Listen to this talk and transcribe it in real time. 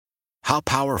How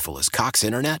powerful is Cox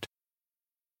Internet?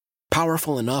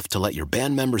 Powerful enough to let your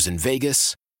band members in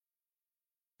Vegas,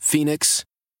 Phoenix,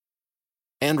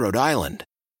 and Rhode Island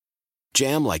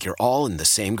jam like you're all in the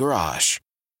same garage.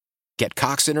 Get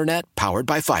Cox Internet powered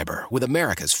by fiber with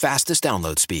America's fastest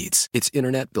download speeds. It's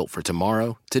internet built for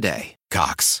tomorrow, today.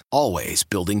 Cox, always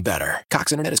building better.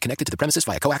 Cox Internet is connected to the premises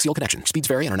via coaxial connection. Speeds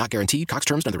vary and are not guaranteed. Cox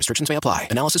terms and other restrictions may apply.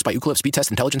 Analysis by Ookla Speed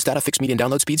Test Intelligence Data. Fixed median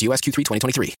download speeds. US Q3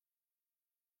 2023.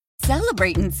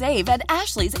 Celebrate and save at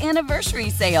Ashley's Anniversary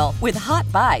Sale. With Hot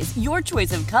Buys, your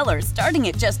choice of colors starting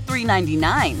at just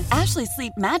 $3.99. Ashley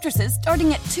Sleep mattresses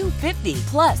starting at $2.50.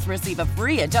 Plus, receive a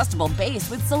free adjustable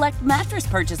base with select mattress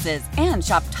purchases. And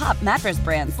shop top mattress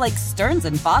brands like Stearns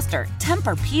 & Foster,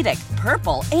 Tempur-Pedic,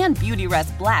 Purple, and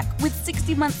Beautyrest Black with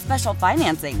 60-month special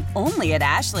financing. Only at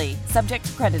Ashley. Subject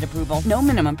to credit approval. No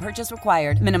minimum purchase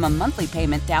required. Minimum monthly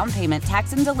payment, down payment,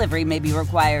 tax, and delivery may be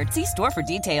required. See store for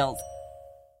details.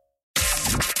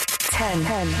 10,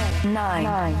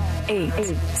 9, 8,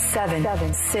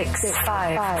 7, 6,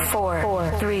 5,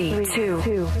 4, 3, 2,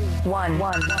 1.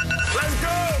 Let's go!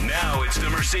 Now it's the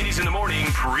Mercedes in the Morning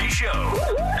pre-show.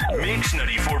 Mix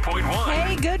 94.1.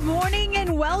 Hey, good morning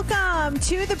and welcome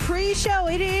to the pre-show.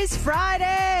 It is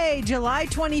Friday, July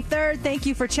 23rd. Thank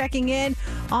you for checking in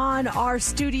on our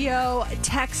studio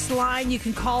text line. You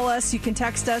can call us. You can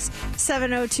text us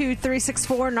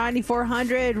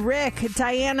 702-364-9400. Rick,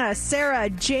 Diana, Sarah,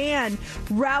 Jan,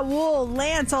 Raul,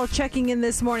 Lance all checking in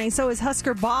this morning. So is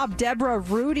Husker Bob, Deborah,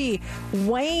 Rudy,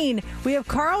 Wayne. We have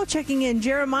Carl checking in,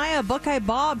 Jeremiah, Buckeye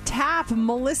Bob, Tap,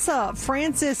 Melissa,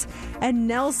 Francis, and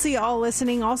Nelsie all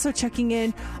listening. Also checking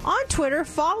in on Twitter.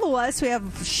 Follow us. We have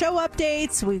show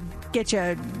updates. We get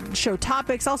you show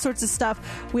topics, all sorts of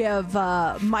stuff. We have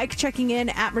Mike checking in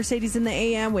at Mercedes in the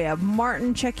AM. We have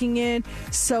Martin checking in.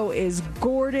 So is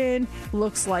Gordon.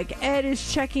 Looks like Ed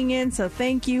is checking in. So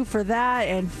thank you for that.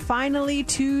 And finally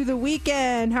to the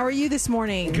weekend. How are you this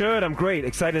morning? Good. I'm great.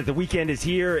 Excited that the weekend is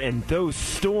here. And those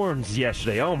storms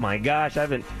yesterday. Oh my gosh.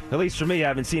 At least for me, I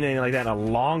haven't seen anything like that in a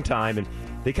long time. And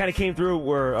they kind of came through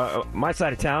where my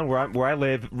side of town, where I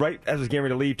live, right as I was getting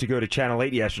ready to leave to go to Channel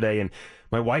 8 yesterday. And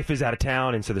my wife is out of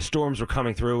town, and so the storms were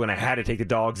coming through, and I had to take the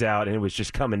dogs out, and it was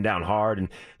just coming down hard. And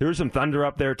there was some thunder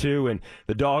up there, too, and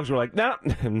the dogs were like, no,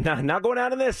 not going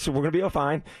out in this. We're going to be all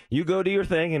fine. You go do your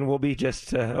thing, and we'll be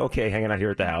just okay hanging out here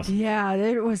at the house. Yeah,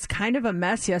 it was kind of a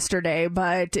mess yesterday,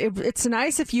 but it's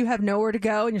nice if you have nowhere to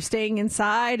go and you're staying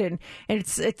inside, and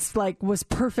it's like was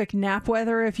perfect nap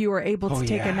weather if you were able to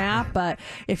take a nap. But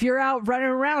if you're out running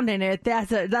around in it,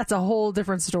 that's a whole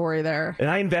different story there. And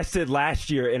I invested last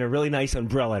year in a really nice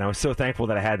umbrella, and I was so thankful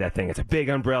that I had that thing. It's a big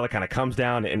umbrella, kind of comes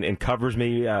down and covers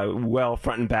me well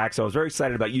front and back, so I was very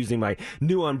excited about using my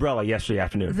new umbrella yesterday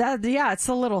afternoon. It's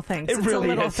the little things. It's really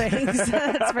the little is. things.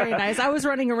 That's very nice. I was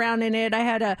running around in it. I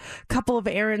had a couple of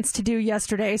errands to do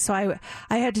yesterday, so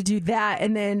I had to do that,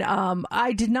 and then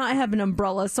I did not have an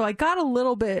umbrella, so I got a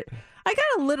little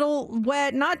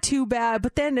wet, not too bad,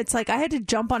 but then it's like I had to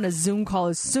jump on a Zoom call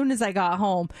as soon as I got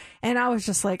home, and I was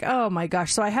just like, oh my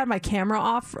gosh. So I had my camera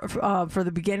off for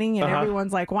the beginning, and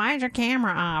everyone's like, why is your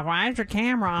camera off? Why is your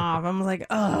camera off? I'm like,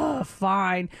 oh,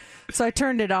 fine. So I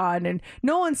turned it on, and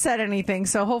no one said anything,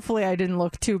 so hopefully I didn't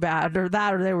look too bad, or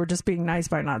they were just being nice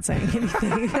by not saying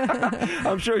anything.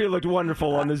 I'm sure you looked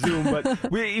wonderful on the Zoom, but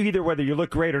either whether you look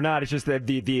great or not, it's just that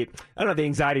the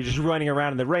anxiety just running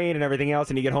around in the rain and everything else,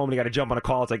 and you get home and you got to jump on a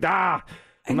call. It's like,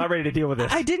 I'm not ready to deal with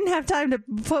this. I didn't have time to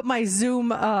put my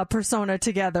Zoom persona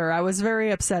together. I was very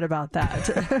upset about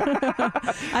that.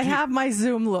 I have my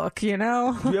Zoom look, you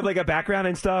know? Do you have like a background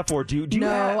and stuff, or do you No,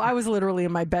 have... I was literally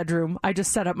in my bedroom. I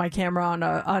just set up my camera on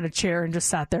a chair and just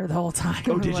sat there the whole time.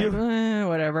 Oh, did you?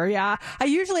 Whatever. Yeah. I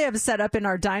usually have it set up in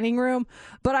our dining room,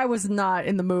 but I was not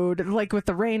in the mood, like with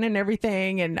the rain and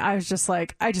everything. And I was just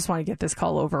like, I just want to get this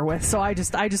call over with. So I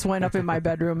just went up in my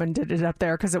bedroom and did it up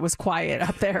there because it was quiet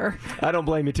up there. I don't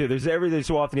blame you too. There's every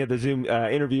so often you have the Zoom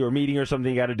interview or meeting or something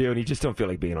you got to do, and you just don't feel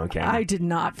like being on camera. I did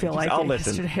not feel like it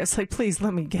yesterday. I was like, please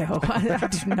let me go. I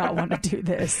do not want to do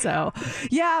this. So,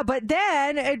 yeah, but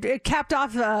then it capped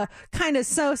off a kind of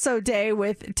so-so day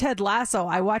with Ted Lasso.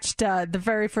 I watched the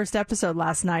very first episode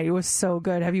last night. It was so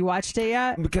good. Have you watched it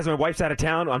yet? Because my wife's out of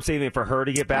town, I'm saving it for her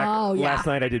to get back. Oh, yeah. Last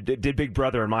night I did Big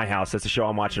Brother in my house. That's the show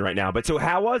I'm watching right now. But so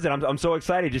how was it? I'm so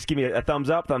excited. Just give me a thumbs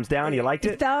up, thumbs down. You liked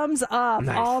it? Thumbs up.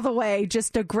 Nice. All the way. Just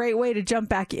a great way to jump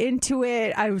back into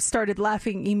it. I started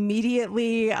laughing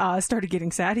immediately, started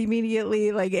getting sad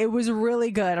immediately. Like, it was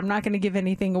really good. I'm not going to give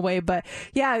anything away, but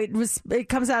yeah, it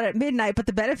comes out at midnight. But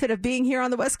the benefit of being here on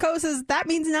the West Coast is that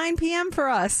means 9 p.m. for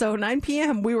us. So 9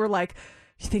 p.m. we were like,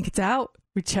 you think it's out?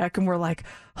 We check and we're like,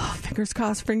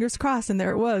 fingers crossed. And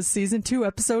there it was, season 2,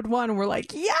 episode 1. We're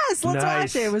like, yes, let's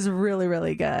watch it. It was really,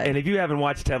 really good. And if you haven't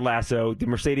watched Ted Lasso, the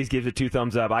Mercedes gives it 2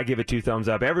 thumbs up. I give it 2 thumbs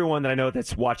up. Everyone that I know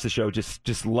that's watched the show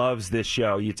just loves this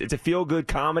show. It's a feel-good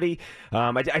comedy.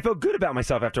 I felt good about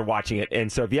myself after watching it.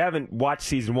 And so if you haven't watched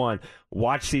season 1,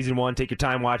 watch season 1, take your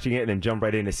time watching it, and then jump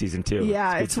right into season 2.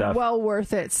 Yeah, it's well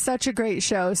worth it. Such a great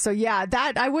show. So yeah,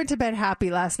 I went to bed happy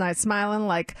last night, smiling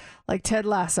like Ted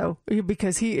Lasso,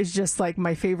 because he is just like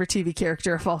my favorite TV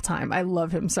character of all time. I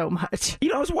love him so much.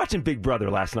 I was watching Big Brother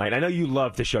last night. I know you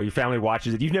love the show. Your family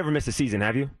watches it. You've never missed a season,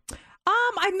 have you?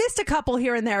 I missed a couple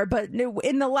here and there, but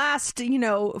in the last,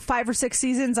 5 or 6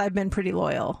 seasons, I've been pretty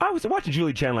loyal. I was watching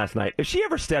Julie Chen last night. If she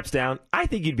ever steps down, I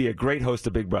think you'd be a great host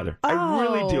of Big Brother. I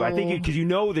really do. I think because you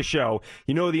know the show,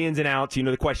 you know the ins and outs, you know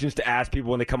the questions to ask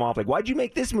people when they come off, like, why'd you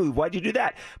make this move? Why'd you do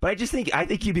that? But I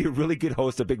think you'd be a really good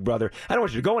host of Big Brother. I don't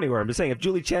want you to go anywhere. I'm just saying, if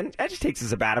Julie Chen just takes a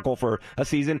sabbatical for a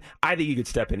season, I think you could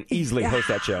step in easily and host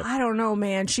that show. I don't know,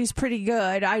 man. She's pretty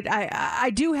good. I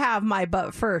do have my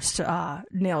but first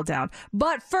nailed down.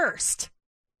 But first,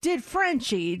 did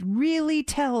Frenchie really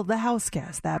tell the house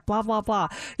guest that blah, blah, blah?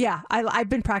 Yeah, I've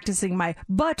been practicing my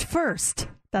but first.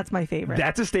 That's my favorite.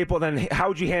 That's a staple. Then how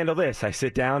would you handle this? I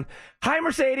sit down. Hi,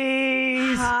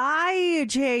 Mercedes. Hi,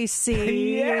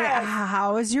 JC. Yes.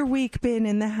 How has your week been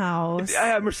in the house?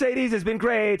 Mercedes has been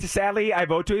great. Sadly, I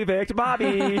vote to evict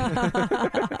Bobby.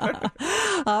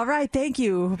 All right, thank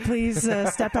you. Please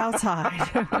step outside.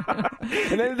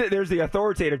 And then there's the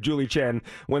authoritative Julie Chen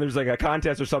when there's like a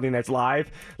contest or something that's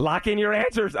live. Lock in your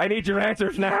answers. I need your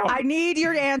answers now. I need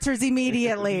your answers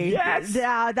immediately. Yes.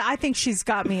 I think she's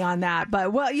got me on that.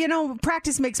 But, well,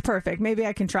 practice makes perfect. Maybe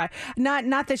I can try.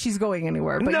 Not that she's going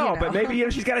anywhere. But, no, but maybe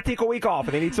she's got to take a week off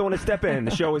and they need someone to step in.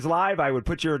 The show is live. I would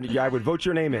vote your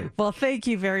name in. Well, thank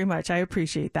you very much. I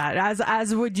appreciate that.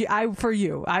 As would you. For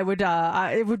you. I would.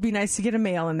 It would be nice to get a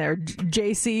mail in there.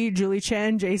 JC, Julie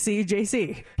Chen,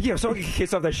 JC. Yeah, if someone could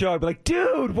kiss off that show, I'd be like,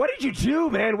 dude, what did you do,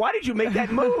 man? Why did you make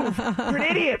that move? You're an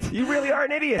idiot. You really are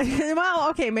an idiot. Well,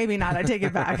 okay, maybe not. I take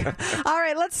it back. All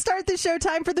right, let's start the show.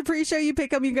 Time for the pre-show. You pick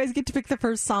them. You guys get to pick the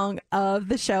first song of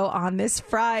the show on this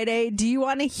Friday. Do you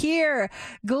want to hear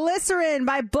Glycerin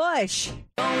by Bush?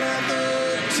 Don't let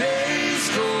the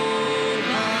days go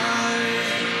by.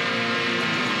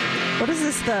 What is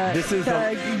this? This is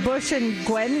the Bush and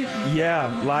Gwen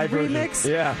live remix?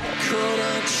 Version. Yeah.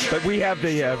 But we have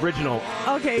the original.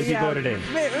 Okay, if you voted in.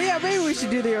 Maybe we should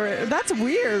do the original. That's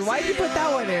weird. Why did you put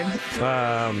that one in?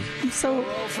 That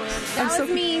was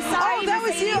me. Sorry. Oh, that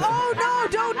was you. Oh, no,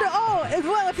 don't. Oh,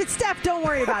 well, if it's Steph, don't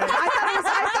worry about it. I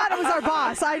thought it was our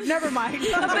boss. Never mind.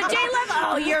 But J-Love,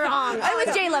 oh, you're wrong. It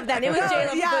was J-Love then. It was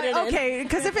J-Love. Yeah, okay,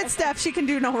 because if it's Steph, she can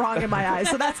do no wrong in my eyes,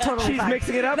 so that's totally fine. She's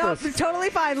mixing it up. No, totally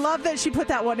fine. Love that she put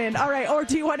that one in. All right, or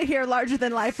do you want to hear Larger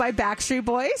Than Life by Backstreet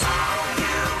Boys?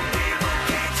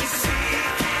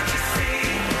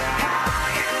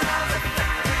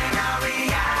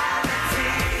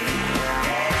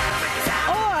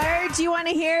 Or do you want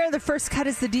to hear The First Cut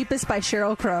is the Deepest by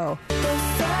Sheryl Crow? The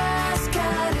first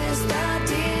cut is the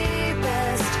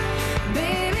deepest.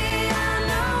 Baby, I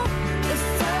know the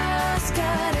first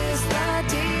cut is the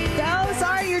deepest. Those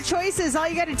are your choices. All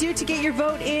you got to do to get your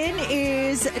vote in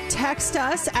is text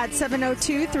us at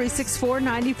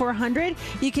 702-364-9400.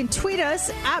 You can tweet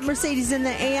us at Mercedes in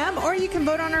the AM, or you can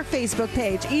vote on our Facebook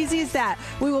page. Easy as that.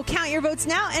 We will count your votes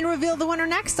now and reveal the winner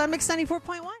next on Mix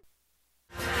 94.1.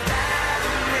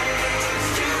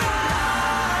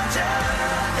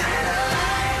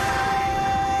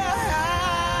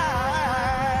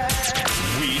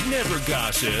 Never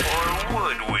gossip. Or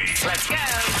would we? Let's go.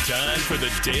 Time for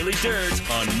the Daily Dirt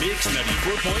on Mix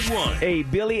 94.1. A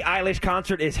Billie Eilish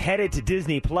concert is headed to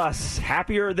Disney Plus.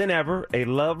 Happier Than Ever, A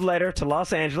Love Letter to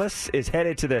Los Angeles, is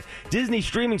headed to the Disney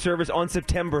streaming service on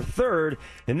September 3rd.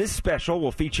 And this special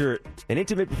will feature an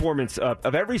intimate performance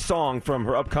of every song from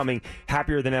her upcoming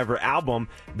Happier Than Ever album.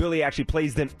 Billie actually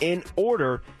plays them in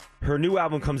order. Her new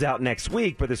album comes out next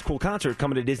week, but this cool concert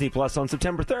coming to Disney Plus on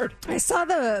September 3rd. I saw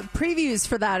the previews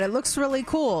for that. It looks really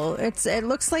cool. It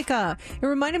looks like it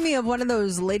reminded me of one of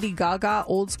those Lady Gaga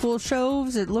old school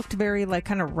shows. It looked very like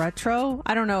kind of retro.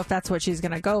 I don't know if that's what she's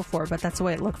going to go for, but that's the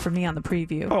way it looked for me on the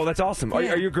preview. Oh, that's awesome.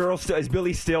 Yeah. Are your girls is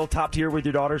Billie still top tier with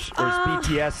your daughters? Or does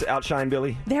BTS outshine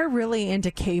Billie? They're really into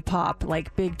K-pop,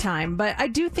 like big time, but I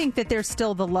do think that there's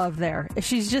still the love there.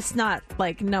 She's just not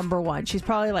like number one. She's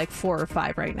probably like 4 or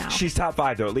 5 right now. She's top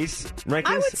 5, though, at least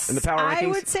rankings in the power rankings. I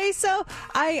would say so.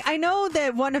 I know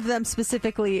that one of them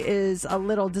specifically is a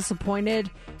little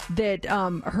disappointed that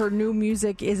her new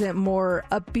music isn't more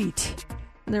upbeat.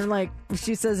 And they're like,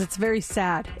 she says it's very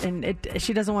sad, and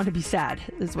she doesn't want to be sad,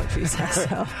 is what she says.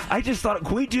 So I just thought,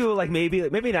 could we do maybe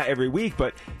not every week,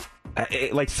 but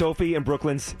like Sophie and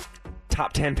Brooklyn's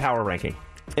top 10 power ranking?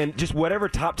 And just whatever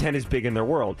top 10 is big in their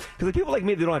world. Because like people like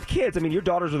me that don't have kids, I mean, your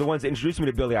daughters are the ones that introduced me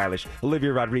to Billie Eilish,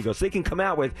 Olivia Rodrigo. So they can come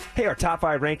out with, hey, our top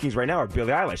 5 rankings right now are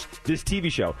Billie Eilish, this TV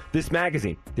show, this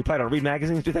magazine. They probably don't read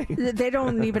magazines, do they? They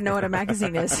don't even know what a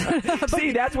magazine is.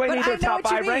 See, that's why they need their top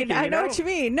 5 ranking. I know what you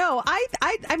mean. No,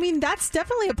 I mean, that's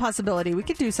definitely a possibility. We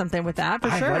could do something with that,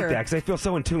 for sure. I like that because I feel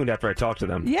so in tune after I talk to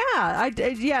them. Yeah,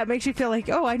 it makes you feel like,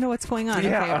 oh, I know what's going on.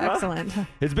 Yeah, okay, excellent.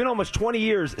 It's been almost 20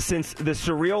 years since The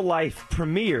Surreal Life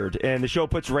premiered, and the show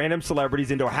puts random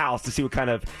celebrities into a house to see what kind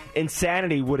of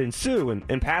insanity would ensue.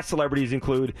 And past celebrities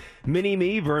include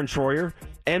Mini-Me, Vern Troyer,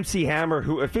 MC Hammer,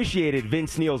 who officiated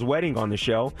Vince Neil's wedding on the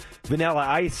show, Vanilla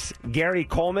Ice, Gary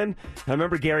Coleman. I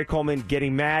remember Gary Coleman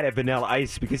getting mad at Vanilla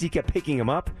Ice because he kept picking him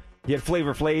up. You had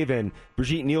Flavor Flav and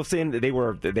Brigitte Nielsen. They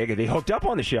hooked up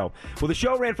on the show. Well, the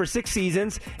show ran for 6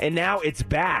 seasons, and now it's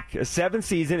back. A 7th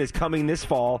season is coming this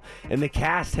fall, and the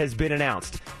cast has been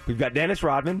announced. We've got Dennis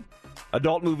Rodman,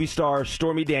 adult movie star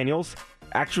Stormy Daniels,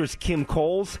 actress Kim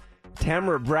Coles,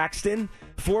 Tamara Braxton,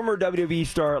 former WWE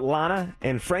star Lana,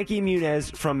 and Frankie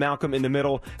Muniz from Malcolm in the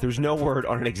Middle. There's no word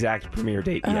on an exact premiere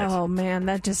date yet. Oh, man,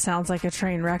 that just sounds like a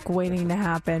train wreck waiting to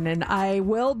happen, and I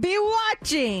will be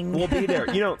watching. We'll be there.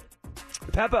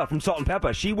 Peppa from Salt and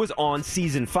Peppa, she was on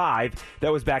season 5.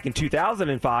 That was back in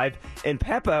 2005. And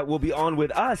Peppa will be on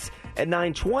with us at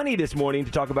 9:20 this morning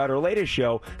to talk about her latest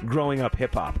show, Growing Up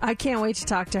Hip Hop. I can't wait to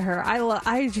talk to her.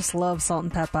 I just love Salt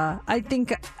and Peppa. I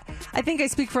think I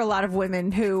speak for a lot of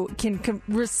women who can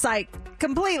recite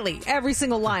completely every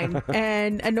single line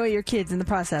and annoy your kids in the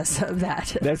process of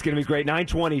that. That's going to be great.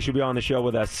 9:20 she'll be on the show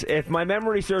with us. If my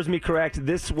memory serves me correct,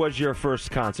 this was your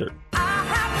first concert.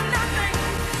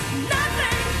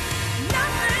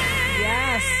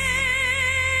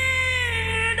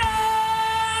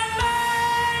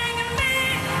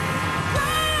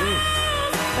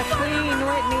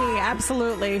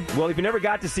 Absolutely. Well, if you never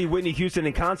got to see Whitney Houston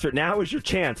in concert, now is your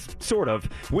chance, sort of.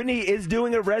 Whitney is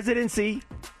doing a residency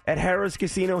at Harrah's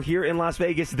Casino here in Las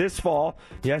Vegas this fall.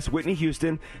 Yes, Whitney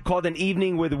Houston, called An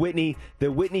Evening with Whitney,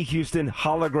 the Whitney Houston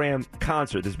Hologram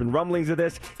Concert. There's been rumblings of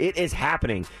this. It is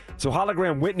happening. So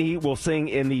Hologram Whitney will sing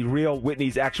in the real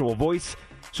Whitney's actual voice.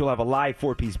 She'll have a live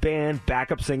 4-piece band,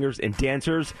 backup singers, and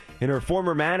dancers. And her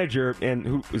former manager, and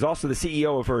who is also the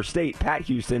CEO of her estate, Pat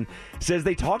Houston, says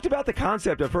they talked about the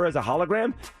concept of her as a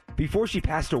hologram before she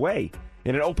passed away.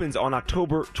 And it opens on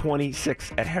October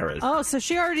 26th at Harrah's. Oh, so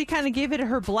she already kind of gave it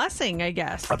her blessing, I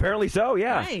guess. Apparently so,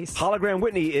 yeah. Nice. Hologram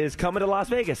Whitney is coming to Las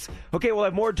Vegas. Okay, we'll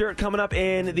have more dirt coming up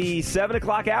in the 7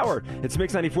 o'clock hour. It's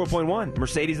Mix 94.1,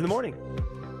 Mercedes in the Morning.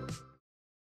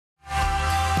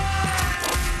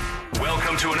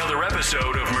 Welcome to another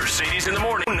episode of Mercedes in the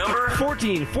Morning, number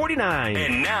 1449.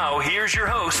 And now, here's your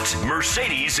hosts,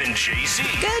 Mercedes and JC.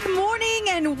 Good morning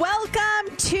and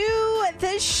welcome to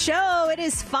the show. It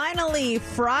is finally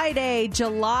Friday,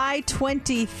 July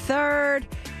 23rd.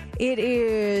 It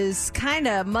is kind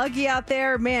of muggy out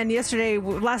there. Man,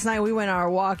 last night we went on our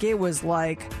walk. It was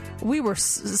like we were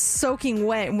soaking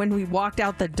wet when we walked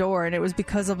out the door, and it was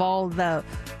because of all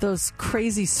those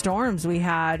crazy storms we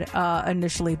had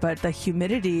initially. But the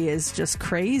humidity is just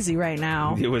crazy right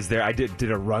now. It was there. I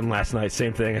did a run last night.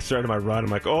 Same thing. I started my run.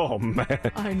 I'm like, oh, man.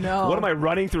 I know. What am I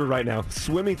running through right now?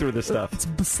 Swimming through this stuff.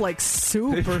 It's like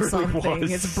soup It or really something.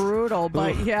 was. It's brutal.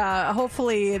 But Ugh. yeah,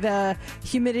 hopefully the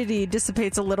humidity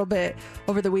dissipates a little bit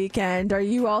over the weekend. Are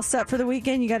you all set for the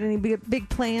weekend? You got any big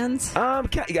plans? I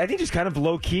think just kind of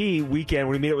low-key weekend.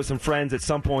 We're going to meet up with some friends at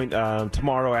some point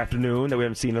tomorrow afternoon that we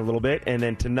haven't seen in a little bit. And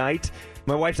then tonight,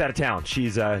 my wife's out of town. She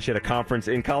had a conference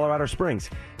in Colorado Springs,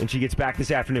 and she gets back this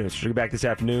afternoon. So she'll get back this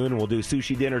afternoon, and we'll do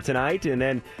sushi dinner tonight, and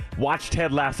then watch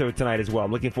Ted Lasso tonight as well.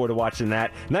 I'm looking forward to watching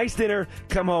that. Nice dinner,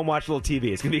 come home, watch a little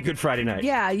TV. It's going to be a good Friday night.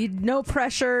 Yeah, no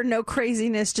pressure, no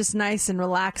craziness, just nice and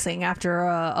relaxing after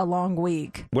a long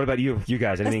week. What about you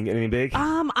guys? Anything big?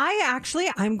 I'm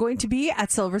going to be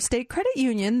at Silver State Credit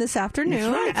Union this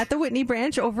afternoon at the Whitney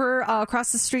branch over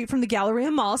across the street from the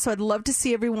Galleria Mall. So I'd love to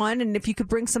see everyone, and if you could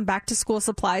bring some back-to-school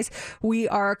supplies. We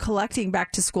are collecting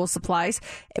back-to-school supplies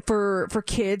for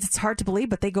kids. It's hard to believe,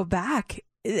 but they go back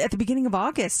at the beginning of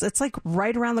August. It's like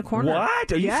right around the corner.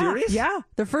 What? Are you serious? Yeah.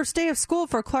 The first day of school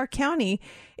for Clark County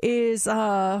is,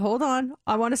 hold on,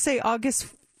 I want to say August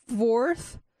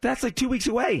 4th. That's like 2 weeks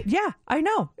away. Yeah, I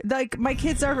know. Like my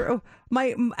kids are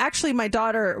my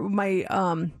daughter,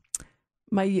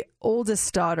 my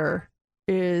oldest daughter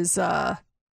is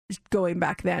going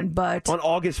back then. But On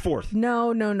August 4th.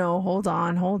 no. Hold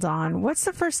on. What's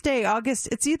the first day? August.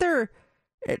 It's either.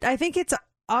 I think it's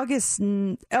August.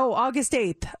 August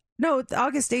 8th. No,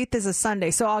 August 8th is a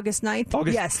Sunday, so August 9th.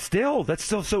 August. Yes. That's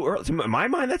still so early. In my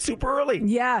mind, that's super early.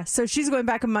 Yeah, so she's going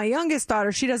back, and my youngest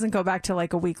daughter, she doesn't go back till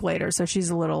like a week later, so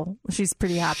she's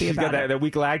pretty happy She's about got it. that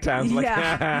week lag time.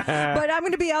 Yeah, but I'm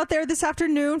going to be out there this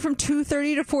afternoon from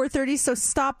 2:30 to 4:30, so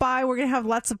stop by. We're going to have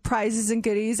lots of prizes and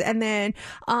goodies, and then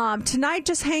tonight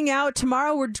just hang out.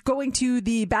 Tomorrow we're going to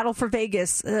the Battle for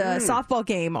Vegas softball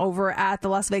game over at the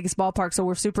Las Vegas ballpark, so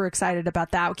we're super excited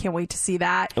about that. We can't wait to see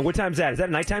that. And what time's that? Is that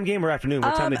a nighttime game or afternoon?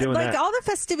 What time are they doing that? All the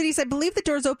festivities, I believe the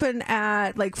doors open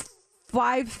at like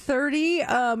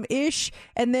 5:30 ish,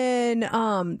 and then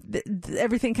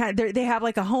everything they have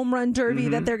like a home run derby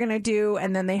that they're gonna do,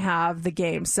 and then they have the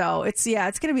game. So it's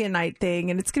gonna be a night thing,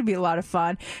 and it's gonna be a lot of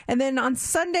fun. And then on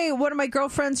Sunday, one of my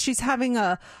girlfriends, she's having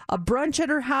a brunch at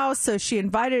her house, so she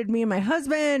invited me and my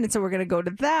husband, and so we're gonna go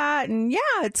to that. And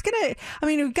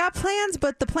we've got plans,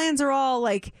 but the plans are all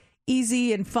like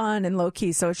easy and fun and low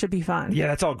key, so it should be fun. Yeah,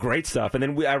 that's all great stuff. And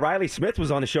then Riley Smith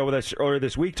was on the show with us earlier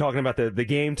this week talking about the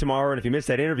game tomorrow. And if you missed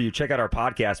that interview, check out our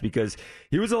podcast because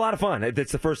he was a lot of fun.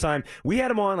 It's the first time we had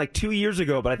him on like 2 years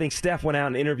ago, but I think Steph went out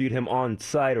and interviewed him on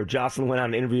site, or Jocelyn went out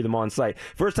and interviewed him on site.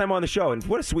 First time on the show, and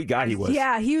what a sweet guy he was.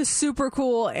 Yeah, he was super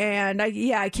cool, and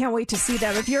I can't wait to see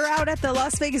them. If you're out at the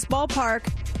Las Vegas ballpark,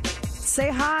 say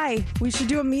hi. We should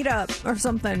do a meetup or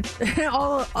something.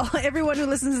 Everyone who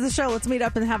listens to the show, let's meet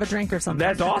up and have a drink or something.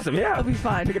 That's awesome. Yeah, it'll be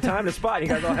fun. Pick a time and a spot. You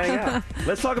guys all hang out.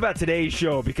 Let's talk about today's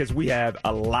show because we have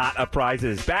a lot of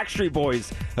prizes. Backstreet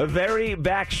Boys, a very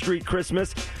Backstreet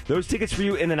Christmas. Those tickets for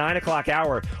you in the 9 o'clock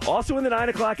hour. Also in the 9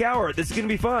 o'clock hour, this is going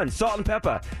to be fun. Salt and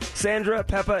Peppa, Sandra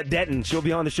Peppa Denton. She'll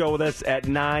be on the show with us at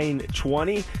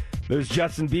 9:20. Those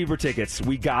Justin Bieber tickets,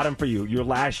 we got them for you. Your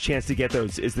last chance to get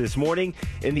those is this morning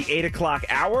in the 8 o'clock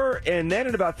hour. And then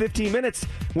in about 15 minutes,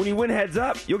 when you win Heads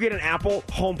Up, you'll get an Apple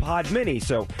HomePod Mini.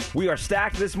 So we are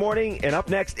stacked this morning. And up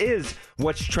next is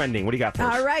What's Trending. What do you got for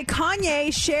us? All right,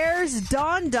 Kanye shares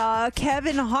Donda.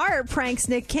 Kevin Hart pranks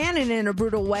Nick Cannon in a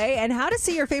brutal way. And how to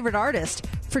see your favorite artist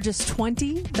for just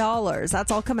 $20. That's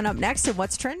all coming up next in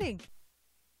What's Trending.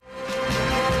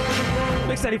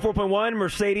 Mix 94.1,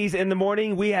 Mercedes in the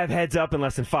morning. We have Heads Up in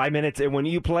less than 5 minutes. And when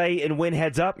you play and win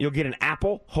Heads Up, you'll get an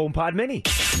Apple HomePod Mini.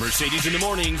 Mercedes in the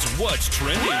mornings, What's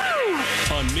Trending?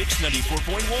 On Mix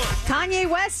 94.1. Kanye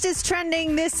West is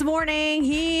trending this morning.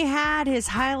 He had his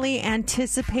highly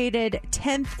anticipated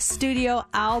 10th studio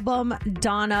album,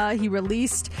 Donna. He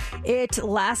released it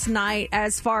last night.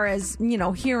 As far as,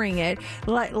 hearing it,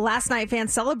 last night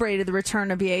fans celebrated the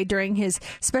return of Ye during his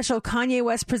special Kanye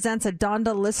West Presents a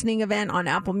Donda listening event on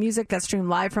Apple Music that streamed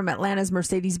live from Atlanta's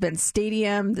Mercedes-Benz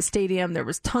Stadium. The stadium, there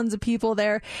was tons of people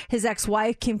there. His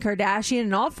ex-wife, Kim Kardashian,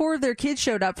 and all 4 of their kids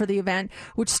showed up for the event,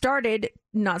 which started,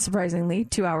 not surprisingly,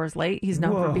 2 hours late. He's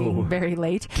known for being very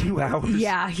late. 2 hours?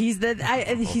 Yeah,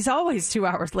 he's always 2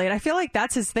 hours late. I feel like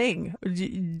that's his thing.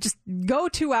 Just go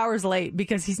 2 hours late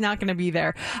because he's not going to be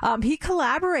there. He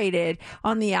collaborated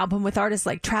on the album with artists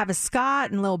like Travis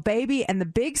Scott and Lil Baby, and the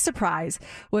big surprise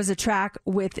was a track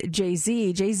with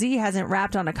Jay-Z. Jay-Z hasn't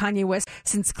rapped on a Kanye West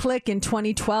since Click in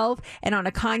 2012 and on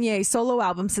a Kanye solo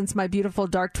album since My Beautiful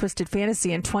Dark Twisted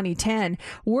Fantasy in 2010.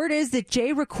 Word is that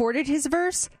Jay recorded his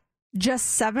verse just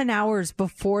 7 hours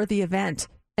before the event,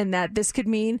 and that this could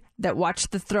mean that Watch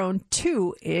the Throne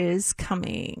 2 is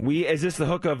coming. Is this the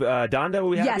hook of Donda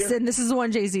we have Yes, here? and this is the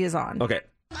one Jay-Z is on. Okay.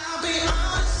 I'll be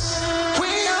honest, we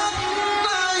are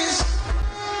liars.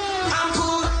 I'm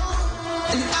pulled up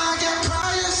and I got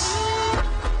priors.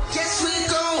 Guess we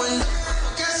going,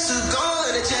 guess who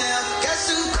going to jail,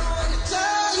 guess who going to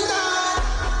jail tonight.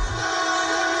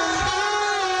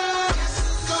 Guess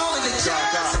who's going to jail.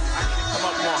 Come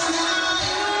up more.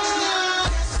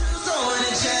 Guess who's going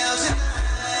to jail tonight.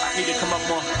 I need to come up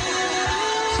more.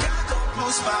 Gotta go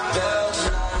post my bell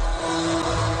tonight.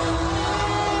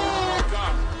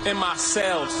 In my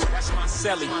cells, that's my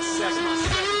celly.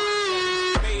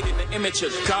 Made in the image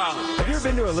of God. Have you ever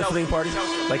been to a listening party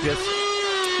like this?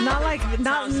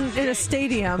 Not in a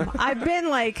stadium. I've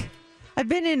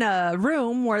been in a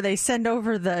room where they send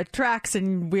over the tracks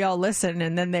and we all listen,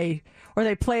 and then they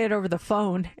play it over the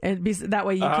phone, and that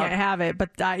way you can't have it.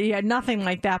 But nothing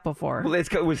like that before. Well,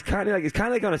 it was kind of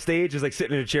like on a stage, it's like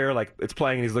sitting in a chair, like it's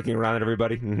playing, and he's looking around at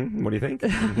everybody. Mm-hmm. What do you think?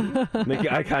 Mm-hmm. Making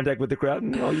eye contact with the crowd.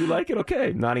 Oh, you like it?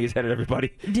 Okay, nodding his head at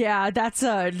everybody. Yeah, that's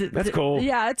cool.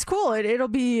 Yeah, it's cool. It'll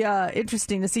be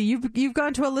interesting to see. You've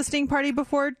gone to a listening party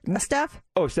before, Steph?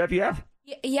 Oh, Steph, you have?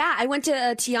 Yeah, I went to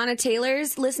Tiana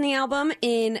Taylor's listening album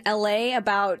in LA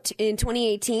in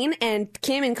 2018, and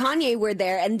Kim and Kanye were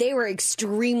there, and they were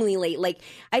extremely late. Like,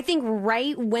 I think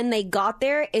right when they got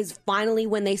there is finally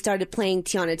when they started playing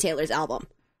Tiana Taylor's album.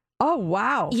 Oh,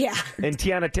 wow. Yeah. And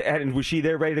and was she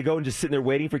there ready to go and just sitting there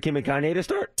waiting for Kim and Kanye to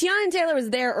start? Tiana Taylor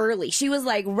was there early. She was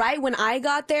like right when I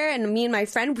got there, and me and my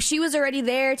friend, she was already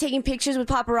there taking pictures with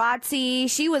paparazzi.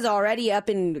 She was already up,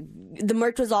 and the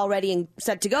merch was all ready and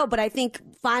set to go. But I think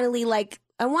finally, like,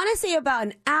 I want to say about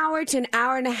an hour to an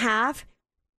hour and a half,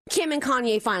 Kim and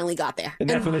Kanye finally got there. And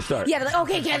that's when they start. Yeah, they're like,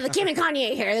 okay, Kim and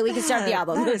Kanye here, then we can start the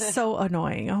album. That is so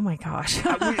annoying. Oh my gosh.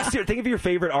 Think of your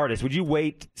favorite artist. Would you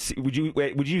wait? Would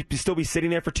you still be sitting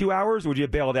there for 2 hours, or would you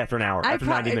have bailed after an hour, after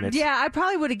 90 minutes? Yeah, I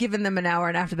probably would have given them an hour,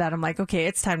 and after that, I'm like, okay,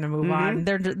 it's time to move on.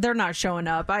 They're not showing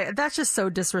up. That's just so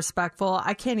disrespectful.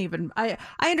 I can't even. I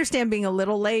understand being a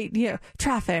little late.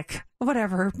 Traffic.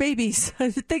 Whatever, babies,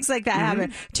 things like that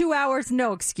happen. 2 hours,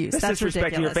 no excuse. That's disrespecting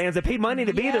ridiculous. your fans that paid money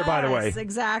to be there, by the way. Yes,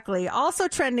 exactly. Also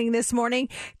trending this morning,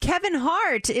 Kevin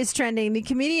Hart is trending. The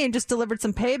comedian just delivered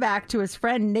some payback to his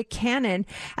friend Nick Cannon.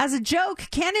 As a joke,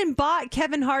 Cannon bought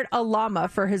Kevin Hart a llama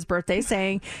for his birthday,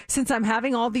 saying, "Since I'm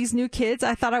having all these new kids,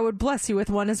 I thought I would bless you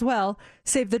with one as well.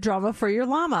 Save the drama for your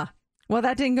llama." Well,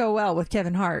 that didn't go well with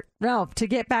Kevin Hart. No, to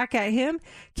get back at him,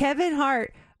 Kevin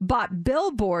Hart bought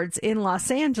billboards in Los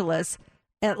Angeles,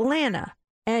 Atlanta,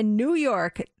 and New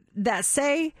York that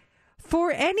say,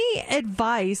 "For any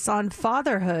advice on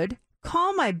fatherhood,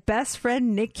 call my best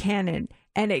friend Nick Cannon."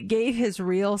 And it gave his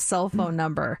real cell phone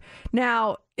number.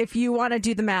 Now, if you want to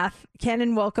do the math,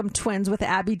 Cannon welcomed twins with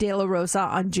Abby De La Rosa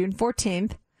on June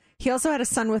 14th. He also had a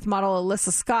son with model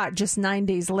Alyssa Scott just 9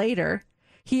 days later.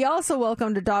 He also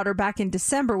welcomed a daughter back in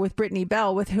December with Brittany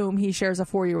Bell, with whom he shares a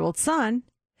 4-year-old son.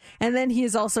 And then he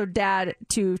is also dad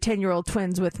to 10-year-old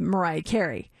twins with Mariah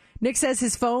Carey. Nick says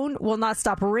his phone will not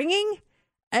stop ringing.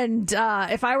 And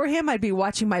if I were him, I'd be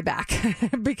watching my back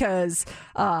because,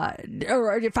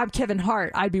 or if I'm Kevin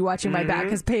Hart, I'd be watching my back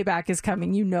because payback is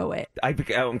coming. You know it.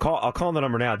 I'll call the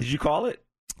number now. Did you call it?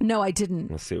 No, I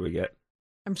didn't. Let's see what we get.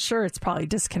 I'm sure it's probably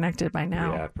disconnected by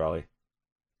now. Yeah, probably.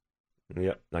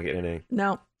 Yep, not getting anything.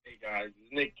 No. Hey guys, this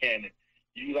is Nick Cannon.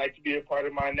 You like to be a part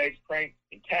of my next prank?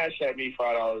 And cash at me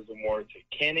 $5 or more to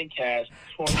Cannon Cash.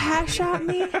 Cash at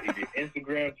me? Either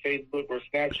Instagram, Facebook, or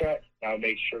Snapchat. Now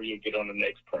make sure you get on the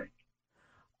next prank.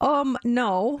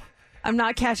 No. I'm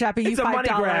not cash apping you It's a money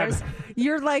grab. $5.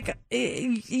 You're like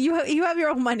you have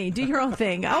your own money. Do your own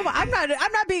thing. Oh, I'm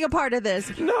not being a part of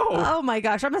this. No. Oh my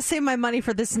gosh, I'm gonna save my money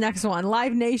for this next one.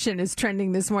 Live Nation is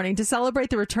trending this morning to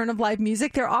celebrate the return of live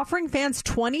music. They're offering fans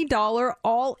 $20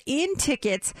 all-in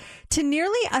tickets to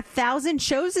nearly 1,000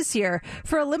 shows this year.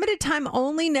 For a limited time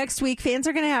only next week, fans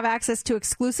are going to have access to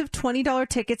exclusive $20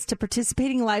 tickets to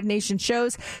participating Live Nation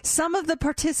shows. Some of the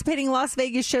participating Las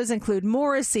Vegas shows include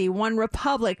Morrissey, One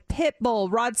Republic, Pitbull,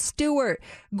 Rod Stewart,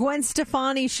 Gwen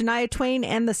Stefani, Shania Twain,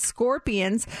 and the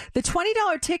Scorpions. The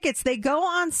 $20 tickets, they go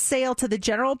on sale to the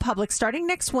general public starting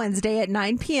next Wednesday at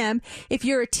 9 p.m. If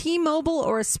you're a T-Mobile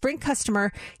or a Sprint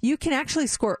customer, you can actually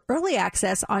score early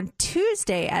access on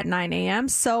Tuesday at 9 a.m.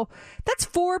 So that's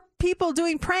 4 people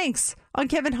doing pranks on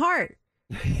Kevin Hart.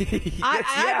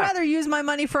 I'd rather use my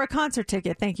money for a concert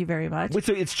ticket. Thank you very much. Wait,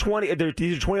 so it's these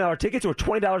are $20 tickets, or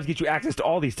 $20 get you access to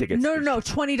all these tickets? No,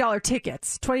 $20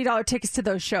 tickets. $20 tickets to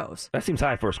those shows. That seems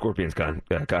high for a Scorpions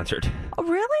concert. Oh,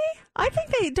 really? I think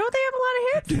they have a lot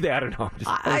of hits. Do they? I don't know.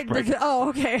 Oh,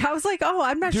 okay. I was like,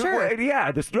 I'm not sure.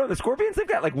 Yeah, the Scorpions, they've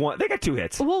got they got 2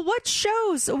 hits. Well, what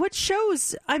shows?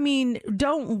 I mean,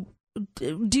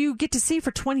 do you get to see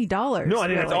for $20? No, I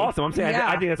think that's awesome. I'm saying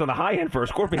I think that's on the high end for a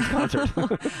Scorpions concert.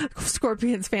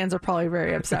 Scorpions fans are probably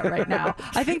very upset right now.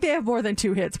 I think they have more than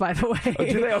 2 hits, by the way. Oh,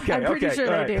 do they? Okay, I'm pretty sure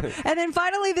all they right. do. And then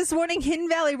finally this morning, Hidden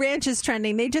Valley Ranch is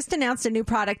trending. They just announced a new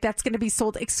product that's going to be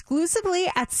sold exclusively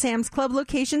at Sam's Club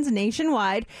locations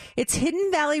nationwide. It's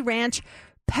Hidden Valley Ranch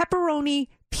Pepperoni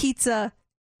Pizza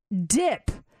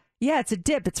Dip. Yeah, it's a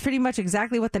dip. It's pretty much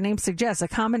exactly what the name suggests, a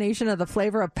combination of the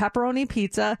flavor of pepperoni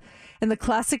pizza and the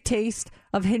classic taste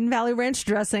of Hidden Valley Ranch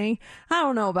dressing. I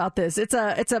don't know about this. It's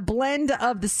a blend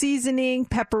of the seasoning,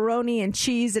 pepperoni, and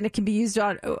cheese, and it can be used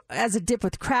as a dip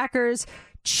with crackers,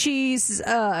 cheese,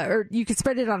 or you could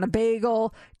spread it on a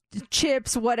bagel,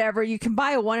 chips, whatever. You can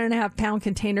buy a 1.5-pound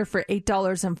container for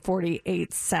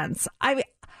 $8.48.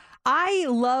 I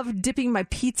love dipping my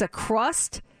pizza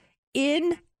crust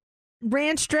in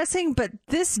ranch dressing, but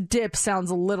this dip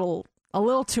sounds a little a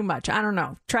little too much. I don't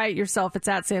know. Try it yourself. It's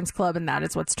at Sam's Club, and that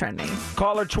is what's trending.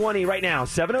 Caller 20 right now,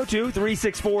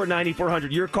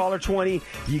 702-364-9400. You're caller 20.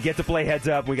 You get to play Heads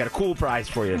Up. We got a cool prize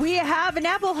for you. We have an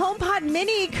Apple HomePod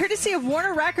Mini, courtesy of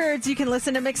Warner Records. You can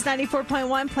listen to Mix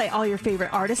 94.1, play all your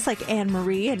favorite artists like Anne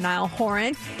Marie and Niall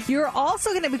Horan. You're also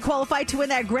going to be qualified to win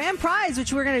that grand prize,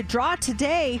 which we're going to draw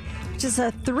today, which is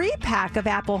a 3-pack of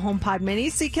Apple HomePod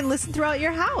Minis, so you can listen throughout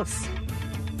your house.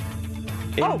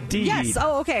 Indeed. Oh, yes.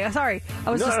 Oh, okay. Sorry.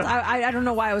 I was I don't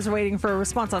know why I was waiting for a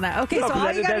response on that. Okay, No, so but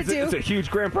all you got to do... It's a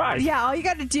huge grand prize. Yeah, all you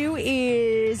got to do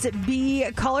is be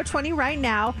caller 20 right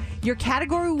now. Your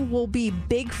category will be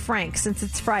Big Frank since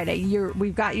it's Friday.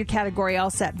 We've got your category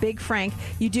all set. Big Frank.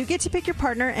 You do get to pick your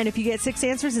partner, and if you get 6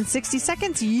 answers in 60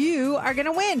 seconds, you are going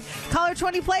to win. Caller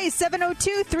 20 plays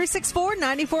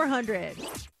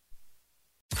 702-364-9400.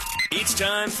 It's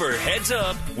time for Heads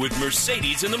Up with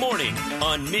Mercedes in the Morning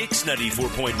on Mix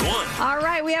 94.1. All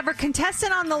right, we have our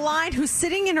contestant on the line who's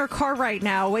sitting in her car right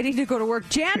now waiting to go to work.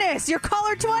 Janice, you're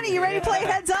caller 20. You ready to play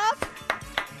Heads Up?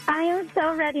 I am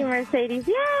so ready, Mercedes.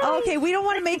 Yay! Okay, we don't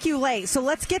want to make you late, so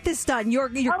let's get this done.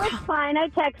 It's fine. I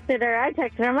texted her.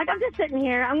 I'm like, I'm just sitting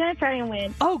here. I'm going to try and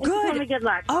win. Oh, And she told good. me good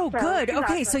luck. Oh, So, good. she's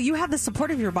Okay, awesome. so you have the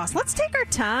support of your boss. Let's take our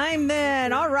time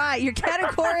then. All right, your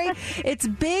category, it's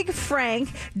Big Frank.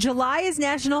 July is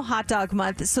National Hot Dog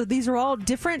Month, so these are all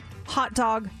different hot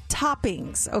dog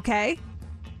toppings, okay?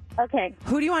 Okay.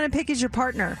 Who do you want to pick as your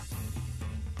partner?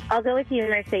 I'll go with you,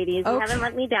 Mercedes. You Okay. haven't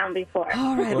let me down before.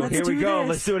 All right, Well, let's here we do go. this.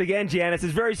 Let's do it again, Janice.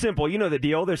 It's very simple. You know the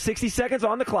deal. There's 60 seconds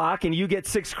on the clock, and you get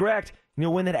 6 correct.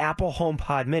 You'll win that Apple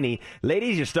HomePod Mini.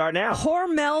 Ladies, you start now.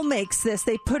 Hormel makes this.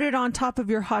 They put it on top of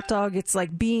your hot dog. It's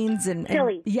like beans and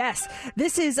Chili. Yes,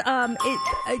 this is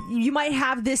you might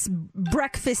have this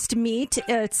breakfast meat.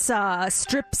 It's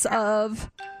strips of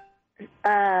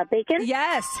bacon.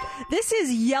 Yes, this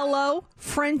is yellow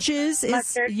French's.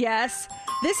 Mustard. Yes,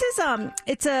 this is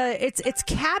it's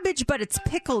cabbage, but it's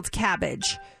pickled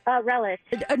cabbage. Relish.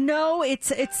 No, it's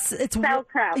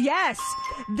Sauerkraut. Yes,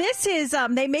 this is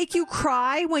they make you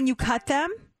cry when you cut them.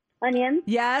 Onions.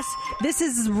 Yes, this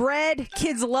is red.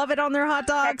 Kids love it on their hot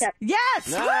dogs. Ketchup. Yes,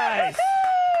 Nice.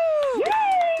 Woo-hoo!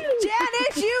 Yay!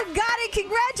 Janice, you got it.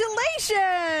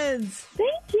 Congratulations.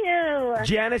 Thank you.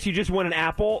 Janice, you just won an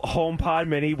Apple HomePod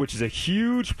Mini, which is a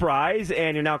huge prize,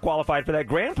 and you're now qualified for that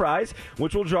grand prize,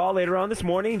 which we'll draw later on this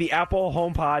morning, the Apple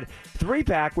HomePod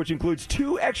 3-pack, which includes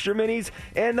 2 extra minis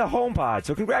and the HomePod.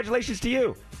 So congratulations to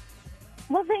you.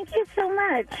 Well, thank you so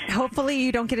much. Hopefully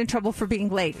you don't get in trouble for being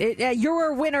late. You're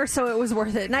a winner, so it was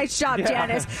worth it. Nice job, Yeah.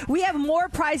 Janice. We have more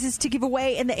prizes to give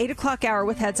away in the 8 o'clock hour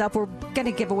with Heads Up. We're going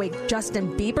to give away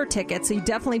Justin Bieber tickets, so you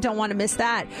definitely don't want to miss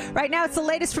that. Right now, it's the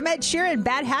latest from Ed Sheeran,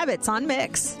 Bad Habits on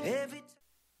Mix.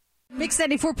 Mix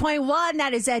 94.1,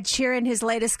 that is Ed Sheeran, his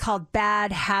latest called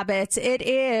Bad Habits. It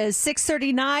is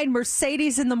 6:39,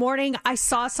 Mercedes in the morning. I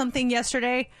saw something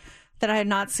yesterday that I had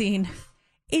not seen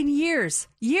in years.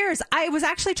 I was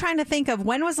actually trying to think of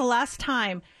when was the last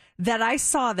time that I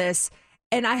saw this,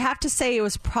 and I have to say it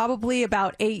was probably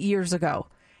about 8 years ago,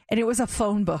 and it was a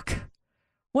phone book.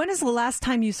 When is the last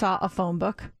time you saw a phone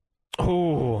book?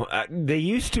 Oh, they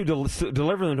used to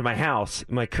deliver them to my house,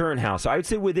 my current house. So I would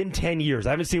say within 10 years. I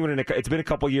haven't seen one it's been a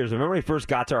couple of years. I remember when I first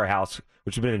got to our house,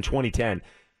 which had been in 2010,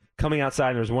 coming outside,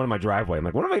 and there was one in my driveway. I'm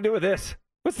like, what am I going to do with this?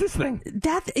 What's this thing?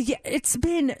 It's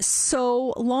been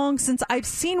so long since I've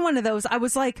seen one of those. I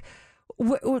was like,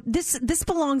 this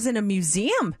belongs in a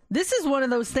museum. This is one of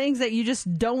those things that you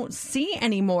just don't see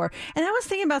anymore. And I was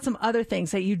thinking about some other things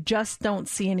that you just don't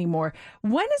see anymore.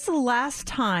 When is the last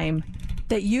time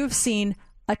that you've seen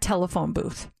a telephone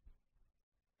booth?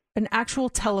 An actual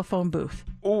telephone booth.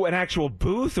 Oh, an actual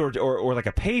booth or like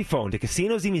a payphone? Do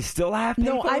casinos even still have payphones?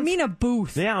 No, I mean a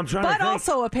booth. Yeah, I'm trying to But think.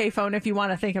 also a payphone if you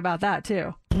want to think about that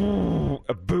too.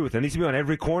 A booth. It needs to be on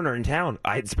every corner in town.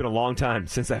 It's been a long time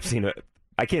since I've seen it.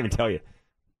 I can't even tell you.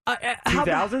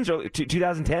 2000s or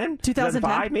 2010?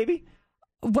 2005 maybe?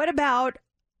 What about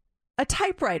a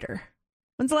typewriter?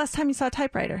 When's the last time you saw a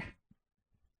typewriter?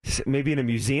 Maybe in a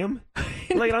museum?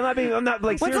 Like I'm not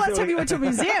like. When's the last seriously, time you went to a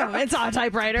museum and saw a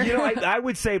typewriter? You know, I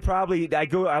would say probably I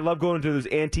love going to those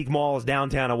antique malls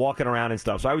downtown and walking around and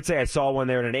stuff. So I would say I saw one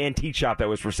there in an antique shop that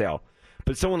was for sale.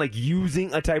 But someone like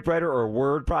using a typewriter or a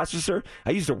word processor.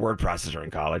 I used a word processor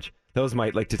in college. That was my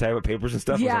to type up papers and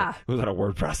stuff. Yeah. It was on a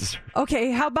word processor.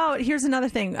 Okay, how about here's another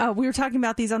thing. We were talking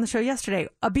about these on the show yesterday.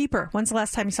 A beeper. When's the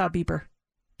last time you saw a beeper?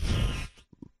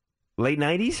 Late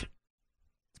 90s?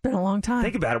 It's been a long time.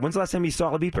 Think about it. When's the last time you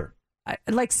saw a beeper?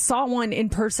 I saw one in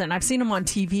person. I've seen them on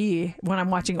TV when I'm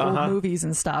watching old movies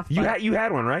and stuff. You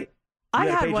had one, right? I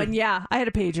You had a pager? one, yeah. I had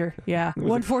a pager, yeah.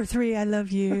 143, I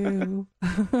love you.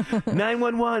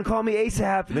 911, call me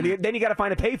ASAP. Then you got to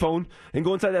find a payphone and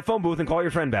go inside that phone booth and call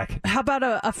your friend back. How about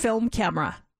a film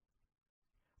camera?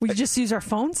 We just use our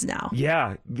phones now.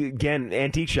 Yeah, again,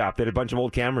 antique shop. They had a bunch of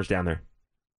old cameras down there.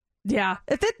 Yeah,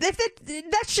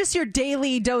 that's just your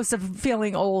daily dose of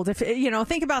feeling old. If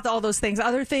think about all those things.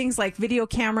 Other things like video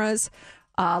cameras,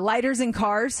 lighters in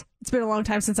cars. It's been a long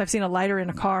time since I've seen a lighter in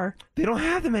a car. They don't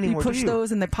have them anymore. You push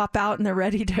those and they pop out and they're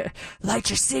ready to light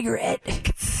your cigarette.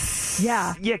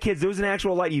 Yeah. Yeah, kids, there was an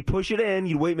actual light. You push it in,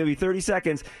 you wait maybe 30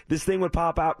 seconds, this thing would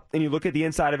pop out, and you look at the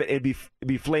inside of it, it'd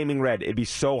be flaming red. It'd be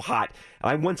so hot.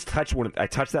 I once touched one. I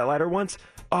touched that lighter once.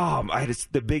 Oh, I had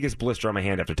the biggest blister on my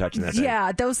hand after touching that thing.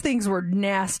 Yeah, those things were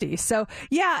nasty. So,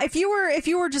 yeah, if you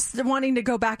were just wanting to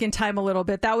go back in time a little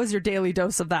bit, that was your daily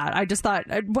dose of that. I just thought,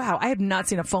 wow, I have not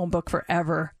seen a phone book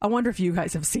forever. I wonder if you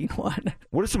guys have seen one.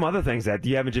 What are some other things that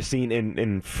you haven't just seen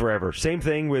in forever? Same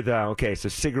thing with, so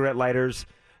cigarette lighters.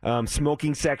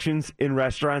 Smoking sections in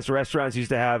restaurants. Restaurants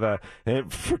used to have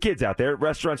for kids out there,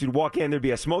 restaurants, you'd walk in, there'd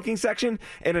be a smoking section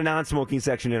and a non-smoking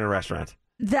section in a restaurant.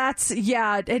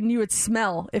 And you would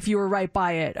smell if you were right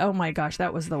by it. Oh my gosh,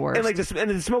 that was the worst. And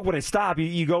the smoke wouldn't stop.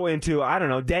 You go into, I don't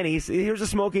know, Denny's. Here's a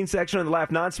smoking section on the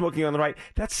left, non-smoking on the right.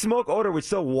 That smoke odor would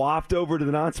still waft over to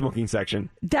the non-smoking section.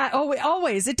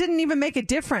 Always. It didn't even make a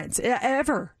difference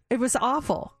ever. It was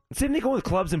awful. Same thing with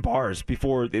clubs and bars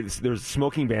before there's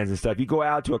smoking bans and stuff. You go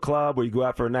out to a club or you go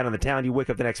out for a night on the town, you wake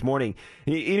up the next morning,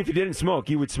 even if you didn't smoke,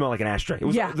 you would smell like an ashtray. It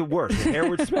was the worst. The hair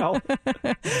would smell.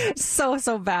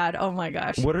 So bad. Oh my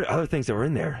gosh. What are other things that were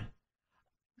in there?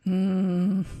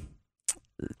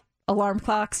 Alarm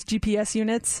clocks, GPS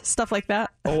units, stuff like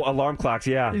that. Oh, alarm clocks,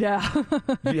 yeah. Yeah.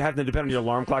 Do you have to depend on your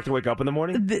alarm clock to wake up in the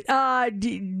morning?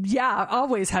 Yeah,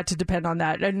 always had to depend on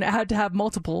that and had to have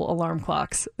multiple alarm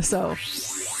clocks. So...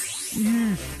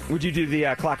 Would you do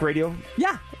the clock radio?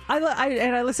 Yeah,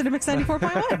 I listen to Mix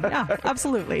 94.1. Yeah,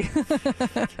 absolutely.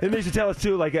 And they used to tell us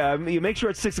too, you make sure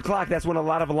it's 6 o'clock. That's when a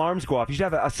lot of alarms go off. You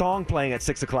should have a song playing at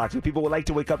 6 o'clock, so people would like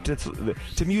to wake up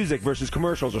to music versus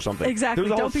commercials or something. Exactly.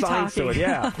 There's a whole Don't be science talking. to it.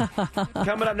 Yeah.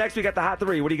 Coming up next, we got the Hot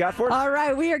 3. What do you got for us? All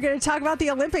right, we are going to talk about the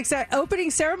Olympics.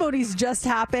 Opening ceremonies just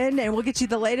happened, and we'll get you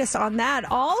the latest on that.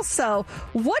 Also,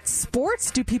 what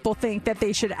sports do people think that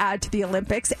they should add to the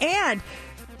Olympics? And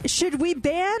should we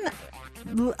ban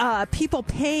people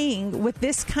paying with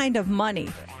this kind of money?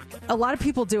 A lot of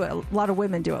people do it. A lot of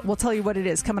women do it. We'll tell you what it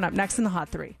is coming up next in the Hot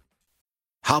 3.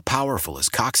 How powerful is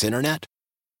Cox Internet?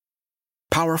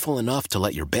 Powerful enough to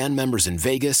let your band members in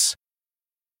Vegas,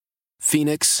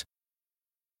 Phoenix,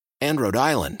 and Rhode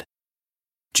Island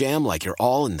jam like you're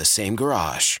all in the same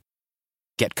garage.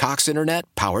 Get Cox Internet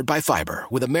powered by fiber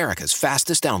with America's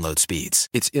fastest download speeds.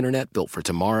 It's internet built for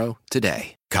tomorrow,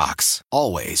 today. Cox,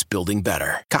 always building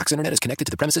better. Cox Internet is connected to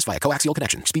the premises via coaxial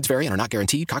connection. Speeds vary and are not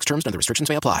guaranteed. Cox terms and other restrictions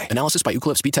may apply. Analysis by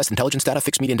Ookla Speed Test Intelligence Data.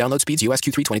 Fixed median download speeds. US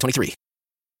Q3 2023.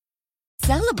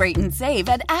 Celebrate and save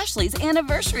at Ashley's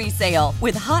Anniversary Sale.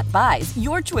 With Hot Buys,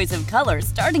 your choice of colors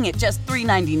starting at just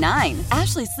 $3.99.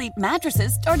 Ashley Sleep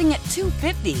mattresses starting at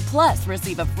 $2.50. Plus,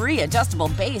 receive a free adjustable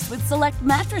base with select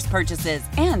mattress purchases.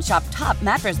 And shop top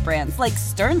mattress brands like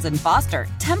Stearns & Foster,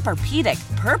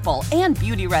 Tempur-Pedic, Purple, and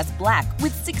Beautyrest Black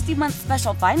with 60-month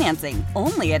special financing.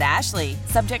 Only at Ashley.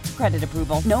 Subject to credit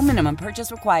approval. No minimum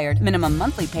purchase required. Minimum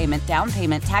monthly payment, down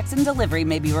payment, tax, and delivery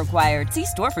may be required. See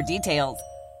store for details.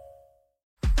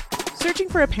 Searching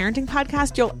for a parenting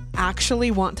podcast you'll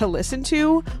actually want to listen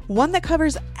to? One that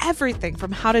covers everything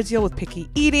from how to deal with picky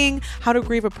eating, how to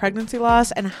grieve a pregnancy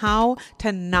loss, and how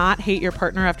to not hate your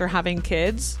partner after having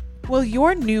kids? Well,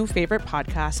 your new favorite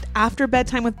podcast, After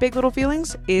Bedtime with Big Little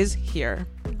Feelings, is here.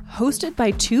 Hosted by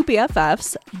two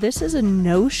BFFs, this is a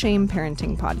no-shame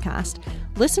parenting podcast.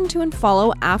 Listen to and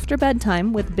follow After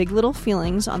Bedtime with Big Little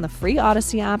Feelings on the free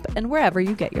Odyssey app and wherever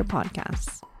you get your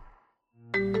podcasts.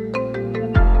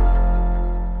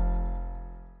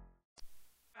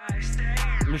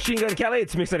 Machine Gun Kelly,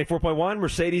 it's Mix 94.1,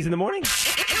 Mercedes in the morning.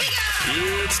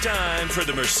 It's time for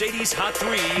the Mercedes Hot 3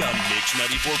 on Mix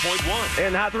 94.1.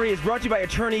 And Hot 3 is brought to you by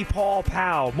attorney Paul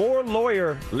Powell. More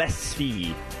lawyer, less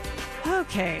fee.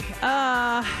 Okay.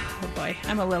 Oh boy,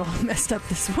 I'm a little messed up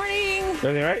this morning.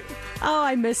 Everything right? Oh,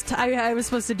 I missed. I was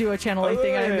supposed to do a Channel 8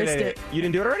 thing. I missed it. You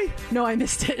didn't do it already? No, I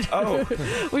missed it. Oh.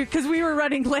 Because we were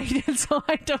running late, and so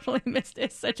I totally missed it.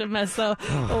 It's such a mess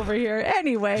over here.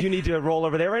 Anyway. Do you need to roll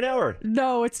over there right now? Or?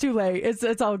 No, it's too late.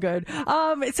 It's all good.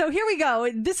 So here we go.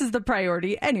 This is the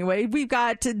priority. Anyway, we've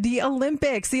got the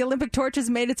Olympics. The Olympic torch has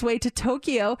made its way to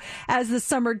Tokyo as the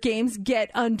Summer Games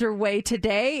get underway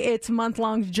today. It's a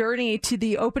month-long journey journey to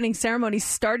the opening ceremony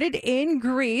started in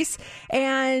Greece,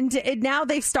 and now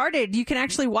they've started. You can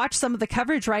actually watch some of the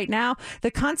coverage right now.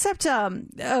 The concept of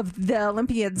the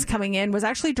Olympians coming in was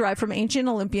actually derived from ancient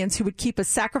Olympians who would keep a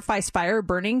sacrifice fire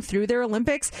burning through their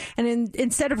Olympics, and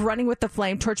instead of running with the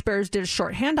flame, torchbearers did a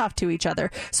short handoff to each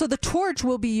other. So the torch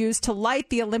will be used to light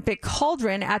the Olympic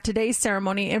cauldron at today's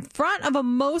ceremony in front of a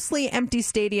mostly empty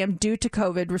stadium due to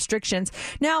COVID restrictions.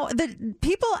 Now, the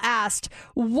people asked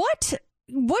what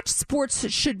sports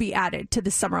should be added to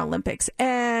the Summer Olympics,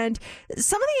 and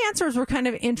some of the answers were kind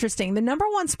of interesting. The number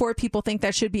one sport people think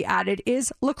that should be added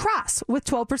is lacrosse, with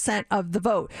 12% of the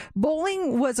vote.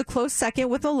 Bowling was a close second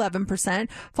with 11%,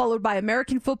 followed by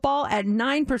American football at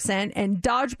 9%, and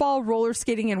dodgeball, roller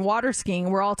skating, and water skiing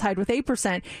were all tied with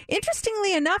 8%.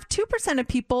 Interestingly enough, 2% of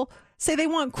people say they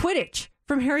want Quidditch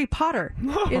from Harry Potter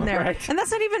in there. Right. And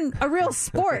that's not even a real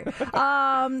sport.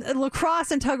 Lacrosse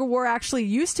and tug of war actually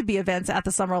used to be events at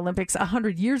the Summer Olympics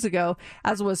 100 years ago,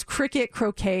 as was cricket,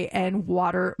 croquet, and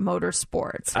water motor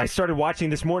sports. I started watching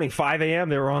this morning, 5 a.m.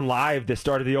 They were on live. They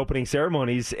started the opening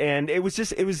ceremonies, and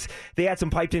they had some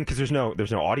piped in, because there's no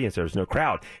audience, there's no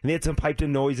crowd, and they had some piped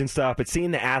in noise and stuff. But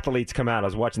seeing the athletes come out, I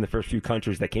was watching the first few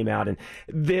countries that came out, and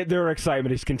their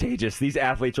excitement is contagious. These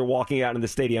athletes are walking out in the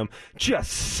stadium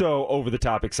just so over the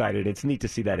top excited. It's neat to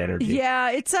see that energy. Yeah,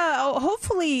 it's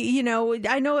hopefully,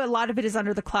 I know a lot of it is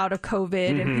under the cloud of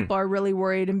COVID, and people are really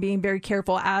worried and being very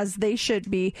careful, as they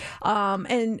should be.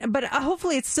 But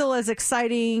hopefully it's still as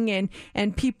exciting,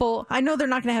 and people, I know they're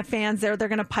not going to have fans there. They're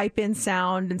going to pipe in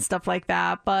sound and stuff like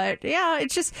that. But yeah,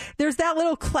 it's just, there's that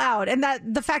little cloud, and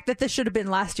that the fact that this should have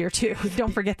been last year too.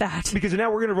 Don't forget that. Because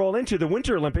now we're going to roll into the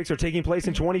Winter Olympics are taking place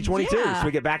in 2022. Yeah. So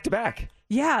we get back to back.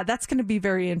 Yeah, that's going to be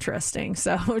very interesting.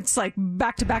 So it's like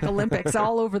back-to-back Olympics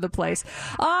all over the place.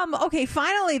 Okay,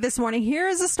 finally this morning, here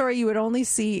is a story you would only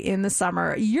see in the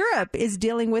summer. Europe is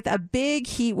dealing with a big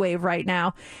heat wave right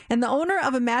now, and the owner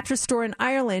of a mattress store in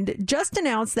Ireland just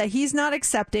announced that he's not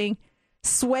accepting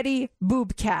sweaty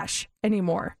boob cash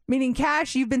anymore, meaning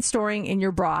cash you've been storing in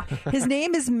your bra. His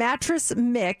name is Mattress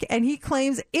Mick, and he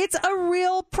claims it's a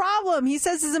real problem. He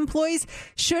says his employees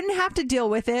shouldn't have to deal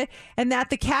with it, and that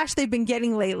the cash they've been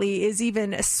getting lately is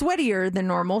even sweatier than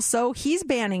normal, so he's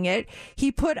banning it.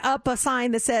 He put up a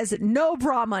sign that says no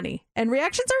bra money, and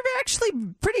reactions are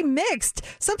actually pretty mixed.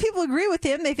 Some people agree with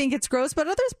him. They think it's gross, but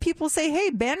others people say,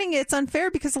 hey, banning it's unfair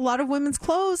because a lot of women's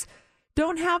clothes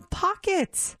don't have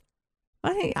pockets.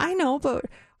 I know, but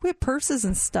we have purses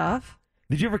and stuff.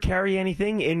 Did you ever carry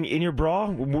anything in your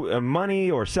bra? Money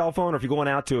or cell phone, or if you're going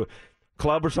out to a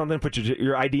club or something, put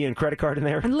your ID and credit card in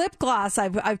there? And lip gloss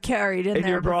I've carried in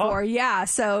there your bra? before. Yeah,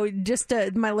 so just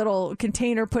my little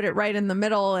container, put it right in the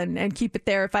middle and keep it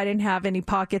there if I didn't have any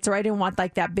pockets, or I didn't want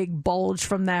like that big bulge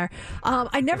from there.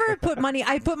 I never put money.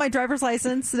 I put my driver's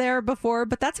license there before,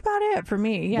 but that's about it for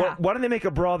me. Yeah. Why don't they make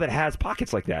a bra that has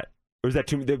pockets like that? Or is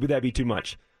that would that be too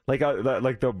much? Like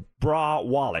the bra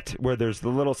wallet, where there's the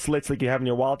little slits like you have in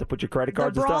your wallet to put your credit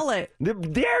cards and stuff. Bralette.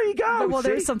 There you go. Well,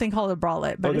 there's something called a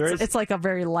bralette, but it's like a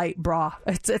very light bra.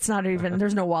 It's not even,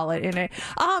 there's no wallet in it.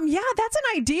 Yeah, that's an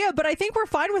idea, but I think we're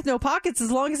fine with no pockets as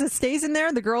long as it stays in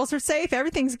there. The girls are safe.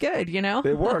 Everything's good,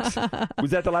 It works.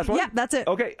 Was that the last one? Yeah, that's it.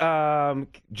 Okay.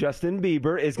 Justin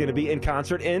Bieber is going to be in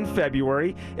concert in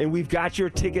February, and we've got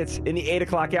your tickets in the 8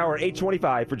 o'clock hour,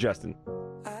 8:25 for Justin.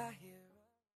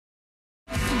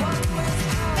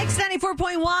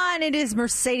 94.1. It is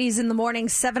Mercedes in the morning,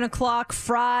 7 o'clock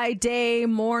Friday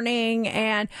morning,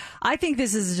 and I think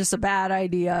this is just a bad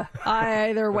idea.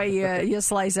 Either way you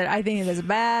slice it, I think it is a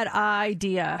bad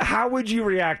idea. How would you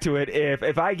react to it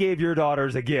if I gave your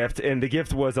daughters a gift and the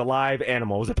gift was a live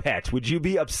animal, was a pet? Would you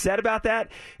be upset about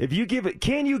that? If you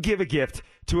can you give a gift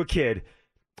to a kid,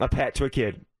 a pet to a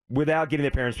kid, without getting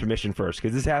their parents' permission first?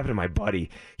 Because this happened to my buddy.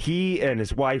 He and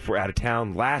his wife were out of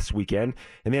town last weekend,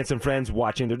 and they had some friends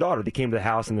watching their daughter. They came to the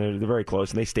house, and they're very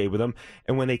close, and they stayed with them.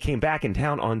 And when they came back in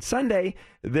town on Sunday,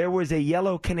 there was a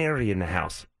yellow canary in the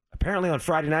house. Apparently on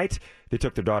Friday night, they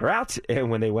took their daughter out, and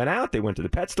when they went out, they went to the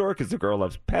pet store because the girl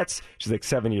loves pets. She's like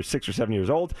 6 or 7 years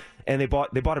old, and they bought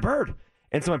a bird.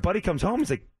 And so my buddy comes home, he's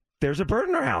like, there's a bird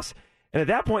in our house. And at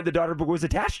that point, the daughter was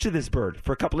attached to this bird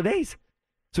for a couple of days.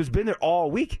 So it's been there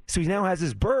all week. So he now has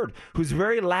this bird who's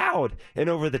very loud and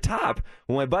over the top.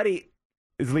 Well, my buddy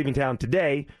is leaving town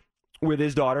today with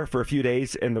his daughter for a few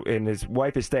days, and his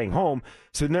wife is staying home.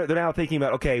 So they're now thinking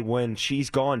about, okay, when she's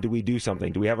gone, do we do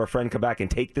something? Do we have our friend come back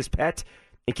and take this pet?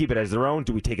 and keep it as their own?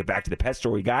 Do we take it back to the pet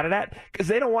store we got it at? Because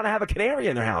they don't want to have a canary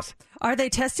in their house. Are they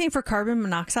testing for carbon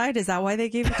monoxide? Is that why they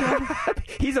gave it to him?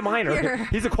 He's a miner. Here.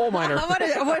 He's a coal miner. I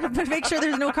want to make sure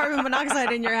there's no carbon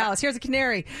monoxide in your house. Here's a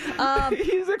canary.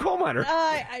 He's a coal miner.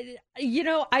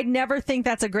 I never think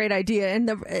that's a great idea.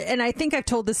 And I think I've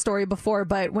told this story before,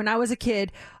 but when I was a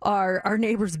kid, our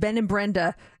neighbors, Ben and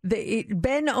Brenda,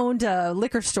 Ben owned a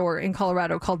liquor store in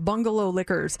Colorado called Bungalow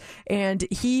Liquors. And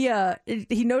he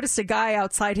noticed a guy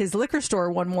outside his liquor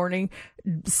store one morning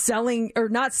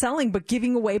not selling, but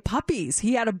giving away puppies.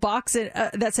 He had a box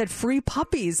that said free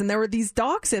puppies, and there were these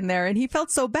dogs in there, and he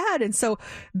felt so bad. And so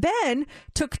Ben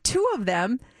took 2 of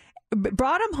them,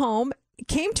 brought them home,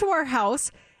 came to our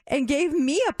house, and gave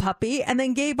me a puppy, and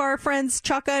then gave our friends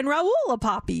Chaka and Raul a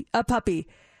puppy.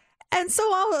 And so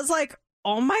I was like,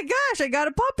 oh my gosh, I got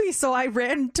a puppy. So I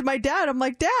ran to my dad. I'm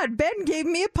like, Dad, Ben gave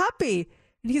me a puppy.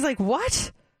 And he's like,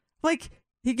 what? Like,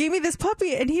 he gave me this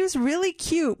puppy, and he was really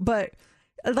cute, but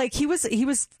like he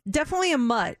was definitely a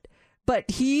mutt, but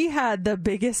he had the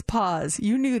biggest paws.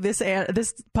 You knew this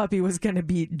puppy was going to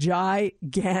be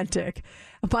gigantic.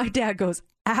 My dad goes,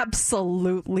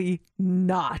 absolutely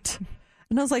not.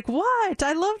 And I was like, what?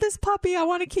 I love this puppy. I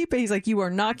want to keep it. He's like, you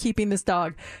are not keeping this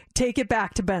dog. Take it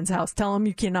back to Ben's house. Tell him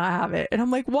you cannot have it. And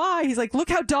I'm like, why? He's like, look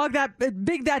how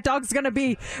big that dog's going to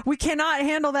be. We cannot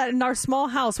handle that in our small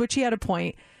house, which he had a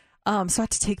point. So I had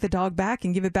to take the dog back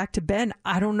and give it back to Ben.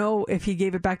 I don't know if he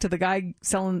gave it back to the guy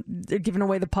giving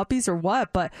away the puppies or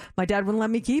what, but my dad wouldn't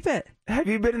let me keep it. Have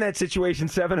you been in that situation,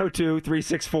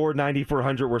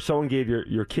 702-364-9400, where someone gave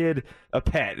your kid a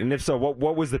pet? And if so,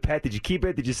 what was the pet? Did you keep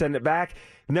it? Did you send it back?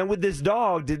 And then with this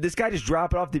dog, did this guy just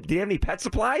drop it off? Did he have any pet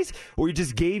supplies? Or he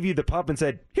just gave you the pup and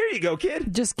said, here you go,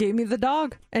 kid? Just gave me the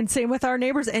dog. And same with our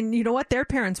neighbors. And you know what? Their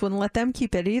parents wouldn't let them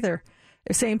keep it either.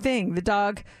 Same thing. The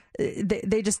dog,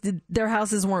 they just, their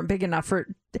houses weren't big enough for it.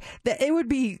 Would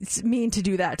be mean to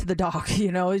do that to the dog.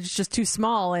 You know, it's just too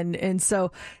small. And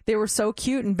so they were so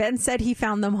cute. And Ben said he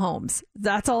found them homes.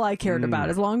 That's all I cared about,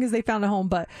 as long as they found a home.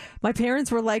 But my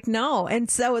parents were like, no. And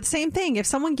so it's the same thing. If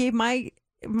someone gave my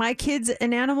kids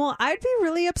an animal, I'd be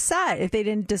really upset if they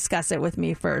didn't discuss it with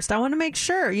me first. I want to make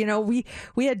sure, you know, we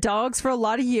had dogs for a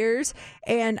lot of years,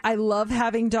 and I love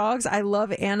having dogs. I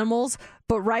love animals.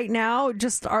 But right now,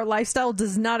 just our lifestyle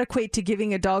does not equate to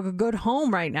giving a dog a good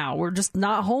home right now. We're just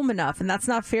not home enough, and that's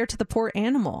not fair to the poor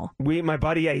animal. My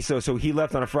buddy, so he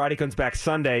left on a Friday, comes back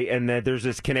Sunday, and there's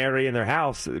this canary in their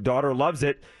house. The daughter loves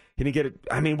it. Can he get it?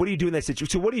 I mean, what do you do in that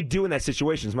situation? So what do you do in that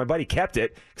situation? So my buddy kept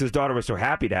it because his daughter was so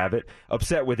happy to have it,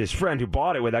 upset with his friend who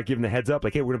bought it without giving the heads up,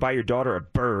 like, hey, we're going to buy your daughter a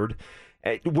bird.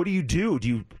 What do you do?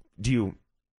 Do you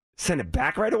send it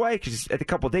back right away? Because at a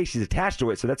couple of days, she's attached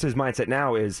to it. So that's his mindset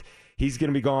now is he's going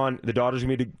to be gone. The daughter's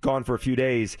going to be gone for a few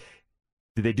days.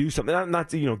 Did they do something? Not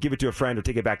to, give it to a friend or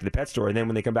take it back to the pet store, and then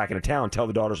when they come back into town, tell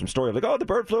the daughter some story like, oh, the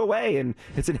bird flew away and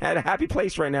it's at a happy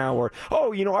place right now, or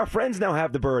oh, our friends now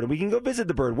have the bird and we can go visit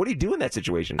the bird. What do you do in that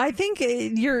situation? I think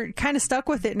you're kind of stuck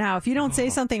with it now. If you don't say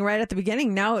something right at the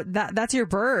beginning, now that's your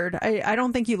bird. I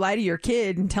don't think you lie to your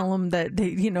kid and tell them that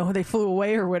they flew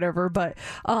away or whatever. But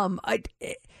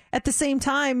at the same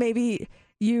time, maybe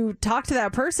you talk to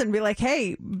that person and be like,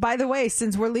 hey, by the way,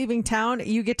 since we're leaving town,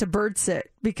 you get to bird sit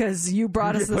because you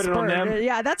brought us this bird.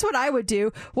 Yeah, that's what I would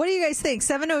do. What do you guys think?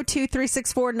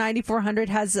 702-364-9400.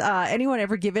 Has anyone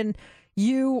ever given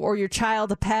you or your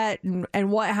child a pet,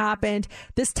 and what happened?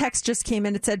 This text just came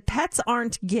in. It said, pets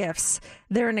aren't gifts.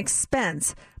 They're an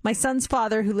expense. My son's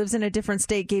father, who lives in a different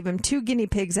state, gave him 2 guinea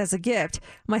pigs as a gift.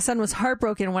 My son was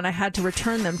heartbroken when I had to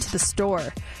return them to the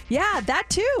store. Yeah, that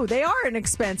too. They are an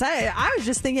expense. I was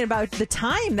just thinking about the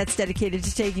time that's dedicated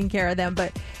to taking care of them,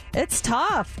 but it's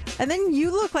tough. And then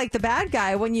you look like the bad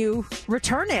guy when you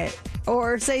return it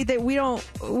or say that we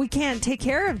can't take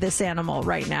care of this animal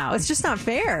right now. It's just not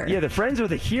fair. Yeah, the friends are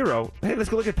the hero. Hey, let's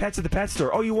go look at pets at the pet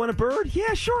store. Oh, you want a bird?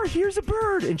 Yeah, sure. Here's a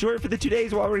bird. Enjoy it for the 2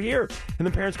 days while we're here. And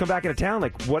then parents come back into town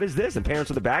like, what is this? And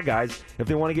parents are the bad guys if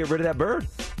they want to get rid of that bird.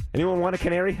 Anyone want a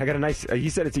canary? I got a nice, he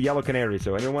said it's a yellow canary,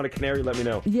 so anyone want a canary, let me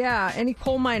know. Yeah, any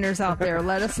coal miners out there,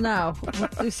 let us know. We'll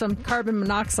do some carbon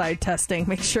monoxide testing,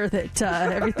 make sure that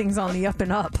everything's on the up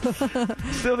and up.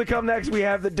 Still to come next, we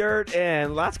have the dirt,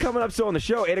 and lots coming up. So on the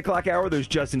show, 8 o'clock hour, there's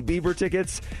Justin Bieber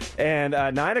tickets, and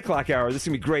 9 o'clock hour, this is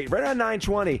going to be great. Right around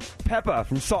 9:20, Peppa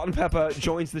from Salt and Peppa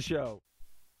joins the show.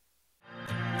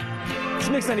 It's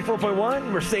Mix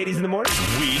 94.1, Mercedes in the morning.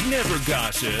 We never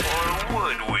gossip. Or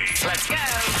would we? Let's go.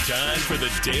 Time for the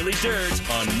Daily Dirt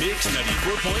on Mix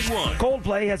 94.1.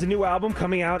 Coldplay has a new album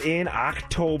coming out in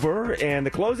October, and the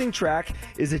closing track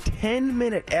is a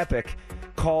 10-minute epic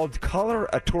called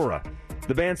Coloratura.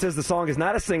 The band says the song is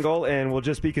not a single and will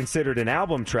just be considered an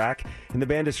album track, and the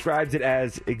band describes it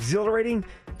as an exhilarating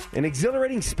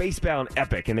spacebound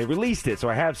epic, and they released it, so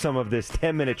I have some of this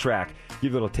 10-minute track. Give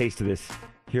you a little taste of this.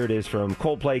 Here it is from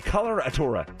Coldplay, Color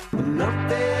Atura. Up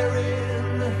there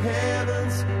in the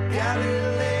heavens,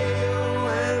 Galileo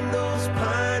and those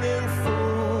pining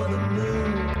for the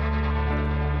moon.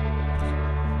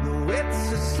 No,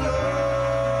 it's a slow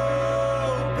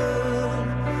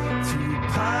burn to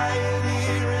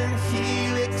Pioneer and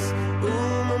Helix.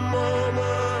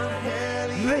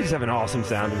 They just have an awesome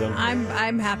sound to them.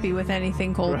 I'm happy with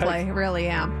anything Coldplay. Right. Really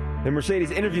am. And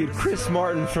Mercedes interviewed Chris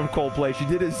Martin from Coldplay. She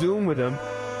did a Zoom with him.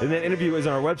 And that interview is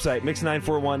on our website,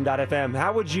 mix941.fm.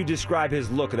 How would you describe his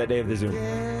look that day of the Zoom?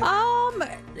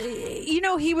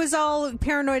 He was all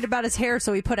paranoid about his hair,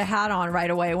 so he put a hat on right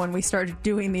away when we started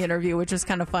doing the interview, which is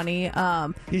kind of funny.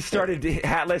 He started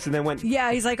hatless and then went.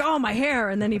 Yeah, he's like, "Oh, my hair,"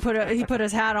 and then he put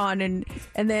his hat on, and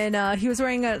then he was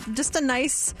wearing just a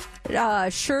nice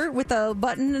shirt with a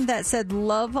button that said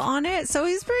 "Love" on it. So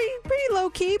he's pretty low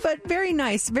key, but very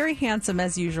nice, very handsome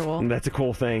as usual. And that's a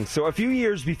cool thing. So a few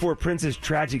years before Prince's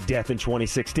tragic death in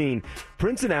 2016,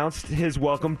 Prince announced his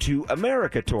Welcome to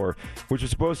America tour, which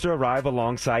was supposed to arrive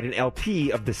alongside an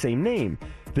LP of the same name.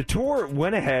 The tour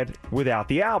went ahead without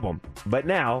the album, but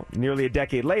now, nearly a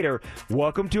decade later,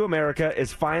 Welcome to America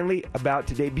is finally about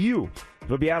to debut.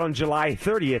 It'll be out on July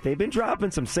 30th. They've been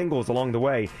dropping some singles along the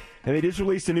way, and they just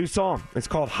released a new song. It's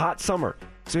called Hot Summer.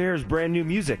 So here's brand new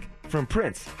music from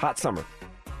Prince, Hot Summer.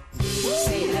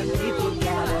 See the people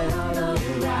gathered all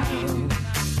around,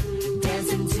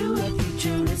 dancing to a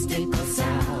futuristic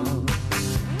sound.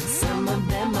 Some of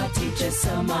them are teachers,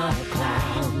 some are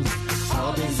clowns.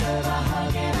 All deserve a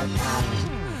hug and a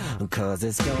pound, 'cause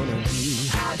it's gonna be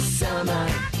hot summer.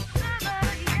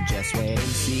 Just wait and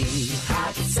see,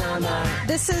 hot summer.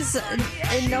 This is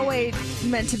in no way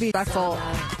meant to be disrespectful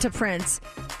to Prince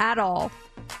at all.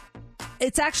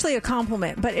 It's actually a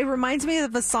compliment, but it reminds me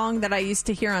of a song that I used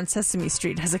to hear on Sesame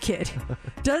Street as a kid.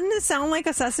 Doesn't it sound like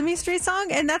a Sesame Street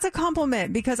song? And that's a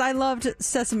compliment because I loved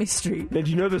Sesame Street. Did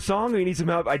you know the song, or you need some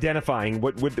help identifying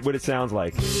what it sounds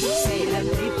like? Do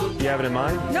you have it in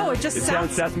mind? No, it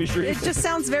sounds Sesame Street. It just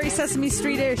sounds very Sesame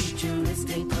Street-ish.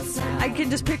 I can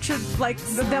just picture like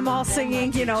them all singing.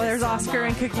 There's Oscar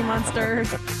and Cookie Monster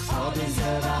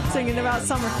singing about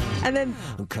summer, and then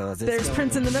there's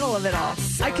Prince in the middle of it all.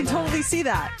 I can totally see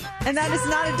that, and that is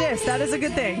not a diss. That is a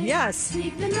good thing. Yes.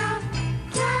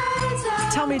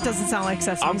 Tell me it doesn't sound like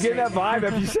Sesame I'm Street. getting that vibe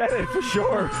if you said it, for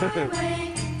sure.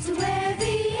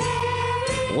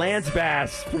 Lance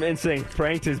Bass from NSYNC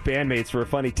pranked his bandmates for a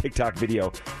funny TikTok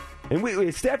video.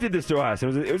 And Steph did this to us.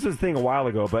 It was a thing a while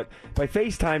ago, but by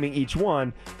FaceTiming each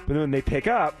one, but then when they pick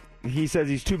up, he says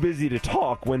he's too busy to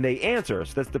talk when they answer.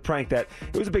 So that's the prank it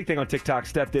was a big thing on TikTok.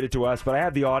 Steph did it to us, but I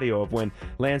have the audio of when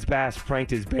Lance Bass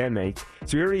pranked his bandmates.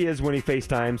 So here he is when he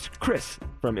FaceTimes Chris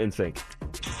from NSYNC.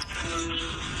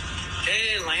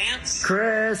 Hey, Lance.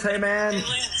 Chris, hey man.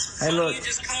 Hey, look. You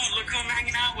just called. Look who I'm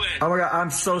hanging out with. Oh my god, I'm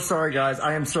so sorry, guys.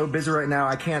 I am so busy right now.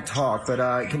 I can't talk, but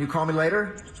can you call me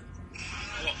later?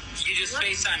 Well, you just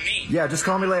FaceTime me. Yeah, just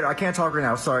call me later. I can't talk right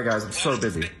now. Sorry, guys. I'm so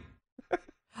busy.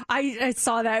 I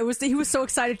saw that. He was so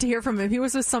excited to hear from him. He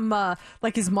was with some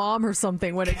like his mom or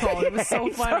something when it called. It was so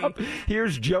funny.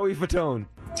 Here's Joey Fatone.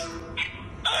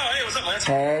 Oh, hey, what's up, Lance?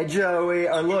 Hey, Joey.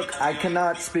 Look, I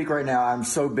cannot speak right now. I'm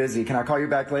so busy. Can I call you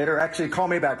back later? Actually, call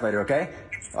me back later, okay?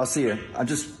 I'll see you. I'm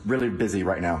just really busy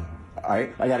right now. All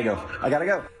right? I gotta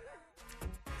go.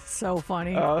 So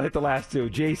funny. I'll hit the last two.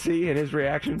 JC and his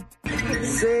reaction.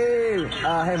 See,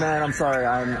 hey man, I'm sorry.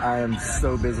 I am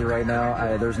so busy right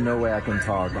now. There's no way I can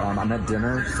talk. I'm at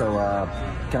dinner, so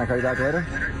can I call you back later?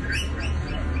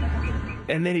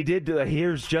 And then he did.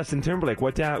 Here's Justin Timberlake.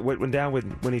 What went down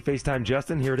when he FaceTimed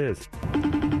Justin? Here it is.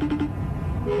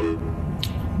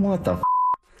 What the?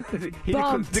 He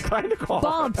declined the call.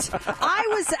 Bumped.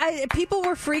 People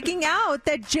were freaking out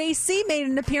that JC made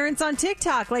an appearance on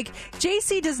TikTok. Like,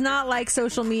 JC does not like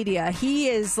social media. He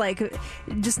is like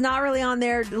just not really on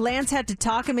there. Lance had to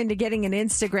talk him into getting an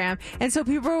Instagram. And so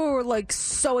people were like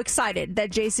so excited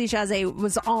that JC Chasez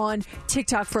was on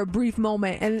TikTok for a brief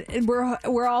moment. And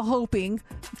we're all hoping,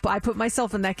 I put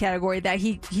myself in that category, that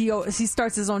he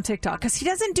starts his own TikTok because he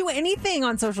doesn't do anything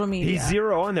on social media. He's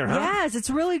zero on there, huh? Yes,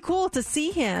 it's really cool to see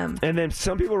him. And then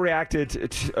some people reacted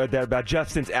to that about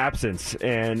Justin's absence,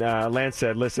 and Lance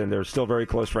said, listen, they're still very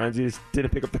close friends. He just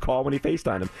didn't pick up the call when he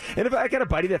FaceTimed him. And if I got a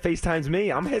buddy that FaceTimes me,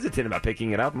 I'm hesitant about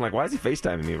picking it up. I'm like, why is he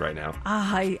FaceTiming me right now?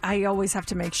 I always have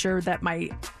to make sure that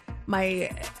my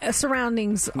my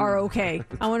surroundings are okay.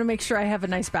 I want to make sure I have a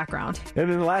nice background. And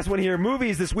then the last one here,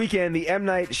 movies this weekend. The M.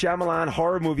 Night Shyamalan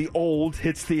horror movie Old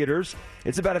hits theaters.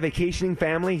 It's about a vacationing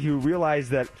family who realize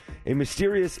that a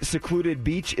mysterious, secluded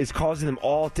beach is causing them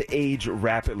all to age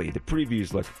rapidly. The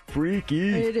previews look freaky.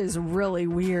 It is really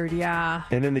weird, yeah.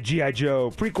 And then the G.I.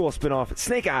 Joe prequel spinoff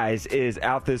Snake Eyes is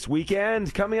out this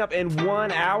weekend. Coming up in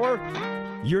 1 hour,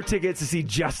 your tickets to see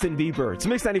Justin Bieber. It's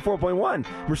Mix 94.1,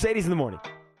 Mercedes in the Morning.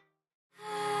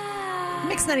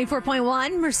 Mix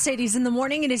 94.1, Mercedes in the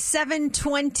Morning. It is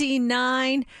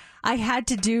 7:29. I had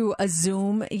to do a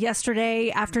Zoom yesterday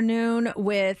afternoon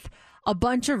with a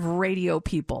bunch of radio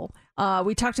people.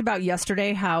 We talked about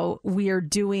yesterday how we are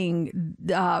doing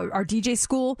our DJ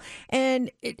school,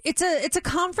 and it's a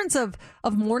conference of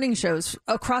morning shows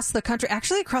across the country,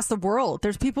 actually across the world.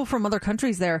 There's people from other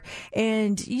countries there,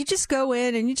 and you just go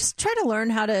in and you just try to learn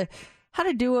how to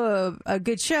do a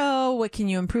good show, what can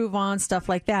you improve on, stuff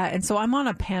like that. And so I'm on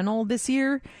a panel this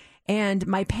year, and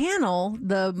my panel,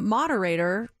 the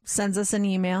moderator sends us an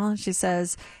email, and she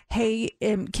says, hey,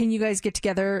 can you guys get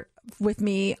together with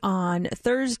me on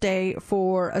Thursday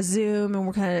for a Zoom,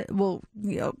 and we'll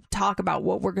talk about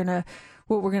what we're gonna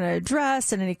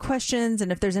address and any questions,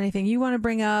 and if there's anything you want to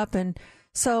bring up. And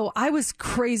so I was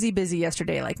crazy busy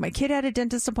yesterday. Like, my kid had a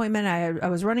dentist appointment. I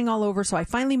was running all over, so I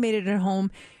finally made it at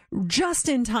home just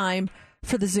in time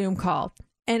for the Zoom call.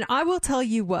 And I will tell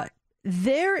you what,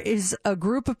 there is a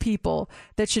group of people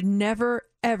that should never,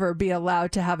 ever be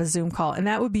allowed to have a Zoom call, and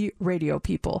that would be radio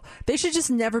people. They should just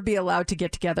never be allowed to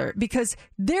get together, because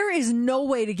there is no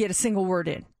way to get a single word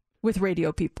in with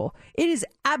radio people. It is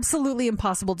absolutely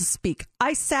impossible to speak.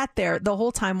 I sat there the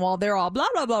whole time while they're all blah,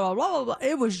 blah, blah, blah, blah, blah.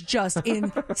 It was just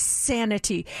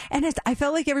insanity. And I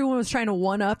felt like everyone was trying to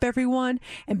one-up everyone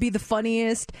and be the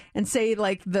funniest and say,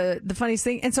 like, the funniest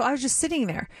thing. And so I was just sitting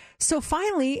there. So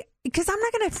finally, because I'm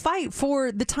not going to fight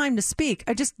for the time to speak,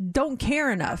 I just don't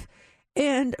care enough.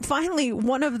 And finally,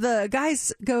 one of the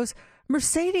guys goes,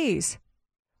 Mercedes,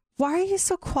 why are you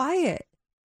so quiet?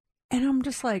 And I'm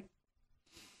just like,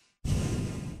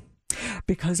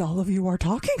 because all of you are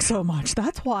talking so much.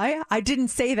 That's why. I didn't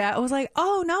say that. I was like,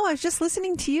 oh, no, I was just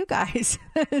listening to you guys.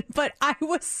 But I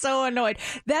was so annoyed.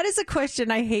 That is a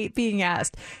question I hate being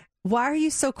asked. Why are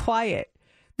you so quiet?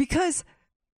 Because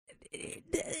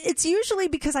it's usually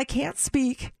because I can't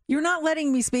speak. You're not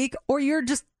letting me speak, or you're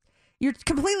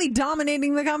completely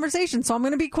dominating the conversation, so I'm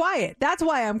going to be quiet. That's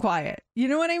why I'm quiet. You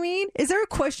know what I mean? Is there a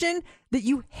question that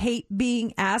you hate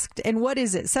being asked, and what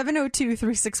is it?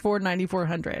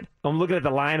 702-364-9400. I'm looking at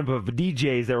the lineup of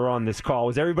DJs that were on this call.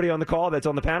 Was everybody on the call that's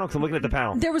on the panel? Because I'm looking at the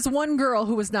panel. There was one girl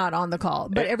who was not on the call,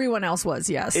 but everyone else was,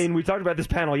 yes. And we talked about this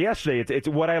panel yesterday. It's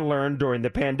what I learned during the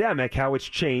pandemic, how it's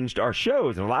changed our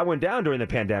shows. And a lot went down during the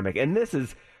pandemic. And this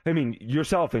is, I mean,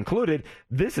 yourself included,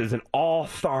 this is an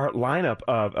all-star lineup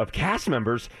of cast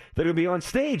members that are going to be on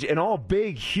stage, and all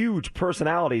big, huge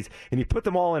personalities. And you put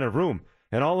them all in a room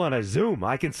and all on a Zoom.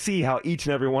 I can see how each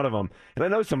and every one of them, and I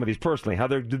know some of these personally, how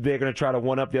they're going to try to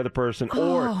one-up the other person,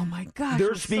 or oh my gosh,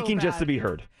 they're speaking just to be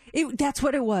heard. That's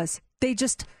what it was. They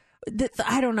just,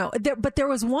 I don't know. But there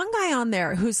was one guy on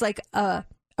there who's like a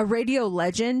radio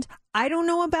legend. I don't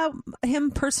know about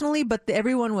him personally, but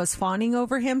everyone was fawning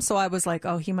over him. So I was like,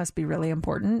 oh, he must be really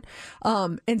important.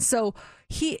 And so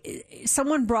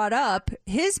someone brought up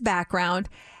his background,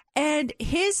 and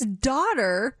his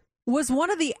daughter was one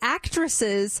of the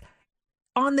actresses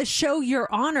on the show Your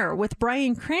Honor with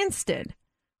Bryan Cranston.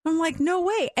 I'm like, no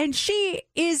way. And she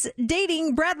is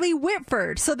dating Bradley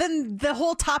Whitford. So then the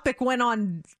whole topic went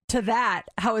on to that,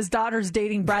 how his daughter's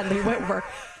dating Bradley Whitford.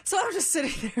 So I was just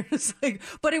sitting there, just like,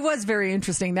 but it was very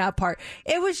interesting, that part.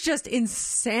 It was just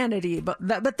insanity. But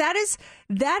that is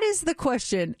the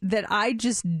question that I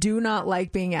just do not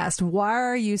like being asked. Why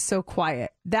are you so quiet?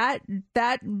 That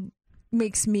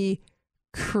makes me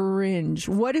cringe.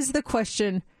 What is the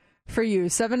question for you?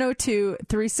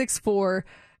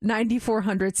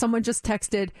 702-364-9400. Someone just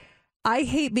texted, I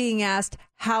hate being asked,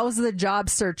 how's the job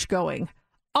search going?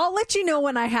 I'll let you know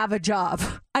when I have a job.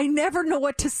 I never know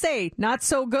what to say. Not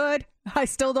so good. I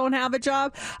still don't have a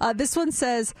job. This one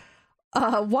says,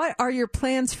 what are your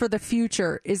plans for the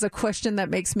future is a question that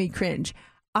makes me cringe.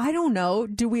 I don't know.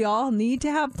 Do we all need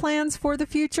to have plans for the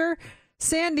future?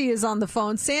 Sandy is on the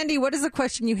phone. Sandy, what is the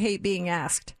question you hate being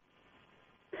asked?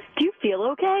 Do you feel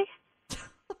okay?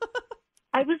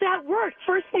 I was at work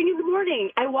first thing in the morning.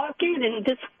 I walk in and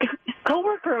this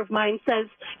coworker of mine says,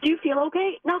 "Do you feel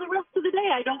okay?" Now the rest of the day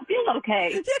I don't feel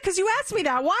okay. Yeah, because you asked me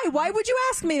that. Why? Why would you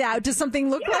ask me that? Does something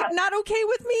look like not okay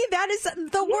with me? That is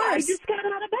the worst. I just got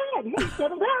out of bed. Hey,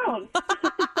 settle down.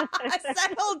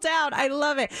 Settle down. I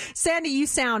love it. Sandy, you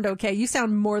sound okay. You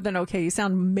sound more than okay. You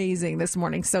sound amazing this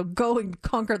morning. So go and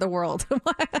conquer the world.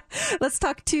 Let's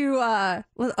talk to,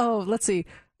 let's see.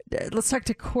 Let's talk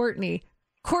to Courtney.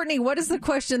 Courtney, what is the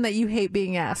question that you hate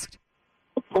being asked?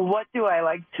 What do I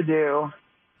like to do?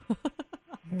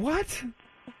 What?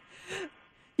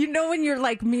 You know when you're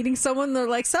like meeting someone, they're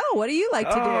like, "So, what do you like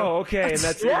to do?" Oh, okay. And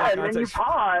that's and then you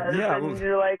pause, Yeah. and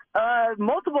you're like,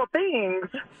 multiple things.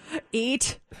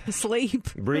 Eat,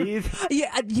 sleep, breathe.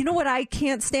 Yeah, you know what I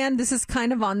can't stand? This is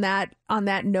kind of on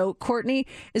that note, Courtney,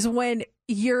 is when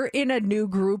you're in a new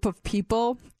group of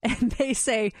people and they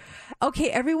say, "Okay,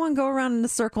 everyone go around in a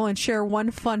circle and share one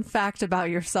fun fact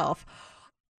about yourself."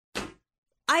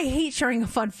 I hate sharing a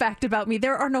fun fact about me.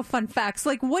 There are no fun facts.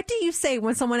 Like, what do you say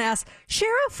when someone asks,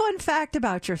 "Share a fun fact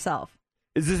about yourself"?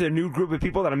 Is this a new group of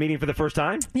people that I'm meeting for the first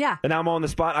time? Yeah. And now I'm on the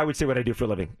spot. I would say what I do for a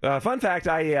living. Fun fact,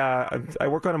 I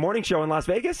work on a morning show in Las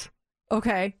Vegas.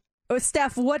 Okay.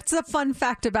 Steph, what's a fun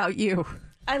fact about you?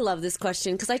 I love this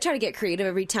question because I try to get creative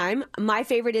every time. My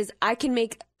favorite is I can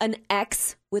make an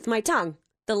X with my tongue,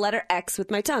 the letter X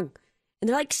with my tongue. And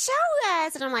they're like, "Show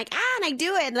us." And I'm like, and I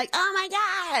do it. And like, "Oh my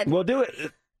God." Well, do it.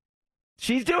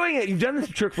 She's doing it. You've done this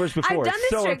trick for us before. I've done It's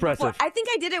this so trick impressive. before. I think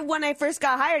I did it when I first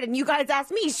got hired, and you guys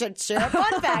asked me, "Should share a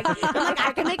fun fact." I'm like,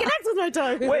 I can make an X with my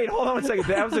tongue. Wait, hold on a second.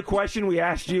 That was a question we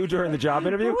asked you during the job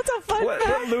interview? What's a fun fact?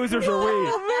 What losers are we?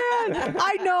 Oh, man.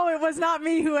 I know it was not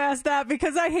me who asked that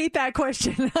because I hate that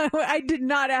question. I did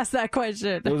not ask that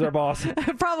question. It was our boss.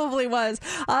 It probably was.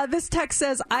 This text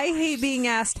says, "I hate being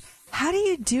asked, 'How do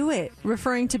you do it?'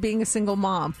 referring to being a single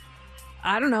mom."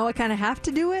 I don't know. I kind of have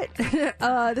to do it.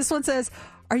 This one says,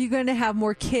 "Are you going to have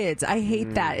more kids?" I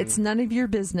hate that. It's none of your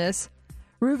business.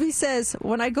 Ruby says,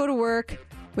 "When I go to work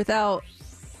without,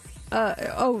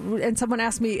 and someone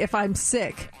asks me if I'm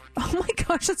sick." Oh my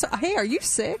gosh, hey, are you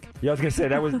sick? Yeah, I was going to say,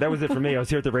 that was it for me. I was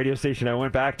here at the radio station. I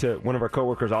went back to one of our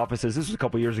coworkers' offices. This was a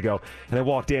couple years ago. And I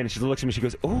walked in and she looks at me. She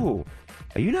goes, "Oh,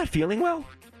 are you not feeling well?"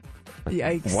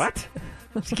 Yikes. What?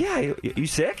 She's like, "Yeah, you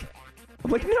sick?" I'm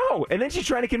like, "No." And then she's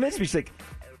trying to convince me. She's like,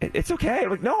 "It's okay."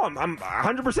 I'm like, "No, I'm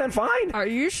 100% fine." Are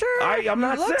you sure? I'm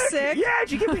not You look sick. sick. Yeah,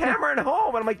 she kept hammering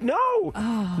home, and I'm like, "No."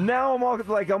 Now I'm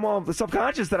all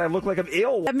subconscious that I look like I'm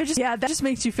ill. That just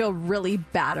makes you feel really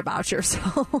bad about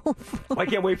yourself. I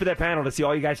can't wait for that panel to see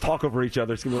all you guys talk over each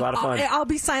other. It's gonna be a lot of fun. I'll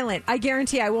be silent. I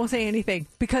guarantee I won't say anything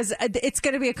because it's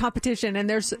going to be a competition, and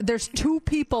there's two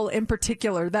people in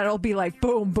particular that'll be like,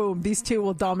 boom, boom. These two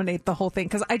will dominate the whole thing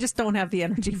because I just don't have the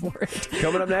energy for it.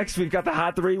 Coming up next, we've got the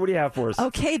Hot 3. What do you have for us?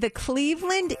 Okay, the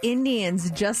Cleveland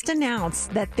Indians just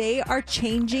announced that they are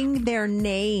changing their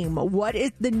name. What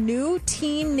is the new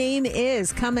team name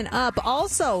is coming up.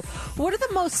 Also, what are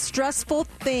the most stressful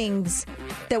things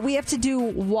that we have to do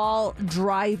while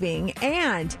driving,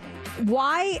 and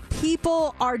why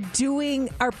people are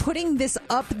putting this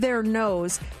up their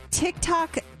nose.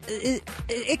 TikTok,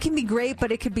 it can be great,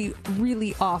 but it could be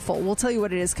really awful. We'll tell you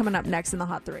what it is coming up next in the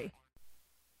Hot 3.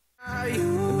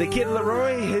 The Kid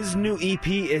Laroi, his new EP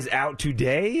is out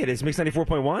today. It is Mix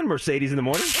 94.1, Mercedes in the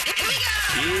Morning.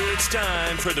 It's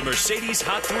time for the Mercedes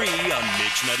Hot 3 on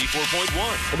Mix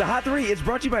 94.1. The Hot 3 is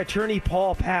brought to you by attorney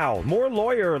Paul Powell. More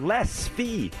lawyer, less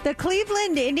fee. The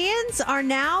Cleveland Indians are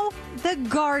now the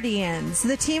Guardians.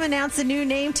 The team announced a new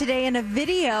name today in a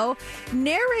video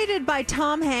narrated by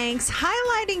Tom Hanks,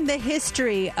 highlighting the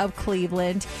history of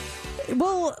Cleveland.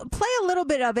 We'll play a little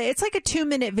bit of it. It's like a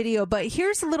 2-minute video, but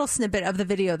here's a little snippet of the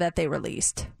video that they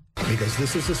released. Because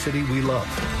this is the city we love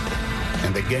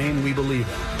and the game we believe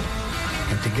in.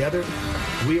 And together,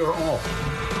 we are all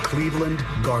Cleveland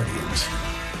Guardians.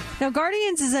 Now,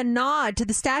 Guardians is a nod to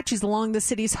the statues along the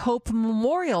city's Hope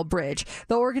Memorial Bridge.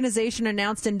 The organization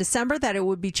announced in December that it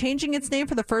would be changing its name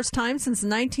for the first time since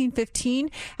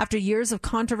 1915 after years of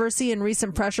controversy and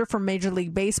recent pressure from Major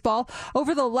League Baseball.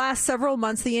 Over the last several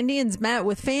months, the Indians met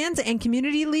with fans and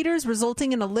community leaders,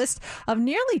 resulting in a list of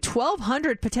nearly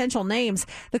 1,200 potential names.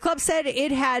 The club said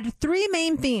it had 3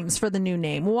 main themes for the new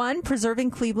name. 1, preserving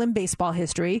Cleveland baseball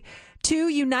history. 2,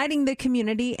 uniting the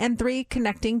community, and 3,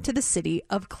 connecting to the city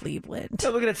of Cleveland.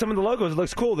 So looking at some of the logos, it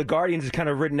looks cool. The Guardians is kind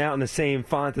of written out in the same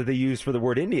font that they use for the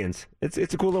word Indians. It's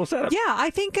a cool little setup. Yeah, I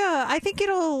think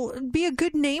it'll be a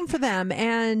good name for them,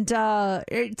 and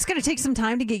it's going to take some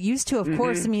time to get used to. Of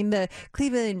course, I mean the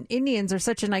Cleveland Indians are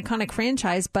such an iconic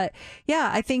franchise, but yeah,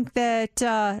 I think that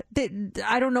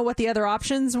I don't know what the other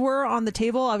options were on the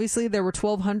table. Obviously, there were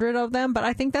 1,200 of them, but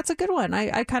I think that's a good one.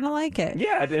 I kind of like it.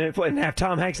 Yeah, and have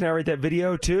Tom Hanks narrate that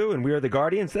video too, and We Are the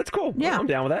Guardians. That's cool. Yeah, I'm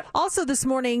down with that. Also, this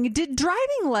morning, did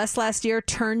driving less last year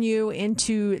turn you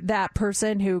into that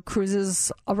person who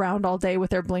cruises around all day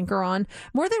with their blinker on?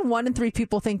 More than 1 in 3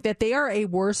 people think that they are a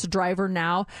worse driver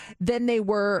now than they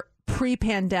were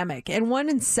pre-pandemic, and 1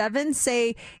 in 7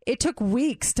 say it took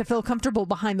weeks to feel comfortable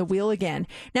behind the wheel again.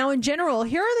 Now, in general,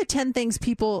 here are the 10 things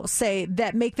people say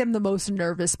that make them the most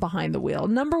nervous behind the wheel.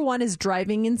 Number 1 is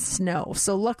driving in snow.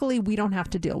 So luckily, we don't have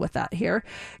to deal with that here.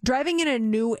 Driving in a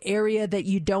new area that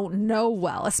you don't know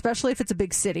well, especially if it's a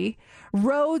big city.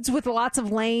 Roads with lots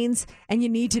of lanes, and you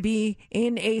need to be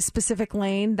in a specific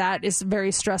lane. That is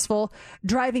very stressful.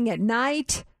 Driving at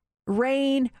night.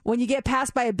 Rain, when you get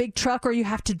passed by a big truck or you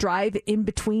have to drive in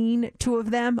between 2 of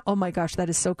them. Oh my gosh, that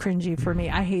is so cringy for me.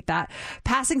 I hate that.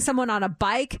 Passing someone on a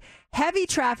bike, heavy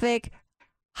traffic,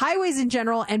 highways in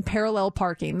general, and parallel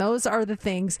parking. Those are the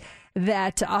things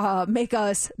that make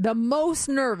us the most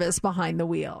nervous behind the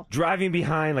wheel. Driving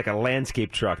behind like a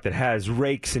landscape truck that has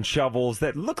rakes and shovels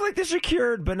that look like they're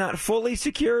secured but not fully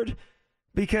secured.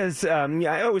 Because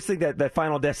I always think that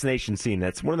Final Destination scene,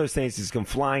 that's one of those things that's come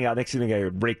flying out. Next thing you got a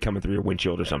rake coming through your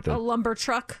windshield or something. A lumber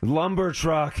truck. Lumber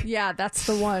truck. Yeah, that's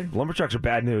the one. Lumber trucks are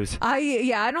bad news.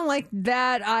 I don't like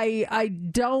that. I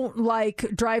don't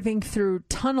like driving through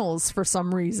tunnels for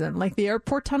some reason. Like the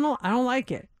airport tunnel, I don't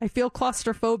like it. I feel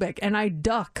claustrophobic, and I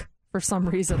duck for some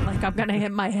reason. Like I'm going to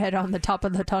hit my head on the top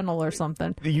of the tunnel or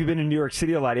something. You've been in New York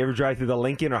City a lot. You ever drive through the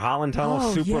Lincoln or Holland tunnels?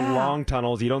 Oh, Super yeah. long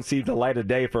tunnels. You don't see the light of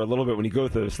day for a little bit when you go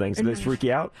through those things. Do those freak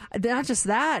you out? Not just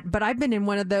that, but I've been in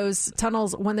one of those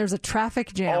tunnels when there's a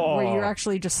traffic jam where you're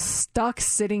actually just stuck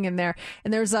sitting in there.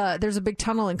 And there's a big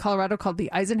tunnel in Colorado called the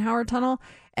Eisenhower Tunnel.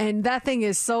 And that thing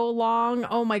is so long.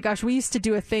 Oh my gosh. We used to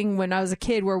do a thing when I was a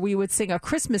kid where we would sing a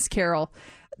Christmas carol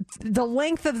the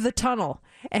length of the tunnel.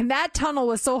 And that tunnel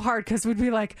was so hard because we'd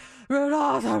be like,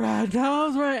 Rudolph the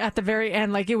Red-Nosed Reindeer at the very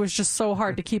end. Like, it was just so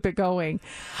hard to keep it going.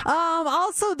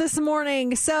 Also this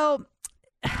morning, so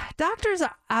doctors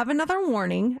have another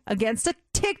warning against a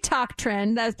TikTok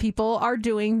trend that people are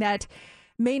doing that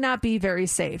may not be very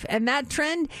safe. And that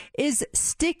trend is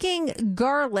sticking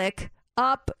garlic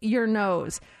up your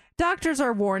nose. Doctors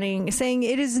are warning, saying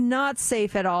it is not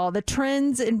safe at all. The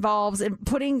trend involves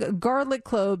putting garlic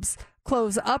cloves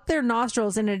up their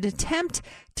nostrils in an attempt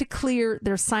to clear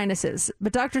their sinuses.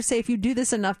 But doctors say if you do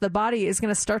this enough, the body is going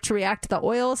to start to react to the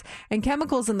oils and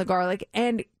chemicals in the garlic,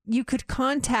 and you could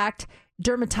contact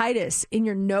dermatitis in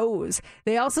your nose.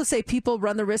 They also say people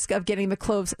run the risk of getting the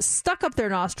cloves stuck up their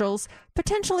nostrils,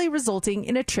 potentially resulting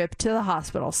in a trip to the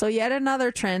hospital. So yet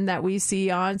another trend that we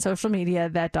see on social media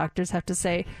that doctors have to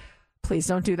say, please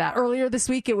don't do that. Earlier this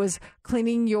week, it was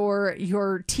cleaning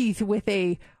your teeth with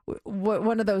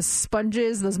one of those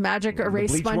sponges, those magic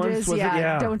erase sponges.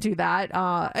 Yeah, don't do that.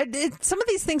 Some of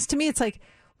these things, to me, it's like,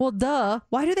 well, duh.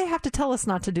 Why do they have to tell us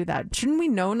not to do that? Shouldn't we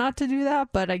know not to do that?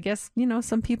 But I guess,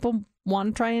 some people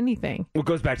want to try anything. Well, it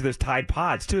goes back to those Tide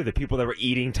Pods, too. The people that were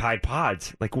eating Tide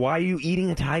Pods. Like, why are you eating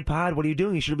a Tide Pod? What are you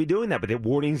doing? You shouldn't be doing that. But the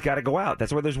warnings got to go out.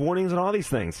 That's why there's warnings on all these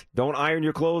things. Don't iron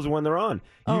your clothes when they're on.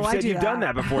 You've said you've done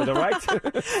that before, though, right?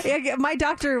 Yeah, my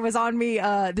doctor was on me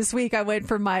this week. I went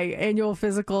for my annual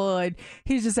physical, and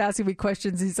he's just asking me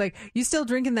questions. He's like, you still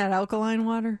drinking that alkaline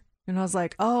water? And I was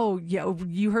like, oh, yeah,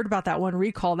 you heard about that one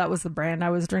recall. That was the brand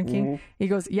I was drinking. Mm-hmm. He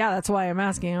goes, yeah, that's why I'm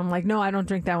asking. I'm like, no, I don't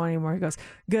drink that one anymore. He goes,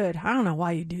 good. I don't know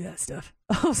why you do that stuff.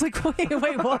 I was like,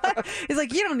 wait, what? He's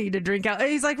like, you don't need to drink out.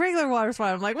 He's like, regular water's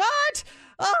fine. I'm like, what?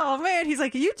 Oh, man. He's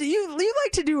like, you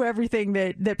like to do everything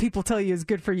that people tell you is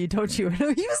good for you, don't you? And he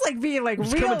was like being like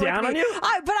real coming down on you?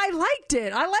 But I liked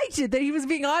it. I liked it that he was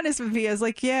being honest with me. I was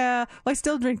like, yeah, well, I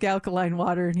still drink alkaline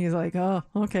water. And he's like, oh,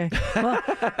 okay. Well,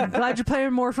 I'm glad you're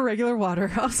paying more for regular water.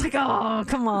 I was like, oh,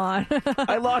 come on.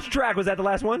 I lost track. Was that the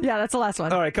last one? Yeah, that's the last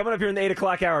one. All right, coming up here in the 8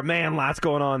 o'clock hour. Man, lots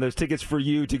going on. There's tickets for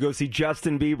you to go see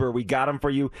Justin Bieber. We got them for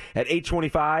you at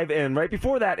 8:25. And right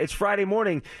before that, it's Friday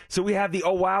morning. So we have the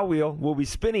Oh Wow Wheel. We'll be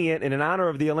spinning it in honor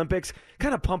of the Olympics.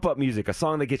 Kind of pump up music, a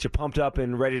song that gets you pumped up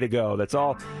and ready to go. That's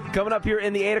all coming up here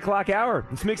in the 8 o'clock hour.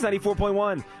 It's Mix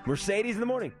 94.1. Mercedes in the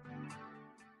morning.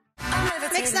 I'm never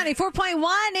Mix 94.1.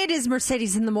 It is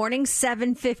Mercedes in the morning,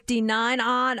 7:59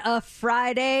 on a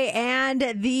Friday, and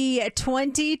the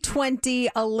 2020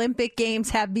 Olympic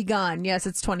Games have begun. Yes,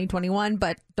 it's 2021,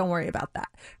 but don't worry about that.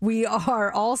 We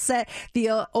are all set.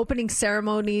 The opening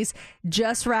ceremonies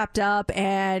just wrapped up,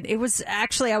 and it was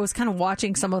actually, I was kind of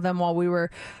watching some of them while we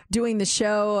were doing the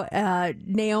show.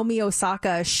 Naomi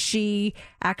Osaka, she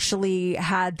actually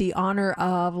had the honor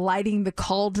of lighting the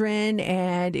cauldron,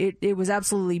 and it was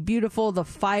absolutely beautiful. The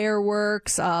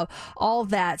fireworks, all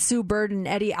that. Sue Bird and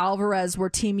Eddie Alvarez were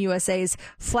Team USA's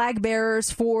flag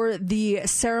bearers for the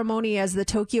ceremony as the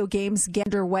Tokyo Games get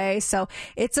underway. So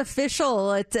it's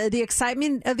official. The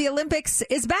excitement of the Olympics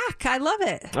is back. I love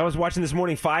it. I was watching this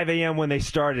morning, 5 a.m. when they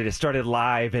started. It started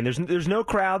live, and there's no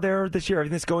crowd there this year.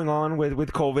 Everything's going on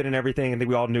with COVID and everything. I think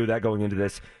we all knew that going into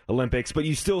this Olympics. But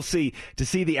you still see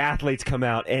the athletes come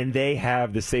out, and they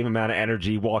have the same amount of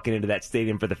energy walking into that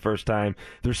stadium for the first time.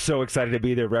 They're so excited to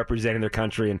be there representing their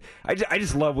country, and I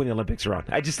just love when the Olympics are on.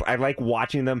 I like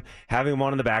watching them, having them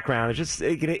on in the background. It's just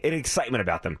an excitement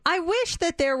about them. I wish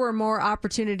that there were more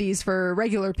opportunities for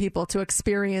regular people to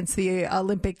experience the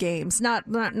Olympic Games, not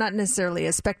necessarily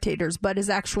as spectators, but as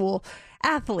actual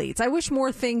athletes. I wish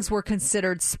more things were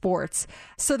considered sports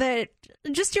so that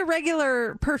just your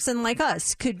regular person like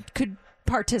us could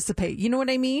participate. You know what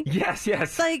I mean? Yes.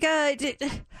 Like, I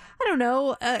don't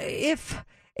know, if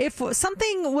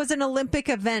something was an Olympic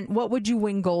event, what would you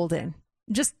win gold in?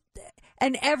 Just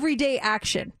an everyday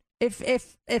action.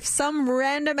 If some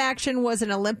random action was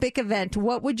an Olympic event,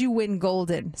 what would you win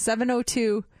gold in?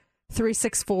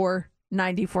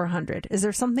 702-364-9400. Is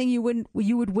there something you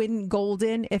would win gold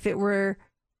in if it were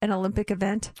an Olympic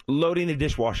event? Loading the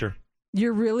dishwasher.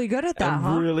 You're really good at that,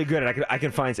 I'm really good at it. I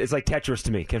can find, it's like Tetris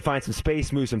to me. Can find some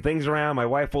space, move some things around. My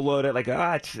wife will load it. Like,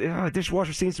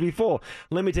 dishwasher seems to be full.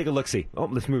 Let me take a look-see. Oh,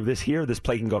 let's move this here. This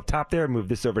plate can go up top there. Move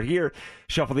this over here.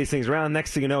 Shuffle these things around.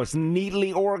 Next thing you know, it's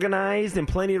neatly organized and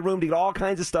plenty of room to get all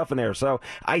kinds of stuff in there. So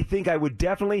I think I would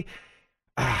definitely...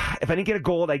 if I didn't get a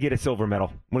gold, I get a silver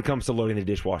medal when it comes to loading the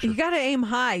dishwasher. You got to aim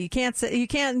high. You can't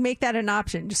make that an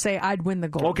option. Just say I'd win the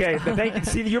gold. Okay, thank you.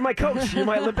 See, you're my coach. You're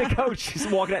my Olympic coach. He's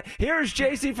walking out. Here's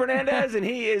JC Fernandez, and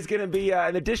he is going to be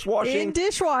in the dishwashing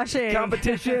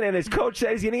competition. And his coach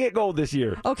says he's going to get gold this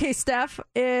year. Okay, Steph.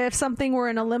 If something were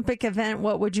an Olympic event,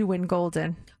 what would you win gold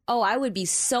in? Oh, I would be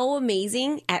so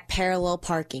amazing at parallel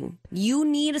parking. You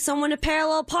need someone to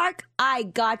parallel park? I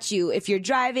got you. If you're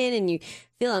driving and you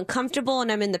feel uncomfortable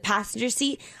and I'm in the passenger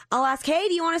seat, I'll ask, hey,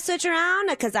 do you want to switch around?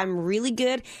 Because I'm really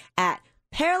good at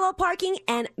parallel parking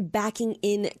and backing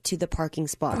into the parking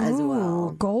spot as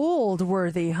well. Gold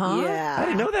worthy, huh? Yeah. I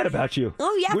didn't know that about you.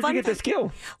 Oh, yeah. Where'd you get the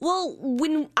skill? Well,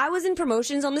 when I was in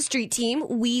promotions on the street team,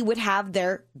 we would have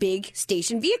their big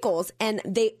station vehicles, and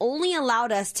they only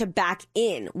allowed us to back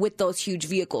in with those huge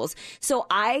vehicles. So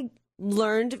I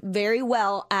learned very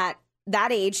well at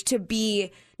that age to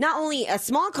be not only a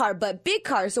small car, but big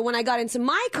car. So when I got into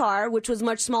my car, which was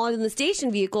much smaller than the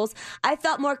station vehicles, I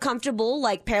felt more comfortable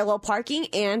like parallel parking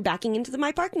and backing into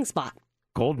my parking spot.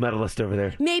 Gold medalist over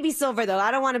there. Maybe silver, though.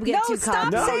 I don't want to get too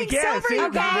caught. Stop saying silver. See, we're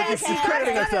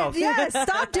discrediting ourselves. Yes,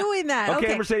 stop doing that.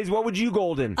 Okay, Mercedes, what would you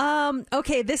gold in?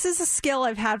 Okay, this is a skill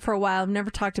I've had for a while. I've never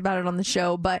talked about it on the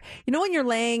show, but you know when you're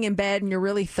laying in bed and you're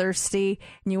really thirsty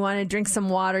and you want to drink some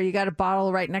water, you got a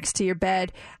bottle right next to your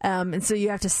bed, and so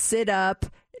you have to sit up,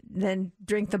 then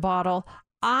drink the bottle.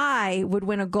 I would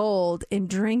win a gold in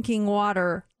drinking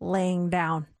water laying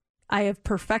down. I have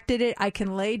perfected it. I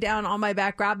can lay down on my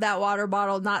back, grab that water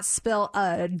bottle, not spill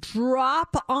a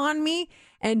drop on me,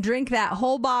 and drink that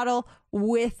whole bottle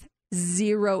with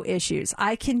zero issues.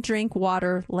 I can drink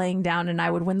water laying down, and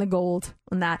I would win the gold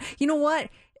on that. You know what?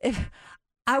 If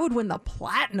I would win the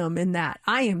platinum in that.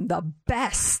 I am the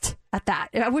best at that.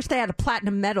 I wish they had a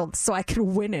platinum medal so I could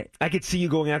win it. I could see you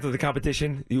going after the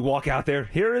competition. You walk out there.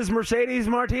 Here is Mercedes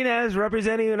Martinez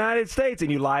representing the United States.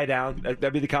 And you lie down.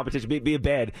 That'd be the competition. Be a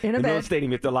bed. In a bed. The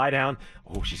stadium, you have to lie down.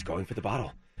 Oh, she's going for the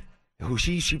bottle. Oh,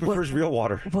 she prefers real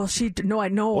water. Well, I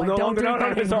know. Oh, I don't drink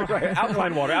that sorry.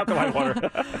 Alkaline water.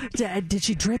 Did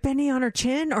she drip any on her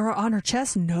chin or on her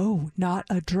chest? No, not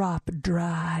a drop.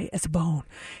 Dry as a bone.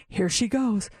 Here she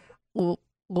goes. Well,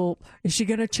 is she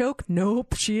going to choke?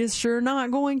 Nope, she is sure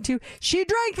not going to. She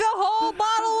drank the whole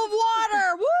bottle of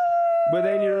water. Woo! But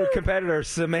then your competitor,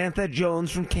 Samantha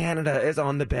Jones from Canada, is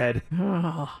on the bed.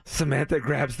 Oh. Samantha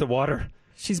grabs the water.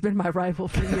 She's been my rival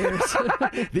for years.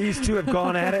 These two have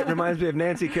gone at it. Reminds me of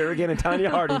Nancy Kerrigan and Tanya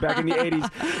Harding back in the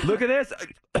 80s. Look at this.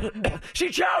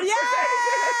 She choked.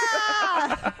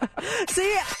 Yeah!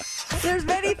 See, There's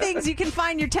many things you can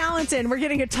find your talent in. We're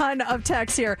getting a ton of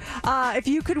texts here. If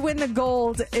you could win the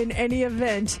gold in any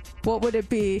event, what would it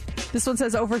be? This one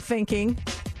says overthinking.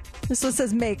 This one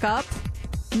says makeup.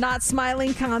 Not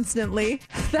smiling constantly.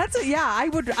 I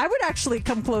would actually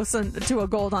come close to a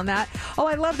gold on that. Oh,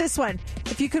 I love this one.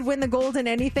 If you could win the gold in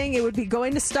anything, it would be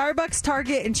going to Starbucks,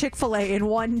 Target, and Chick-fil-A in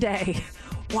one day.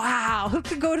 Wow, who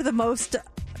could go to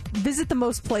visit the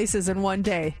most places in one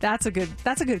day? That's a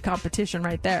good competition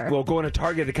right there. Well, going to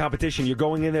Target, the competition, you're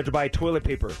going in there to buy toilet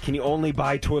paper. Can you only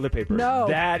buy toilet paper? No.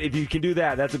 If you can do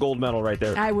that, that's a gold medal right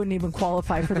there. I wouldn't even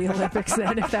qualify for the Olympics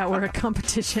then if that were a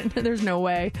competition. There's no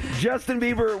way. Justin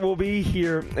Bieber will be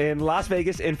here in Las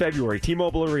Vegas in February,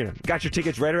 T-Mobile Arena. Got your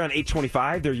tickets right around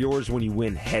 8:25. They're yours when you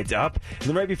win Heads Up. And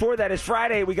then right before that is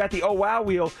Friday. We got the Oh Wow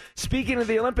Wheel. Speaking of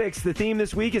the Olympics, the theme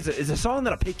this week is a song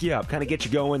that'll pick you up, kind of get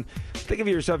you going. Think of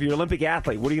yourself, you're an Olympic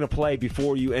athlete. What are you going to play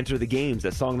before you enter the games?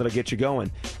 That song that'll get you going.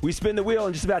 We spin the wheel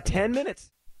in just about 10 minutes.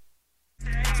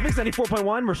 It's Mix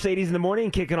 94.1, Mercedes in the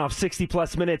Morning, kicking off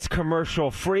 60-plus minutes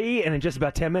commercial-free. And in just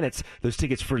about 10 minutes, those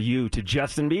tickets for you to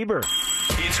Justin Bieber.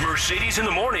 It's Mercedes in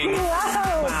the Morning.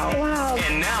 Wow.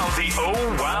 And now the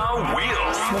Oh Wow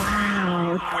Wheel.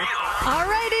 Wow. All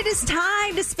right, it is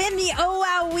time to spin the Oh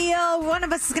Wow Wheel. One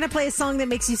of us is going to play a song that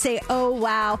makes you say, oh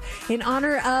wow. In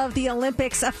honor of the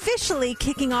Olympics officially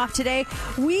kicking off today,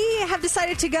 we have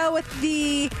decided to go with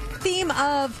the theme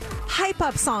of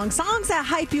hype-up songs that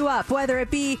hype you up, whether it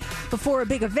be before a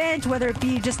big event, whether it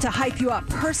be just to hype you up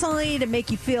personally, to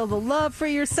make you feel the love for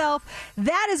yourself.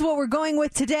 That is what we're going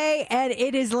with today, and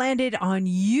it is landed on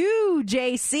you,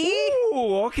 JC.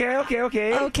 Ooh, okay.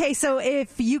 Okay, so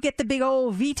if you get the big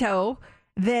old veto,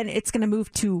 then it's going to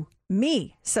move to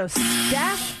me. So,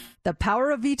 Steph, the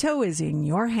power of veto is in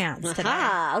your hands today.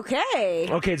 Okay.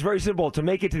 Okay, it's very simple. To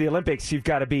make it to the Olympics, you've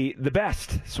got to be the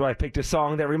best. So I picked a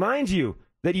song that reminds you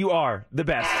that you are the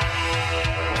best.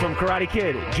 From Karate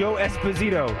Kid, Joe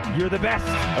Esposito, you're the best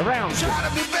around.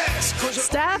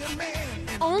 Steph?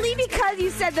 Only because you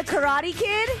said the Karate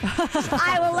Kid,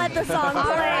 I will let the song play.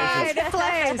 All right, it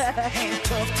plays.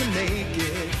 Tough to make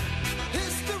it.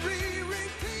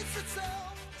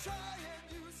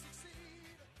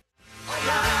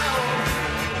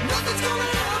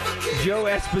 Joe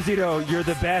Esposito, you're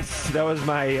the best. That was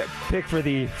my pick for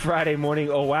the Friday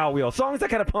morning Oh Wow Wheel. Songs that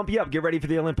kind of pump you up, get ready for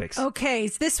the Olympics. Okay,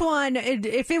 so this one,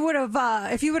 if you would have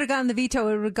gotten the veto,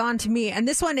 it would have gone to me. And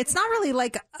this one, it's not really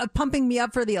like pumping me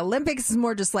up for the Olympics. It's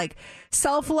more just like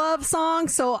self-love song.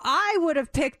 So I would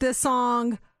have picked the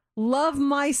song "Love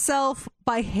Myself"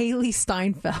 by Haley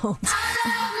Steinfeld.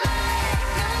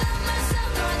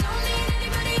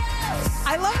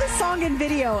 I love this song and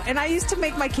video, and I used to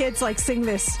make my kids like sing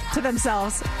this to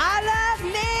themselves. I love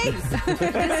me.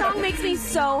 This song makes me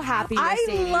so happy.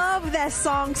 Mercedes. I love that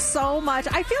song so much.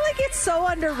 I feel like it's so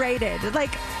underrated. Like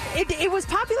it was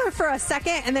popular for a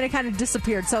second, and then it kind of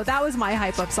disappeared. So that was my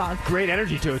hype up song. Great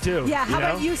energy to it too. Yeah. How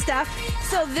about you, Steph?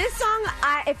 So this song,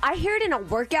 if I hear it in a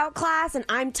workout class and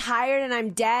I'm tired and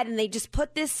I'm dead, and they just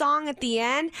put this song at the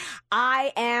end,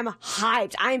 I am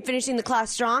hyped. I am finishing the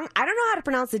class strong. I don't know how to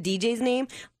pronounce the DJ's name,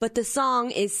 but the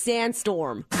song is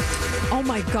Sandstorm. Oh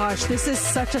my gosh, this is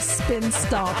such a spin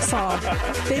stop song.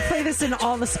 They play this in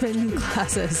all the spin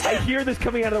classes. I hear this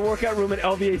coming out of the workout room at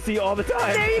LVAC all the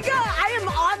time. There you go. I am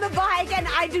on the bike, and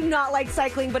I do not like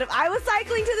cycling, but if I was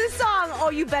cycling to this song, oh,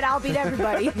 you bet I'll beat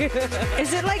everybody.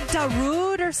 Is it like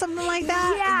Darude or something like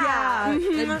that? Yeah.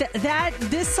 Mm-hmm.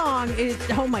 This song is,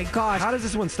 oh my gosh. How does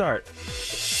this one start?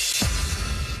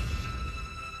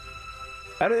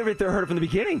 I don't ever heard it from the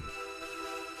beginning.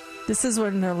 This is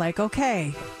when they're like,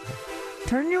 okay,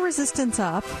 turn your resistance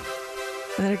up.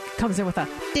 And then it comes in with a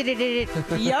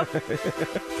Yup.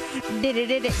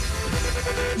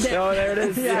 Oh, there it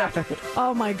is. Yeah.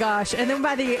 Oh my gosh. And then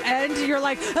by the end, you're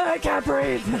like, I can't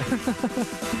breathe.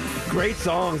 Great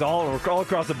songs all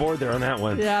across the board there on that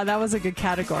one. Yeah, that was a good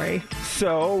category.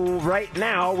 So right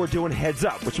now we're doing Heads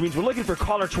Up, which means we're looking for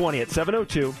caller 20 at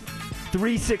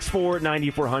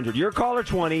 702-364-9400. You're caller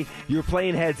 20. You're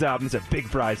playing Heads Up. And it's a big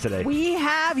prize today. We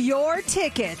have your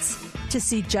tickets to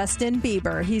see Justin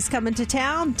Bieber. He's coming to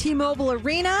town, T-Mobile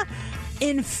Arena,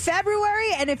 in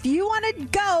February. And if you want to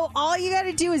go, all you got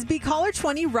to do is be caller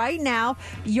 20 right now.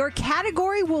 Your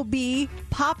category will be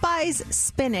Popeye's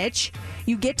spinach.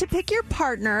 You get to pick your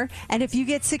partner, and if you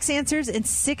get 6 answers in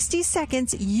 60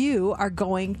 seconds, you are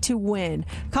going to win.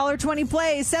 Caller 20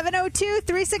 plays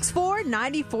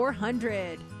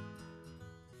 702-364-9400.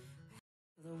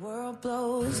 The world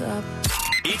blows up.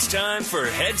 It's time for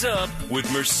Heads Up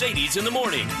with Mercedes in the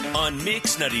Morning on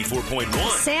Mix 94.1.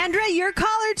 Sandra, you're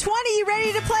caller 20. You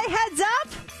ready to play Heads Up?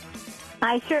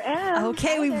 I sure am.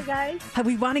 Okay, Hi there, guys.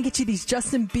 we want to get you these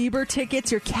Justin Bieber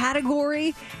tickets. Your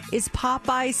category is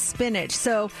Popeye spinach.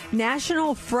 So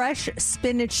National Fresh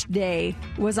Spinach Day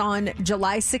was on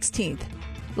July 16th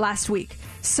last week.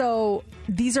 So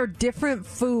these are different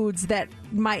foods that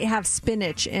might have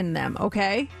spinach in them,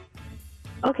 okay?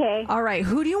 Okay. All right.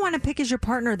 Who do you want to pick as your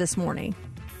partner this morning?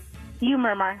 You,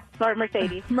 Murmur. Or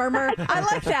Mercedes. Murmur. I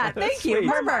like that. Thank you. Sweet.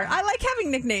 Murmur. I like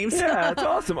having nicknames. Yeah, that's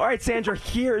awesome. All right, Sandra,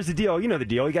 here's the deal. You know the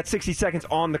deal. You got 60 seconds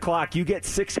on the clock. You get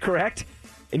 6 correct,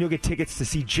 and you'll get tickets to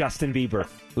see Justin Bieber.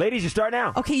 Ladies, you start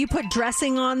now. Okay, you put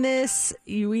dressing on this.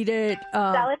 You eat it.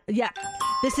 Salad? Yeah.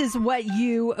 This is what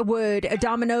you would.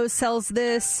 Domino's sells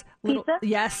this. Pizza?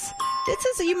 Yes. This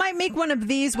is. You might make one of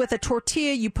these with a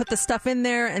tortilla. You put the stuff in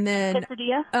there, and then.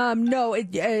 Quesadilla? No,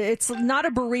 it's not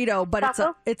a burrito, but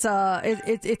Taco? it's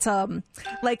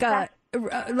like a.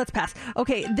 Let's pass.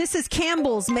 Okay, this is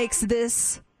Campbell's makes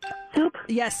this. Soup?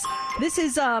 Yes. This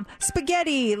is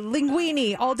spaghetti,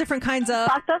 linguine, all different kinds of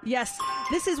pasta. Yes.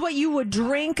 This is what you would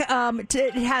drink.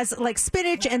 It has like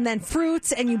spinach and then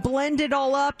fruits, and you blend it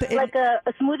all up. Like a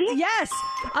smoothie? Yes.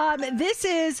 This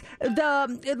is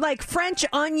the like French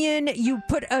onion. You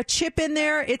put a chip in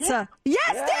there. It's a dip.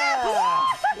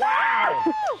 Wow.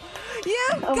 You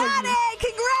got it.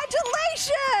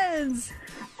 Congratulations.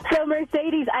 So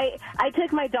Mercedes, I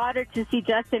took my daughter to see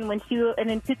Justin when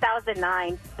in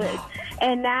 2009,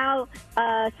 and now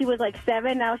she was like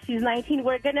 7. Now she's 19.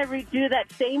 We're gonna redo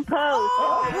that same pose.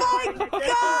 Oh my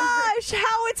gosh!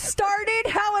 How it started,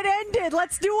 how it ended.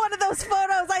 Let's do one of those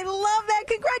photos. I love that.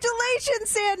 Congratulations,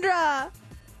 Sandra.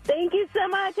 Thank you so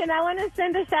much, and I want to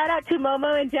send a shout out to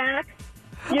Momo and Jack.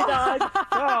 Your dog.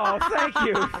 Oh, thank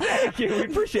you. Thank you. We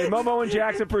appreciate it. Momo and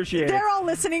Jax appreciate it. They're all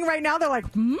listening right now. They're like,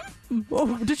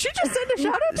 Oh, did she just send a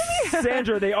shout out to me?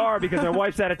 Sandra, they are, because my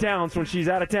wife's out of town. So when she's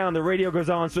out of town, the radio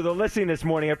goes on. So they're listening this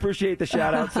morning. I appreciate the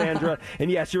shout out, Sandra. And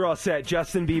yes, you're all set.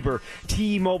 Justin Bieber,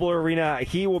 T-Mobile Arena.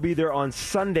 He will be there on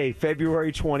Sunday,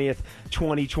 February 20th,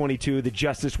 2022, the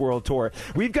Justice World Tour.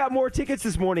 We've got more tickets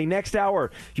this morning. Next hour,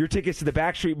 your tickets to the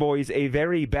Backstreet Boys, A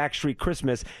Very Backstreet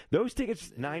Christmas. Those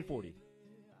tickets, $9.40.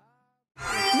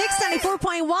 Mix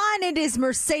 94.1, it is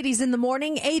Mercedes in the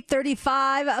morning,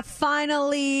 8:35,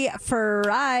 finally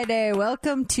Friday.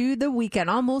 Welcome to the weekend,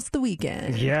 almost the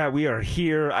weekend. Yeah, we are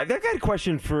here. I've got a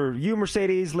question for you,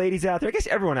 Mercedes, ladies out there, I guess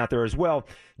everyone out there as well.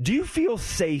 Do you feel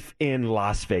safe in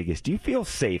Las Vegas? Do you feel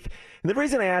safe? And the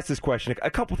reason I asked this question,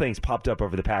 a couple things popped up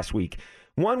over the past week.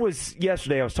 One was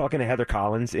yesterday I was talking to Heather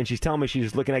Collins, and she's telling me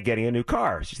she's looking at getting a new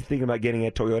car. She's thinking about getting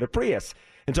a Toyota Prius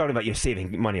and talking about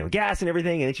saving money on gas and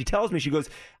everything. And then she tells me, she goes,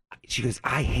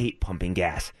 I hate pumping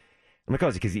gas. I'm like, oh,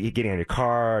 is it because you're getting on your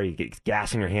car, you get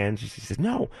gas in your hands? She says,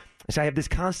 no. So I have this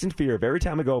constant fear of every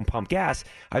time I go and pump gas,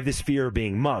 I have this fear of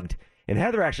being mugged. And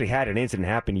Heather actually had an incident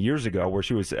happen years ago where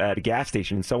she was at a gas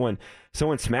station and someone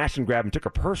smashed and grabbed and took her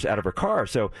purse out of her car.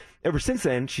 So ever since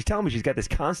then, she's telling me she's got this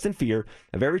constant fear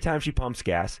of every time she pumps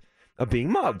gas of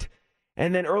being mugged.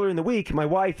 And then earlier in the week, my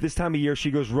wife, this time of year,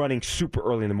 she goes running super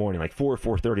early in the morning, like 4 or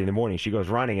 4:30 in the morning. She goes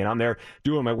running, and I'm there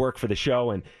doing my work for the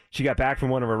show. And she got back from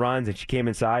one of her runs, and she came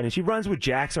inside, and she runs with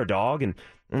Jax, our dog. And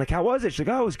I'm like, how was it? She's like,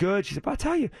 oh, it was good. She said, but I'll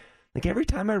tell you, like every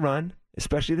time I run,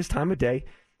 especially this time of day,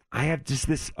 I have just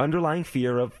this underlying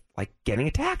fear of like getting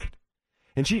attacked.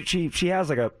 And she has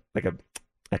like a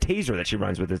taser that she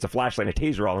runs with. It's a flashlight and a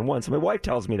taser all in one. So my wife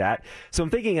tells me that. So I'm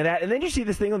thinking of that. And then you see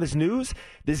this thing on this news,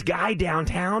 this guy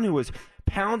downtown who was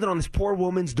pounding on this poor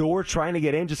woman's door trying to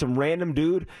get in, just some random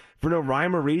dude for no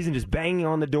rhyme or reason, just banging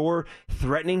on the door,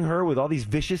 threatening her with all these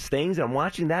vicious things. And I'm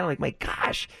watching that. I'm like, my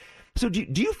gosh. So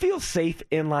do you feel safe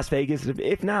in Las Vegas?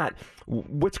 If not,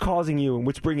 what's causing you and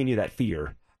what's bringing you that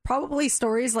fear? Probably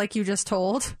stories like you just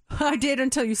told. I did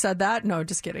until you said that. No,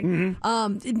 just kidding.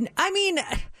 Mm-hmm. I mean,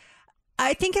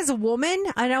 I think as a woman,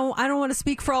 I don't want to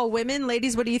speak for all women.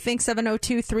 Ladies, what do you think?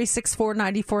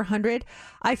 702-364-9400.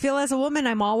 I feel as a woman,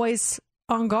 I'm always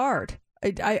on guard.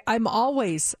 I'm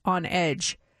always on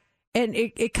edge. And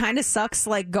it kind of sucks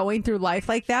like going through life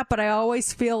like that, but I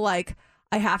always feel like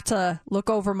I have to look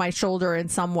over my shoulder in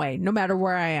some way, no matter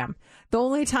where I am. The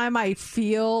only time I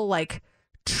feel like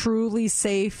truly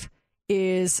safe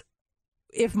is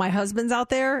if my husband's out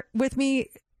there with me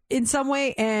in some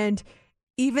way, and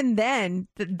even then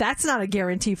that's not a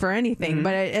guarantee for anything. Mm-hmm.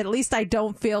 But at least I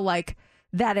don't feel like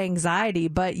that anxiety.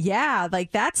 But yeah,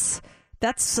 like that's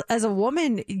as a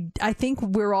woman, I think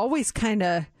we're always kind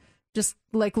of just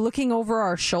like looking over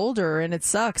our shoulder, and it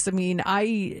sucks. I mean,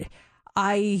 I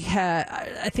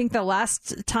think the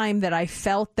last time that I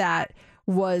felt that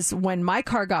was when my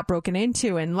car got broken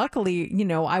into, and luckily,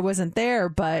 I wasn't there,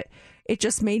 but it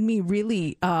just made me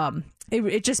really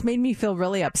it just made me feel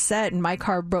really upset, and my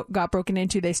car got broken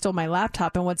into. They stole my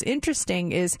laptop. And what's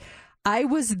interesting is it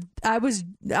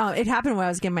happened when I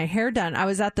was getting my hair done. I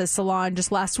was at the salon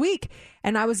just last week,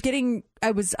 and I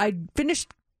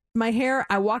finished my hair.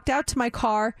 I walked out to my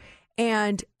car,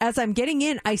 and as I'm getting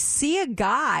in, I see a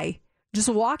guy just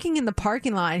walking in the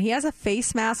parking lot, and he has a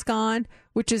face mask on,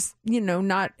 which is,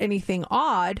 not anything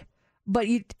odd, but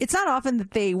it's not often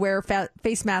that they wear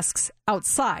face masks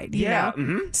outside. You know?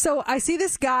 Mm-hmm. So I see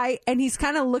this guy, and he's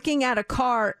kind of looking at a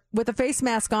car with a face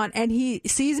mask on, and he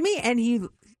sees me, and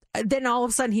then all of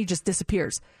a sudden he just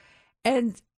disappears.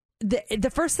 And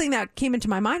the first thing that came into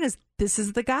my mind is, this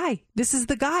is the guy. This is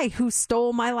the guy who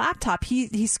stole my laptop.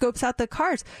 He scopes out the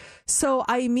cars. So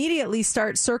I immediately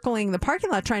start circling the parking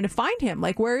lot trying to find him.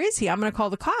 Like, where is he? I'm going to call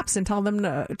the cops and tell them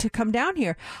to come down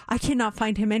here. I cannot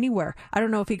find him anywhere. I don't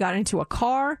know if he got into a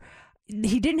car.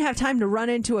 He didn't have time to run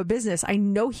into a business. I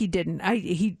know he didn't.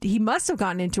 He must have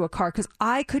gotten into a car, because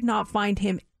I could not find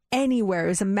him anywhere. It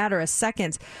was a matter of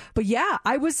seconds. But yeah,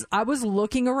 I was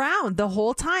looking around the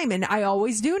whole time, and I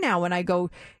always do now when I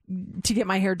go to get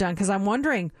my hair done, because I'm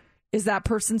wondering, is that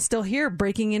person still here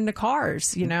breaking into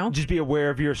cars? Just be aware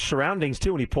of your surroundings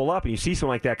too. When you pull up and you see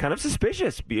someone like that, kind of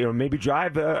suspicious. Maybe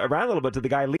drive around a little bit to the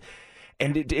guy.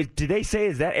 And did they say,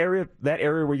 is that area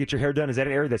where you get your hair done, is that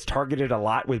an area that's targeted a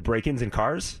lot with break-ins in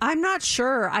cars? I'm not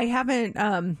sure. I haven't.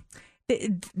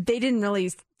 They didn't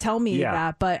really tell me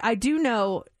that, but I do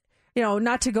know.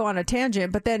 Not to go on a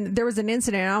tangent, but then there was an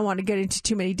incident, I don't want to get into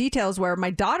too many details, where my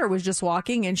daughter was just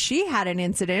walking, and she had an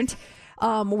incident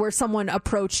where someone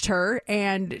approached her,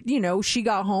 and, she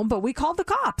got home, but we called the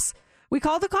cops.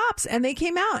 And they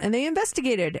came out and they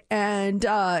investigated. And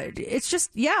it's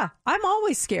just, I'm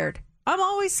always scared.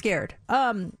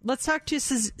 Let's talk to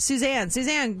Suzanne.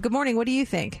 Suzanne, good morning. What do you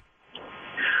think?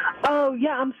 Oh,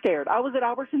 yeah, I'm scared. I was at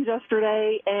Albertsons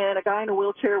yesterday, and a guy in a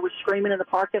wheelchair was screaming in the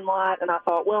parking lot, and I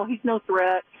thought, well, he's no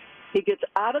threat. He gets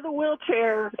out of the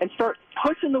wheelchair and starts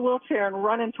pushing the wheelchair and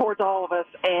running towards all of us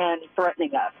and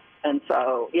threatening us. And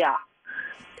so, yeah,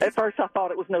 at first I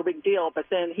thought it was no big deal, but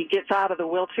then he gets out of the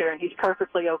wheelchair, and he's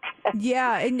perfectly okay.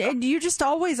 Yeah, and you're just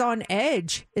always on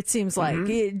edge, it seems like.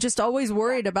 Mm-hmm. You're just always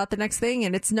worried about the next thing,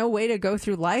 and it's no way to go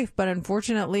through life. But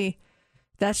unfortunately,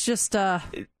 that's just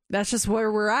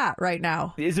where we're at right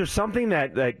now. Is there something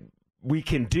that we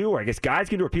can do, or I guess guys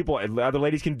can do, or other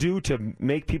ladies can do to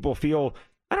make people feel,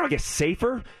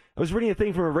 safer? I was reading a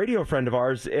thing from a radio friend of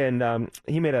ours, and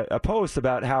he made a post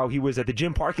about how he was at the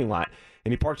gym parking lot,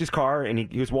 and he parked his car, and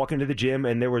he was walking to the gym,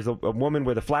 and there was a woman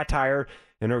with a flat tire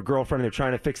and her girlfriend, and they're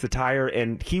trying to fix the tire,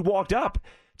 and he walked up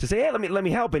to say, hey, let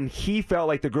me help. And he felt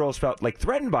like the girls felt like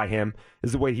threatened by him,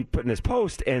 is the way he put in his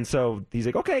post. And so he's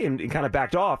like, okay, and kind of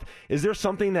backed off. Is there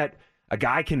something that a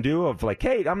guy can do of like,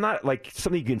 hey, I'm not, like,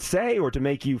 something you can say or to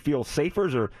make you feel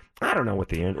safer? Or I don't know what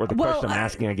the question I'm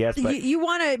asking, I guess. But you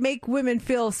want to make women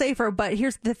feel safer, but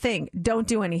here's the thing. Don't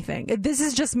do anything. This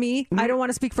is just me. I don't want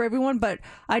to speak for everyone, but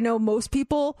I know most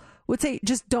people would say,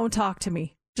 just don't talk to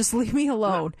me. Just leave me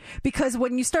alone. Because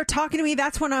when you start talking to me,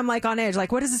 that's when I'm like on edge.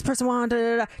 Like, what does this person want?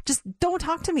 Just don't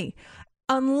talk to me.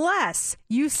 Unless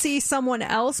you see someone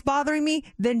else bothering me,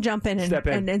 then jump in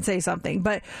and say something.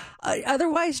 But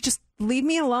otherwise, just leave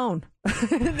me alone.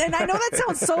 And I know that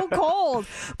sounds so cold,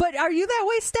 but are you that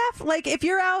way, Steph? Like, if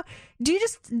you're out, do you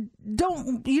just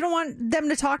don't want them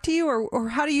to talk to you, or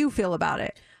how do you feel about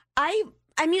it?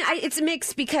 I mean, it's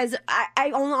mixed, because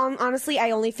I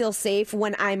only feel safe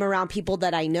when I'm around people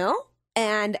that I know.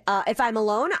 And if I'm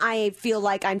alone, I feel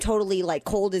like I'm totally like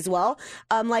cold as well.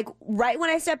 Like right when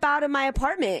I step out of my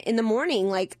apartment in the morning,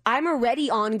 like I'm already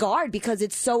on guard because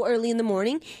it's so early in the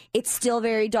morning. It's still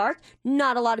very dark.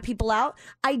 Not a lot of people out.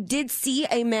 I did see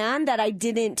a man that I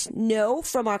didn't know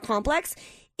from our complex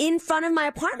in front of my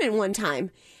apartment one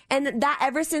time. And that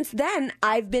ever since then,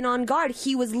 I've been on guard.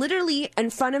 He was literally in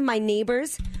front of my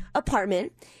neighbor's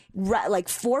apartment, like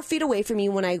 4 feet away from me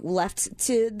when I left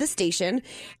to the station.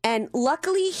 And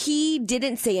luckily, he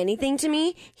didn't say anything to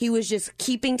me. He was just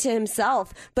keeping to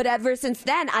himself. But ever since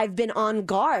then, I've been on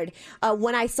guard.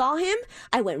 When I saw him,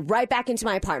 I went right back into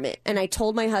my apartment. And I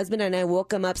told my husband, and I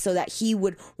woke him up so that he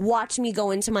would watch me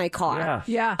go into my car.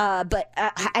 Yeah. But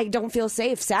I don't feel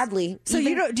safe, sadly. So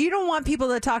you don't want people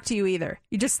to talk to you either.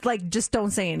 You just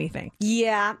don't say anything.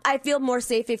 Yeah. I feel more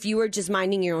safe if you were just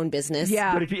minding your own business.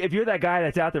 Yeah. But if you're that guy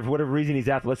that's out there for whatever reason he's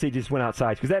out there, let's say he just went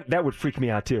outside, because that would freak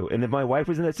me out too. And if my wife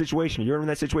was in that situation, you're in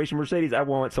that situation, Mercedes, I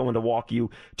want someone to walk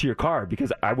you to your car,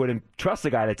 because I wouldn't trust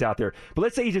the guy that's out there. But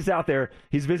let's say he's just out there,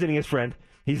 he's visiting his friend,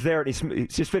 He's there, and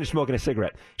he's just finished smoking a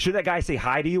cigarette. Should that guy say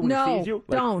hi to you when he sees you?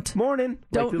 Like, don't. Morning.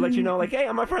 Don't. To let you know, like, hey,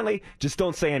 I'm my friendly. Just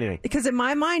don't say anything. Because in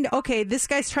my mind, okay, this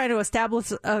guy's trying to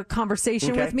establish a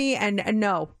conversation with me, and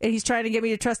no. And he's trying to get me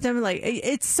to trust him. Like,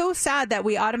 it's so sad that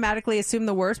we automatically assume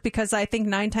the worst, because I think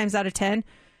 9 times out of 10,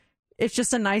 it's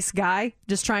just a nice guy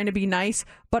just trying to be nice.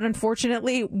 But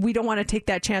unfortunately, we don't want to take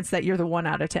that chance that you're the 1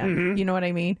 out of 10. Mm-hmm. You know what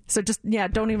I mean? So just,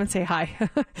 don't even say hi.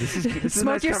 This is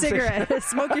Smoke your cigarette.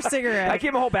 Smoke your cigarette. I gave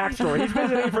him a whole backstory. He's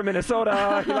visiting from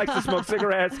Minnesota. He likes to smoke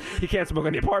cigarettes. He can't smoke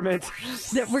in the apartment.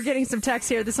 We're getting some text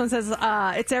here. This one says,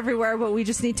 it's everywhere, but we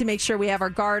just need to make sure we have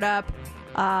our guard up.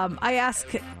 I ask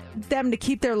them to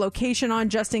keep their location on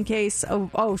just in case.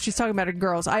 Oh, she's talking about her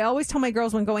girls. I always tell my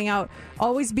girls when going out,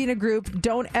 always be in a group.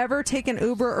 Don't ever take an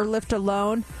Uber or Lyft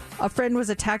alone. A friend was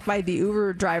attacked by the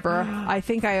Uber driver. I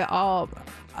think where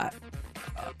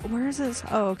is this?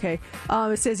 Oh, okay.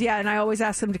 It says, and I always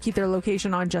ask them to keep their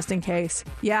location on just in case.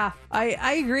 Yeah,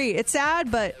 I agree. It's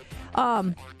sad, but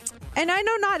and I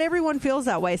know not everyone feels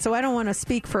that way, so I don't want to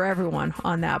speak for everyone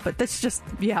on that, but that's just,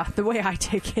 the way I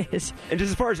take it. And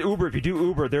just as far as Uber, if you do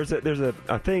Uber, there's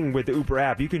a thing with the Uber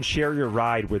app. You can share your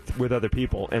ride with other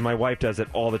people, and my wife does it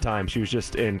all the time. She was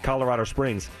just in Colorado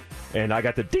Springs, and I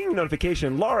got the ding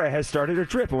notification. Laura has started her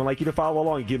trip, and we'd like you to follow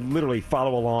along. You can literally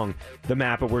follow along the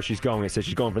map of where she's going. It says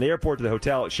she's going from the airport to the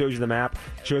hotel. It shows you the map,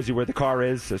 shows you where the car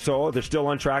is. So they're still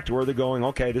on track to where they're going.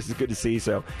 Okay, this is good to see.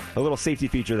 So a little safety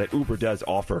feature that Uber does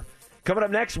offer. Coming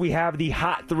up next, we have the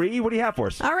Hot 3. What do you have for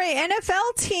us? All right,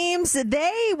 NFL teams,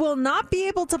 they will not be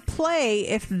able to play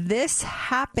if this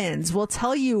happens. We'll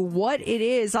tell you what it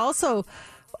is. Also,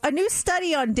 a new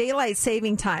study on daylight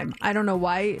saving time. I don't know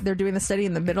why they're doing the study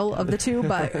in the middle of the two,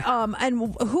 but and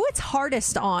who it's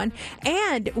hardest on.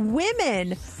 And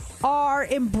women are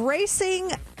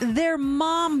embracing their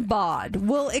mom bod.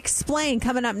 We'll explain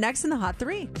coming up next in the Hot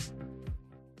 3.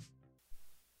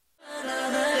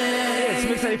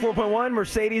 It's Mix 94.1,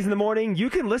 Mercedes in the morning. You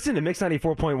can listen to Mix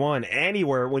 94.1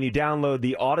 anywhere when you download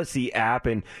the Odyssey app.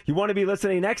 And you want to be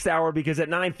listening next hour because at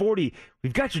 9:40,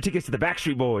 we've got your tickets to the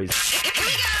Backstreet Boys.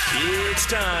 It's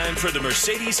time for the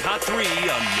Mercedes Hot 3 on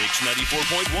Mix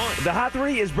 94.1. The Hot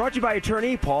 3 is brought to you by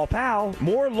attorney Paul Powell.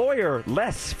 More lawyer,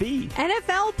 less fee.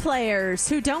 NFL players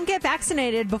who don't get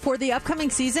vaccinated before the upcoming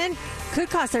season could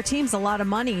cost their teams a lot of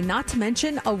money, not to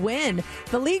mention a win.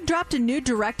 The league dropped a new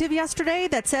directive yesterday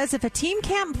that says if a team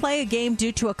can't play a game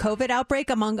due to a COVID outbreak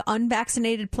among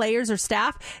unvaccinated players or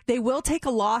staff, they will take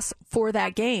a loss for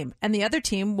that game, and the other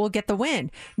team will get the win.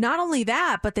 Not only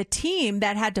that, but the team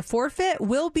that had to forfeit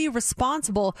will be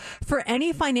responsible for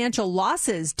any financial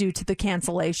losses due to the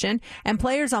cancellation, and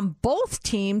players on both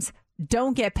teams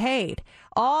don't get paid.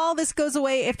 All this goes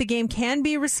away if the game can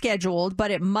be rescheduled,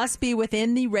 but it must be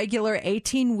within the regular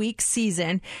 18-week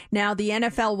season. Now, the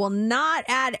NFL will not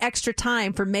add extra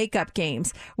time for makeup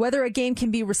games. Whether a game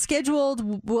can be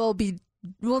rescheduled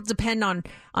will depend on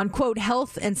quote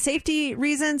health and safety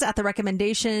reasons at the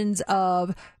recommendations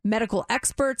of medical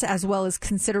experts, as well as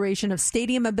consideration of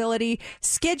stadium ability,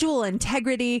 schedule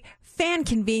integrity, fan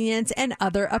convenience, and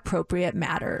other appropriate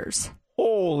matters.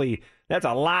 Holy, that's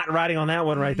a lot riding on that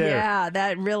one right there. Yeah,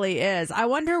 that really is. I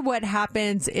wonder what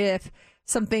happens if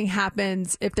something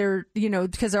happens, if there,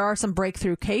 because there are some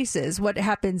breakthrough cases. What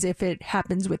happens if it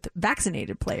happens with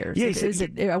vaccinated players?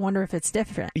 Yeah, I wonder if it's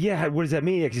different. Yeah, what does that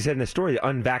mean? Like you said in the story,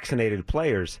 unvaccinated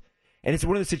players. And it's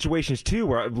one of the situations, too,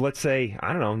 where, let's say,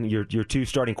 I don't know, your two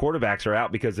starting quarterbacks are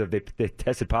out because they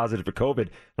tested positive for COVID, and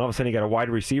all of a sudden you got a wide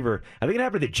receiver. I think it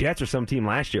happened to the Jets or some team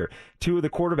last year. Two of the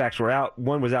quarterbacks were out.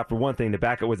 One was out for one thing. The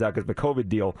backup was out because of the COVID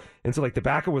deal. And so, the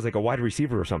backup was like a wide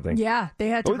receiver or something. Yeah, they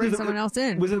had to bring someone else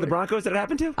in. Was it the Broncos that it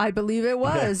happened to? I believe it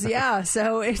was, yeah.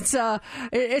 So it's going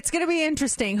to be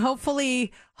interesting.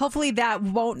 Hopefully that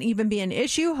won't even be an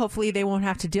issue. Hopefully they won't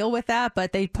have to deal with that,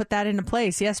 but they put that into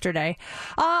place yesterday.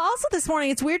 Also this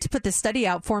morning, it's weird to put this study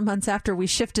out 4 months after we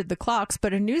shifted the clocks,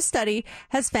 but a new study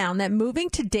has found that moving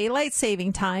to daylight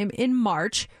saving time in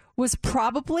March was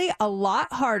probably a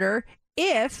lot harder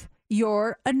if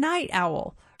you're a night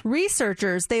owl.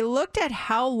 Researchers, they looked at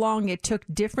how long it took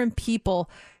different people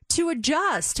to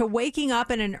adjust to waking up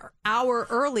an hour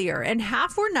earlier, and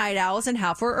half were night owls and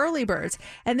half were early birds.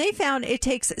 And they found it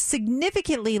takes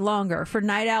significantly longer for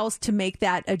night owls to make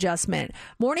that adjustment.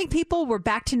 Morning people were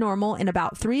back to normal in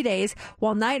about 3 days,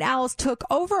 while night owls took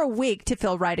over a week to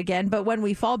feel right again. But when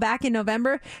we fall back in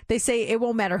November, they say it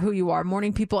won't matter who you are.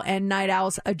 Morning people and night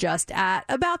owls adjust at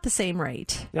about the same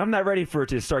rate. I'm not ready for it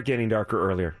to start getting darker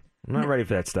earlier. I'm not ready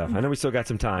for that stuff. I know we still got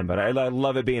some time, but I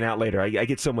love it being out later. I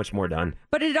get so much more done.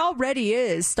 But it already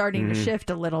is starting to shift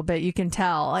a little bit. You can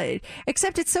tell.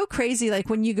 Except it's so crazy. Like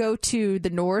when you go to the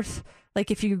north,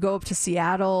 like if you go up to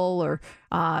Seattle or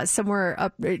somewhere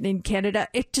up in Canada,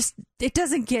 it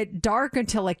doesn't get dark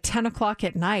until like 10 o'clock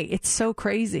at night. It's so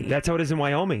crazy. That's how it is in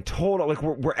Wyoming. Total. Like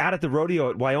we're out at the rodeo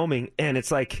at Wyoming, and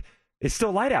it's like it's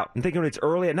still light out. I'm thinking it's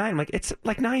early at night. I'm like, it's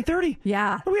like 9:30.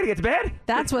 Yeah. We gotta get to bed.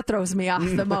 That's what throws me off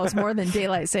the most, more than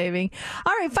daylight saving.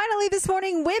 All right, finally this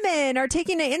morning, women are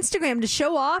taking to Instagram to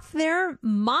show off their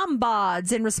mom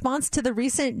bods in response to the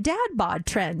recent dad bod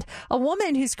trend. A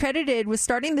woman who's credited with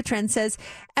starting the trend says,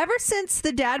 ever since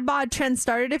the dad bod trend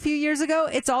started a few years ago,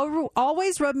 it's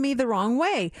always rubbed me the wrong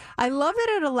way. I love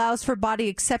that it allows for body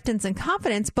acceptance and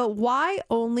confidence, but why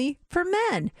only for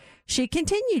men? She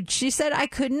continued. She said, I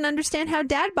couldn't understand how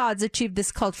dad bods achieved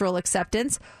this cultural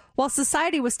acceptance while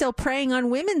society was still preying on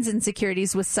women's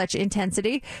insecurities with such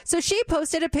intensity. So she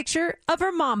posted a picture of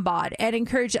her mom bod and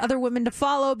encouraged other women to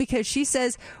follow because she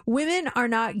says women are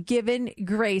not given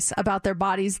grace about their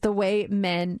bodies the way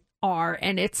men are,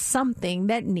 and it's something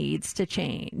that needs to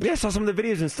change. Yeah, I saw some of the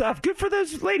videos and stuff. Good for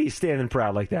those ladies standing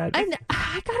proud like that. And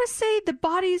I gotta say, the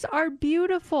bodies are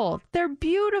beautiful. They're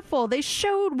beautiful. They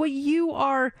showed what you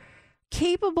are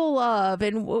capable of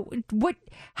and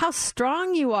how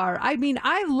strong you are. I mean,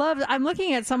 I'm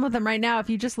looking at some of them right now. If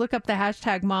you just look up the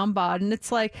hashtag MomBod, and it's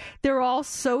like they're all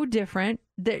so different.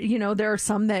 That, you know, there are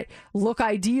some that look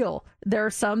ideal. There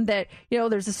are some that, you know,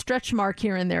 there's a stretch mark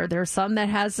here and there. There are some that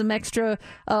has some extra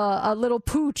a little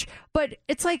pooch. But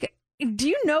it's like, do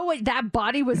you know what that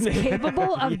body was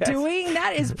capable of doing?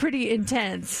 That is pretty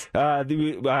intense. I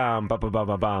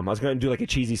was going to do like a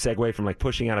cheesy segue from like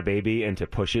pushing out a baby into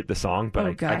Push It, the song,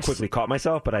 but I quickly caught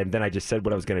myself, but then I just said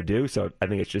what I was going to do, so I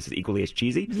think it's just equally as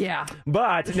cheesy. Yeah.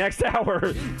 But next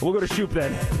hour, we'll go to Shoop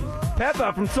then.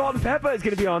 Peppa from Salt and Peppa is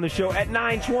going to be on the show at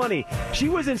 9:20. She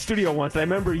was in studio once, and I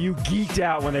remember you geeked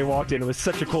out when they walked in. It was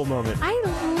such a cool moment. I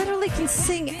literally can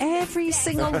sing every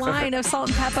single line of Salt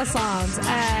and Peppa songs,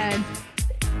 and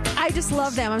I just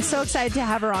love them. I'm so excited to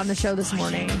have her on the show this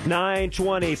morning.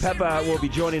 9:20. Peppa will be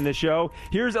joining the show.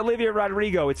 Here's Olivia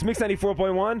Rodrigo. It's Mix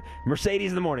 94.1, Mercedes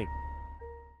in the morning.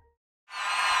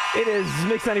 It is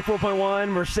Mix 94.1,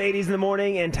 Mercedes in the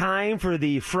morning, and time for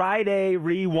the Friday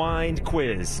Rewind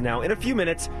quiz. Now, in a few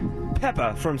minutes,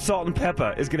 Peppa from Salt and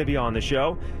Peppa is going to be on the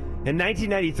show. And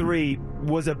 1993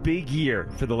 was a big year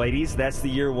for the ladies. That's the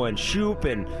year when Shoop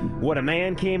and What a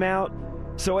Man came out.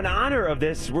 So in honor of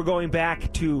this, we're going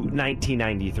back to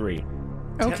 1993.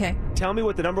 Okay. Tell me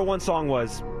what the number one song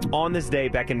was on this day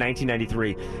back in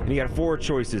 1993. And you got 4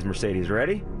 choices, Mercedes.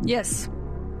 Ready? Yes.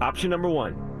 Option number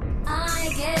 1.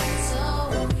 I get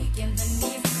so weak in the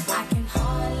knees, I can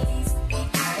hardly speak.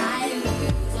 I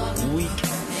lose all Weak.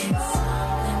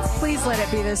 Please let it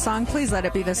be this song. Please let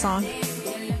it be this song.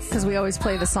 Because we always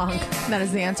play the song. That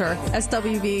is the answer.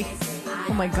 SWV.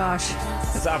 Oh my gosh.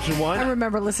 That's option 1. I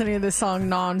remember listening to this song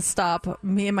nonstop.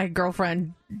 Me and my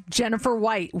girlfriend, Jennifer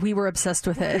White, we were obsessed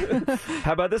with it.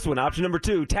 How about this one? Option number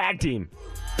 2, Tag Team.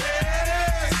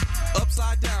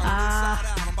 Upside down, inside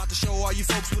out. I'm about to show all you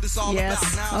folks what it's all yes.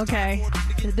 about. Now Okay.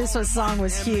 This song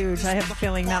was huge. I have a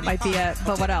feeling that might be it.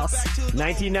 But what else?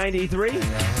 1993.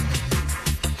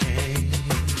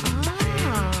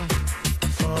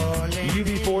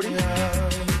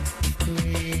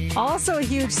 UB40. Also a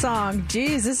huge song.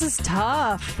 Jeez, this is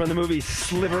tough. From the movie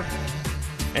Sliver.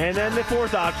 And then the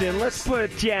 4th option, let's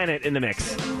put Janet in the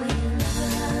mix.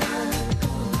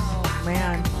 Oh,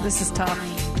 man, this is tough.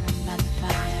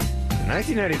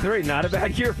 1993, not a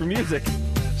bad year for music.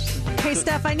 Hey,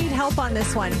 Steph, I need help on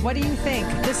this one. What do you think?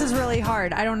 This is really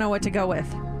hard. I don't know what to go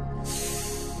with.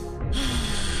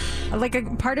 Like, a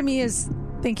part of me is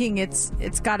thinking it's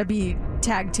got to be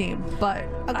Tag Team, but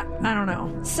I don't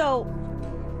know. So,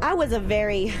 I was a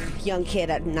very young kid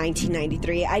at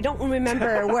 1993. I don't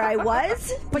remember where I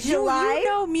was. But you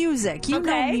know music. You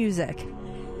know music.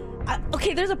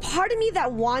 Okay, there's a part of me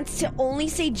that wants to only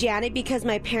say Janet because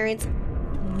my parents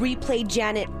replayed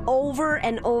Janet over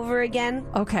and over again.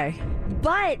 Okay.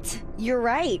 But you're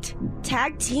right.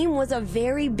 Tag Team was a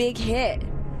very big hit.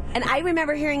 And I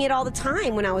remember hearing it all the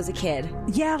time when I was a kid.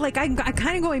 Yeah, like I'm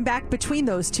kind of going back between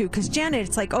those two because Janet,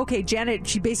 it's like, okay, Janet,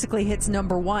 she basically hits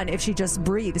number 1 if she just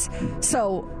breathes.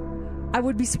 So I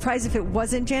would be surprised if it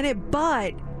wasn't Janet,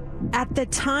 but at the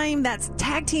time, that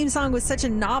Tag Team song was such a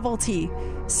novelty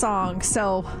song.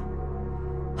 So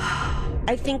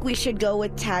I think we should go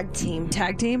with Tag Team.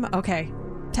 Tag Team? Okay.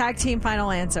 Tag Team,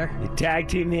 final answer. Tag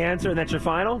Team, the answer, and that's your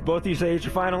final? Both of you say it's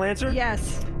your final answer?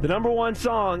 Yes. The number 1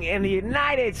 song in the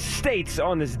United States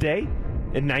on this day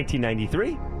in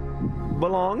 1993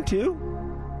 belong to?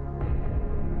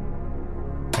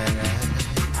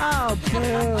 Oh,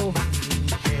 boo.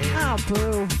 Oh,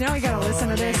 boo. Now we got to listen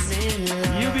to this.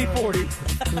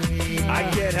 UB40. I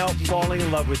Can't Help Falling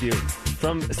in Love with You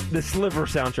from the Sliver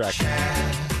soundtrack.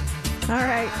 All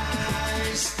right.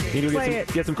 You need to Play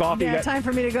get some coffee. Yeah, time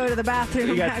for me to go to the bathroom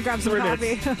You got and grab some 3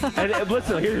 coffee. minutes. And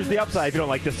listen, here's the upside if you don't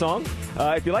like this song.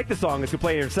 If you like the song, it's going to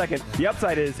play here in a second. The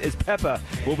upside is Peppa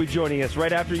will be joining us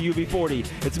right after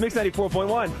UB40. It's Mix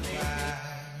 94.1.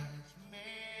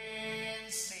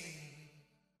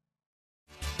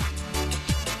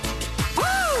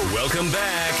 Welcome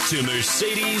back to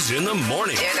Mercedes in the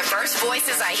Morning. They're the first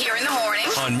voices I hear in the morning.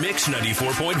 On Mix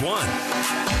 94.1.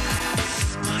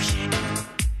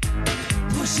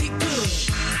 Push it good.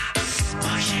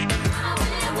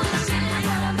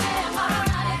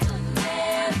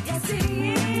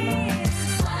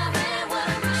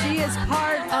 She is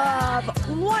part of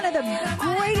one of the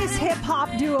greatest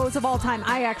hip-hop duos of all time.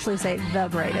 I actually say the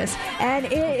greatest. And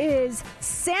it is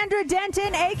Sandra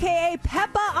Denton, a.k.a.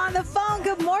 Peppa, on the phone.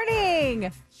 Good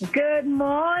morning. Good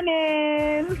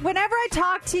morning. Whenever I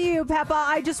talk to you, Peppa,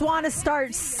 I just want to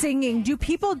start singing. Do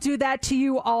people do that to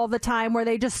you all the time, where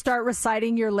they just start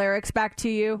reciting your lyrics back to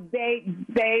you? They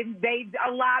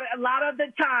a lot of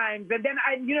the times, and then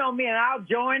me, and I'll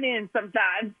join in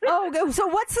sometimes. Oh, so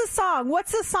what's the song?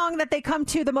 What's the song that they come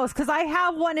to the most? Because I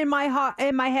have one in my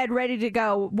head ready to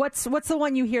go. What's the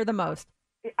one you hear the most?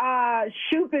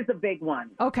 Shoop is a big one.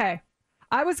 Okay.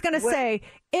 I was going to say,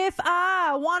 if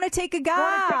I want to take a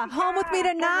guy home with me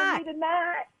tonight.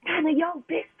 None of your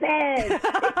business.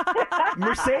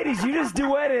 Mercedes, you just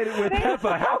duetted with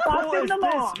Peppa. How cool is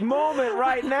this moment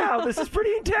right now? This is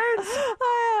pretty intense.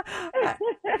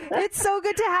 It's so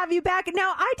good to have you back.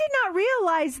 Now, I did not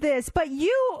realize this, but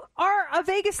you are a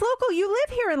Vegas local. You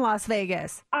live here in Las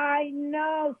Vegas. I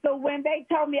know. So when they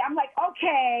told me, I'm like,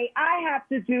 okay, I have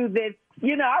to do this.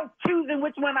 I was choosing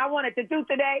which one I wanted to do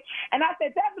today. And I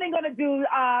said, definitely going to do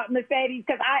Mercedes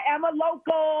because I am a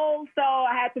local, so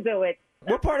I had to do it.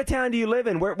 What part of town do you live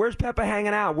in? Where's Peppa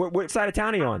hanging out? What side of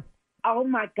town are you on? Oh,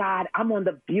 my God. I'm on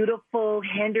the beautiful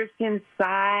Henderson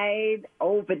side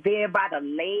over there by the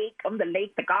lake.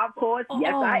 The golf course. Oh,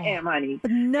 yes, I am, honey.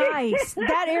 Nice.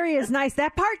 That area is nice.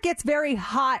 That part gets very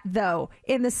hot, though,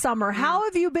 in the summer. How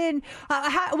have you been?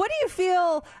 What do you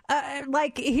feel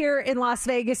like here in Las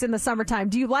Vegas in the summertime?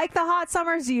 Do you like the hot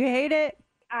summers? Do you hate it?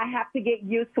 I have to get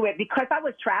used to it because I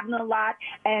was traveling a lot.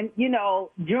 And,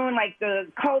 during like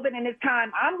the COVID and this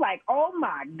time, I'm like, oh,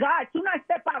 my God. Soon I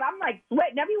step out, I'm like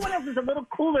sweating. Everyone else is a little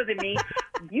cooler than me.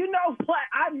 You know what?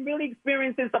 I'm really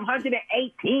experiencing some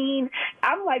 118.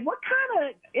 I'm like, what kind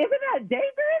of, isn't that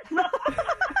dangerous?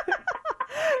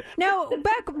 Now,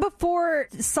 back before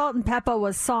Salt and Peppa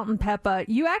was Salt and Peppa,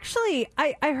 you actually,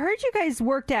 I heard you guys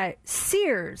worked at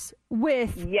Sears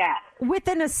with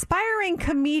an aspiring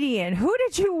comedian. Who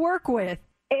did you work with?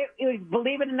 It was,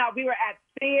 believe it or not, we were at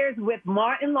Sears with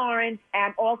Martin Lawrence,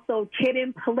 and also Kid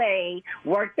and Play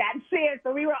worked at Sears.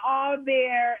 So we were all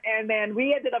there, and then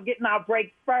we ended up getting our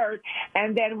break first.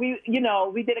 And then we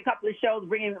did a couple of shows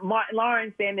bringing Martin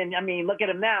Lawrence in, and look at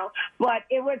him now. But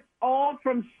it was all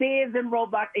from Sears and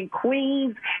Roebuck in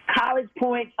Queens, College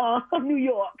Point, New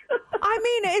York.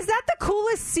 Is that the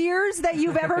coolest Sears that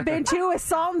you've ever been to? Is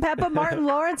Salt and Peppa, Martin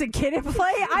Lawrence, and Kid and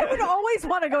Play? I would always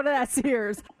want to go to that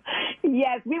Sears.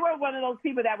 Yes, we were one of those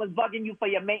people that was bugging you for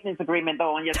your maintenance agreement,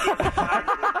 though, on your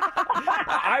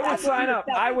I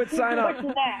would sign up.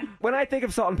 When I think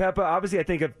of Salt and Peppa, obviously I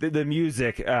think of the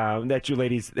music that you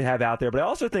ladies have out there, but I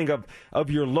also think of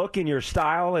your look and your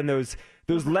style and those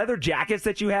leather jackets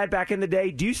that you had back in the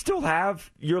day. Do you still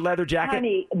have your leather jacket?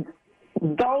 Honey,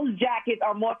 those jackets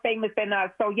are more famous than us.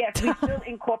 So, yes, we still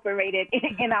incorporate it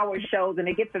in our shows, and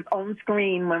it gets its own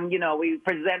screen when, we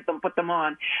present them, put them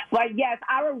on. But, yes,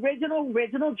 our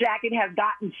original jacket has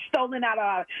gotten stolen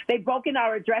they broke in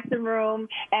our dressing room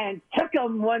and took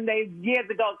them one day years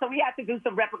ago. So we had to do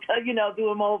some replica, do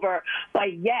them over.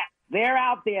 But, yes. They're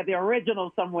out there, the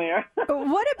original somewhere.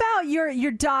 What about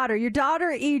your daughter,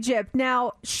 Egypt?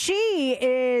 Now, she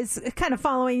is kind of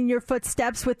following your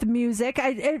footsteps with the music.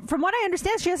 From what I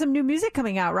understand, she has some new music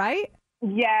coming out, right?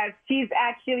 Yes, she's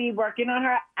actually working on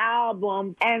her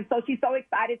album, and so she's so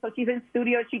excited. So she's in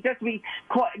studio. She just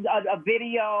recorded a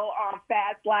video on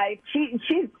Fast Life.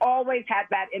 She's always had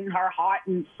that in her heart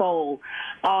and soul,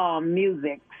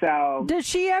 music. So does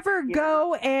she ever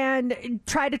go and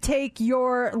try to take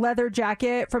your leather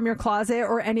jacket from your closet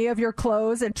or any of your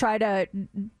clothes and try to?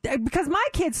 Because my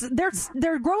kids,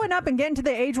 they're growing up and getting to the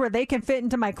age where they can fit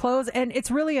into my clothes, and it's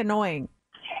really annoying.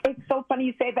 It's so funny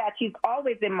you say that. She's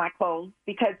always in my clothes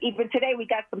because even today we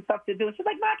got some stuff to do. She's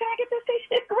like, Ma, can I get this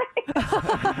station?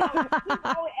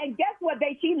 And guess what?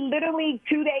 She literally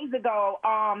 2 days ago,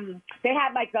 they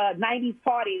had like a 90s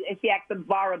party and she asked to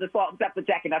borrow the salt and pepper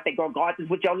jacket. And I said, girl, God is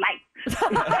with your life.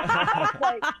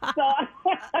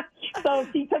 So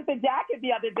she took the jacket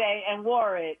the other day and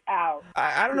wore it out.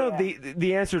 I don't know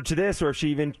the answer to this or if she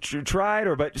even tried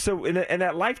but so in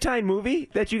that Lifetime movie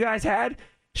that you guys had,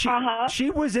 she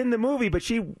was in the movie, but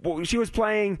she was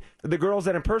playing the girls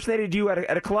that impersonated you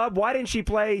at a club. Why didn't she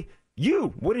play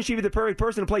you? Wouldn't she be the perfect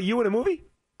person to play you in a movie?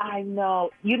 I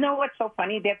know. You know what's so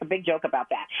funny? There's a big joke about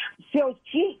that. So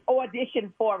she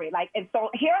auditioned for it, and so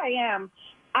here I am.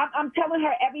 I'm telling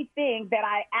her everything that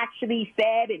I actually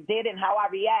said and did and how I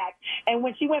react. And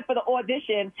when she went for the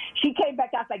audition, she came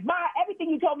back out like, Ma, everything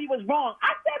you told me was wrong.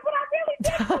 I said, but I really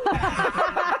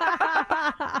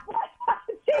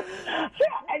did.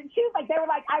 And she was like, they were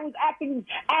like, I was acting.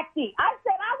 I said,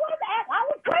 I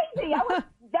was crazy. I was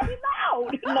very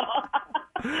loud.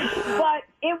 But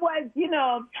it was,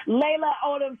 Layla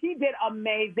Odom, she did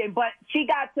amazing, but she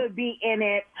got to be in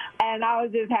it, and I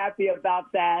was just happy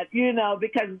about that,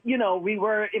 because, we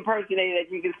were impersonated,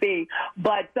 as you can see.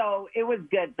 But so it was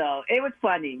good, though. It was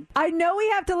funny. I know we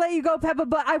have to let you go, Peppa,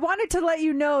 but I wanted to let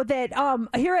you know that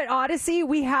here at Odyssey,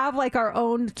 we have like our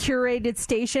own curated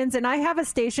stations, and I have a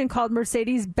station called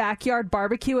Mercedes Backyard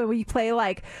Barbecue, and we play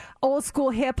like old school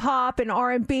hip hop and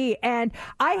R&B, and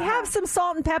I have some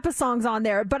Salt and Peppa songs on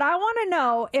there, but I want to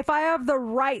know if I have the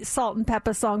right Salt and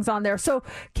Peppa songs on there. So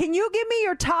can you give me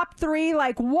your top three?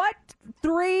 Like, what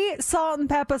 3 Salt and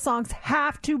Peppa songs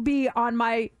have to be on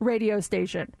my radio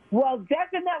station? Well,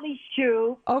 definitely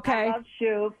Shoe. Okay. I love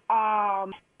Shoe. I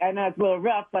know it's a little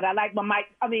rough, but I like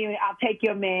I'll Take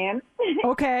Your Man.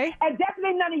 Okay. And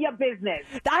definitely None of Your Business.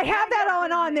 I have that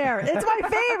on there. It's my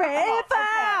favorite. If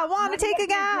I want to take a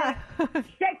guy.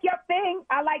 Shake Your Thing.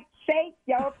 I like Shake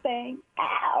Your Thing.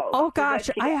 Ow. Oh, gosh.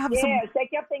 Shake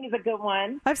Your Thing is a good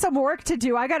one. I have some work to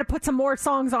do. I got to put some more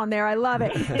songs on there. I love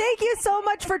it. Thank you so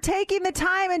much for taking the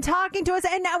time and talking to us.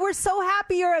 And we're so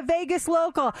happy you're a Vegas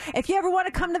local. If you ever want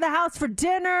to come to the house for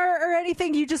dinner or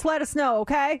anything, you just let us know,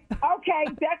 okay? Okay,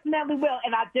 definitely will.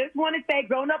 And I just want to say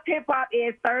Grown Up Hip Hop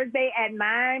is Thursday at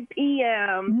 9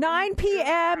 p.m. 9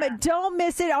 p.m. Don't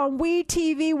miss it on WE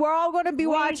TV. We're all going to be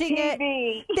watching it.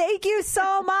 Thank you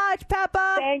so much,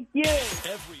 Peppa. Thank you.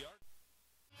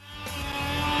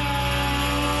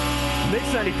 Mix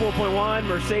 94.1,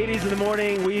 Mercedes in the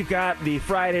morning. We've got the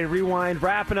Friday Rewind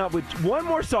wrapping up with one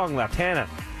more song left. Hannah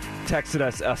texted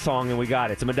us a song, and we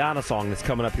got it. It's a Madonna song that's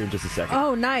coming up here in just a second.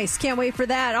 Oh, nice. Can't wait for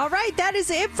that. All right, that is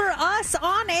it for us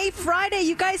on a Friday.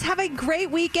 You guys have a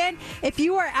great weekend. If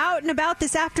you are out and about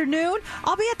this afternoon,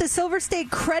 I'll be at the Silver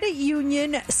State Credit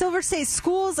Union, Silver State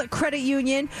Schools Credit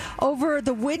Union over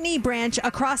the Whitney branch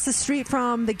across the street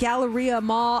from the Galleria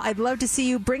Mall. I'd love to see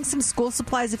you. Bring some school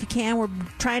supplies if you can. We're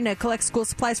trying to collect school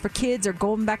supplies for kids or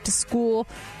going back to school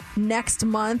next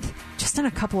month, just in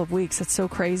a couple of weeks. It's so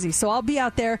crazy. So I'll be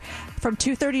out there from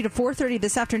 2:30 to 4:30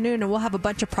 this afternoon, and we'll have a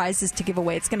bunch of prizes to give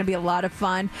away. It's going to be a lot of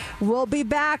fun. We'll be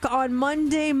back on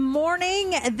Monday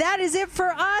morning. That is it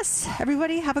for us.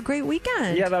 Everybody have a great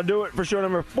weekend. Yeah, that'll do it for show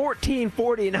number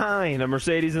 1449 of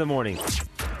Mercedes in the Morning.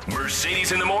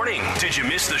 Mercedes in the Morning. Did you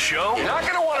miss the show? You're not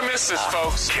going to want to miss this,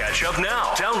 folks. Catch up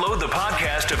now. Download the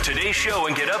podcast of today's show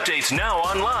and get updates now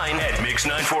online at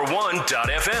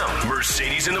mix941.fm.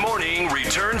 Mercedes in the Morning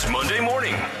returns Monday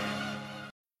morning.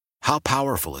 How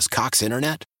powerful is Cox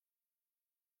Internet?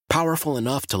 Powerful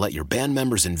enough to let your band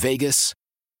members in Vegas,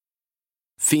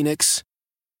 Phoenix,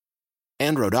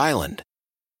 and Rhode Island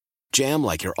jam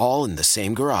like you're all in the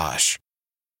same garage.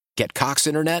 Get Cox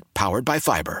Internet powered by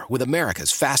fiber with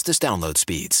America's fastest download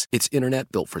speeds. It's internet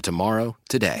built for tomorrow,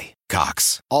 today.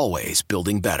 Cox, always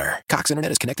building better. Cox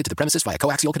Internet is connected to the premises via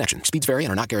coaxial connection. Speeds vary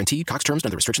and are not guaranteed. Cox terms and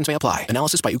other restrictions may apply.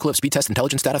 Analysis by Ookla Speed Test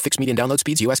Intelligence Data. Fixed median download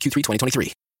speeds. US Q3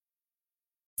 2023.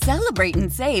 Celebrate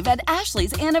and save at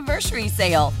Ashley's Anniversary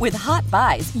Sale. With Hot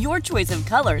Buys, your choice of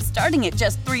colors starting at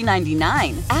just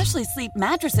 $3.99. Ashley Sleep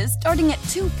mattresses starting at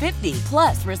 $2.50.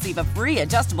 Plus, receive a free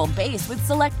adjustable base with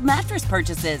select mattress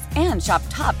purchases. And shop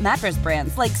top mattress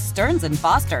brands like Stearns &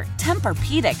 Foster,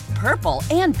 Tempur-Pedic, Purple,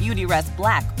 and Beautyrest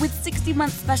Black with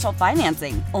 60-month special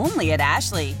financing. Only at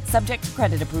Ashley. Subject to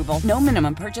credit approval. No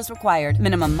minimum purchase required.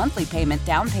 Minimum monthly payment,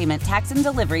 down payment, tax, and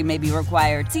delivery may be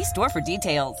required. See store for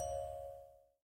details.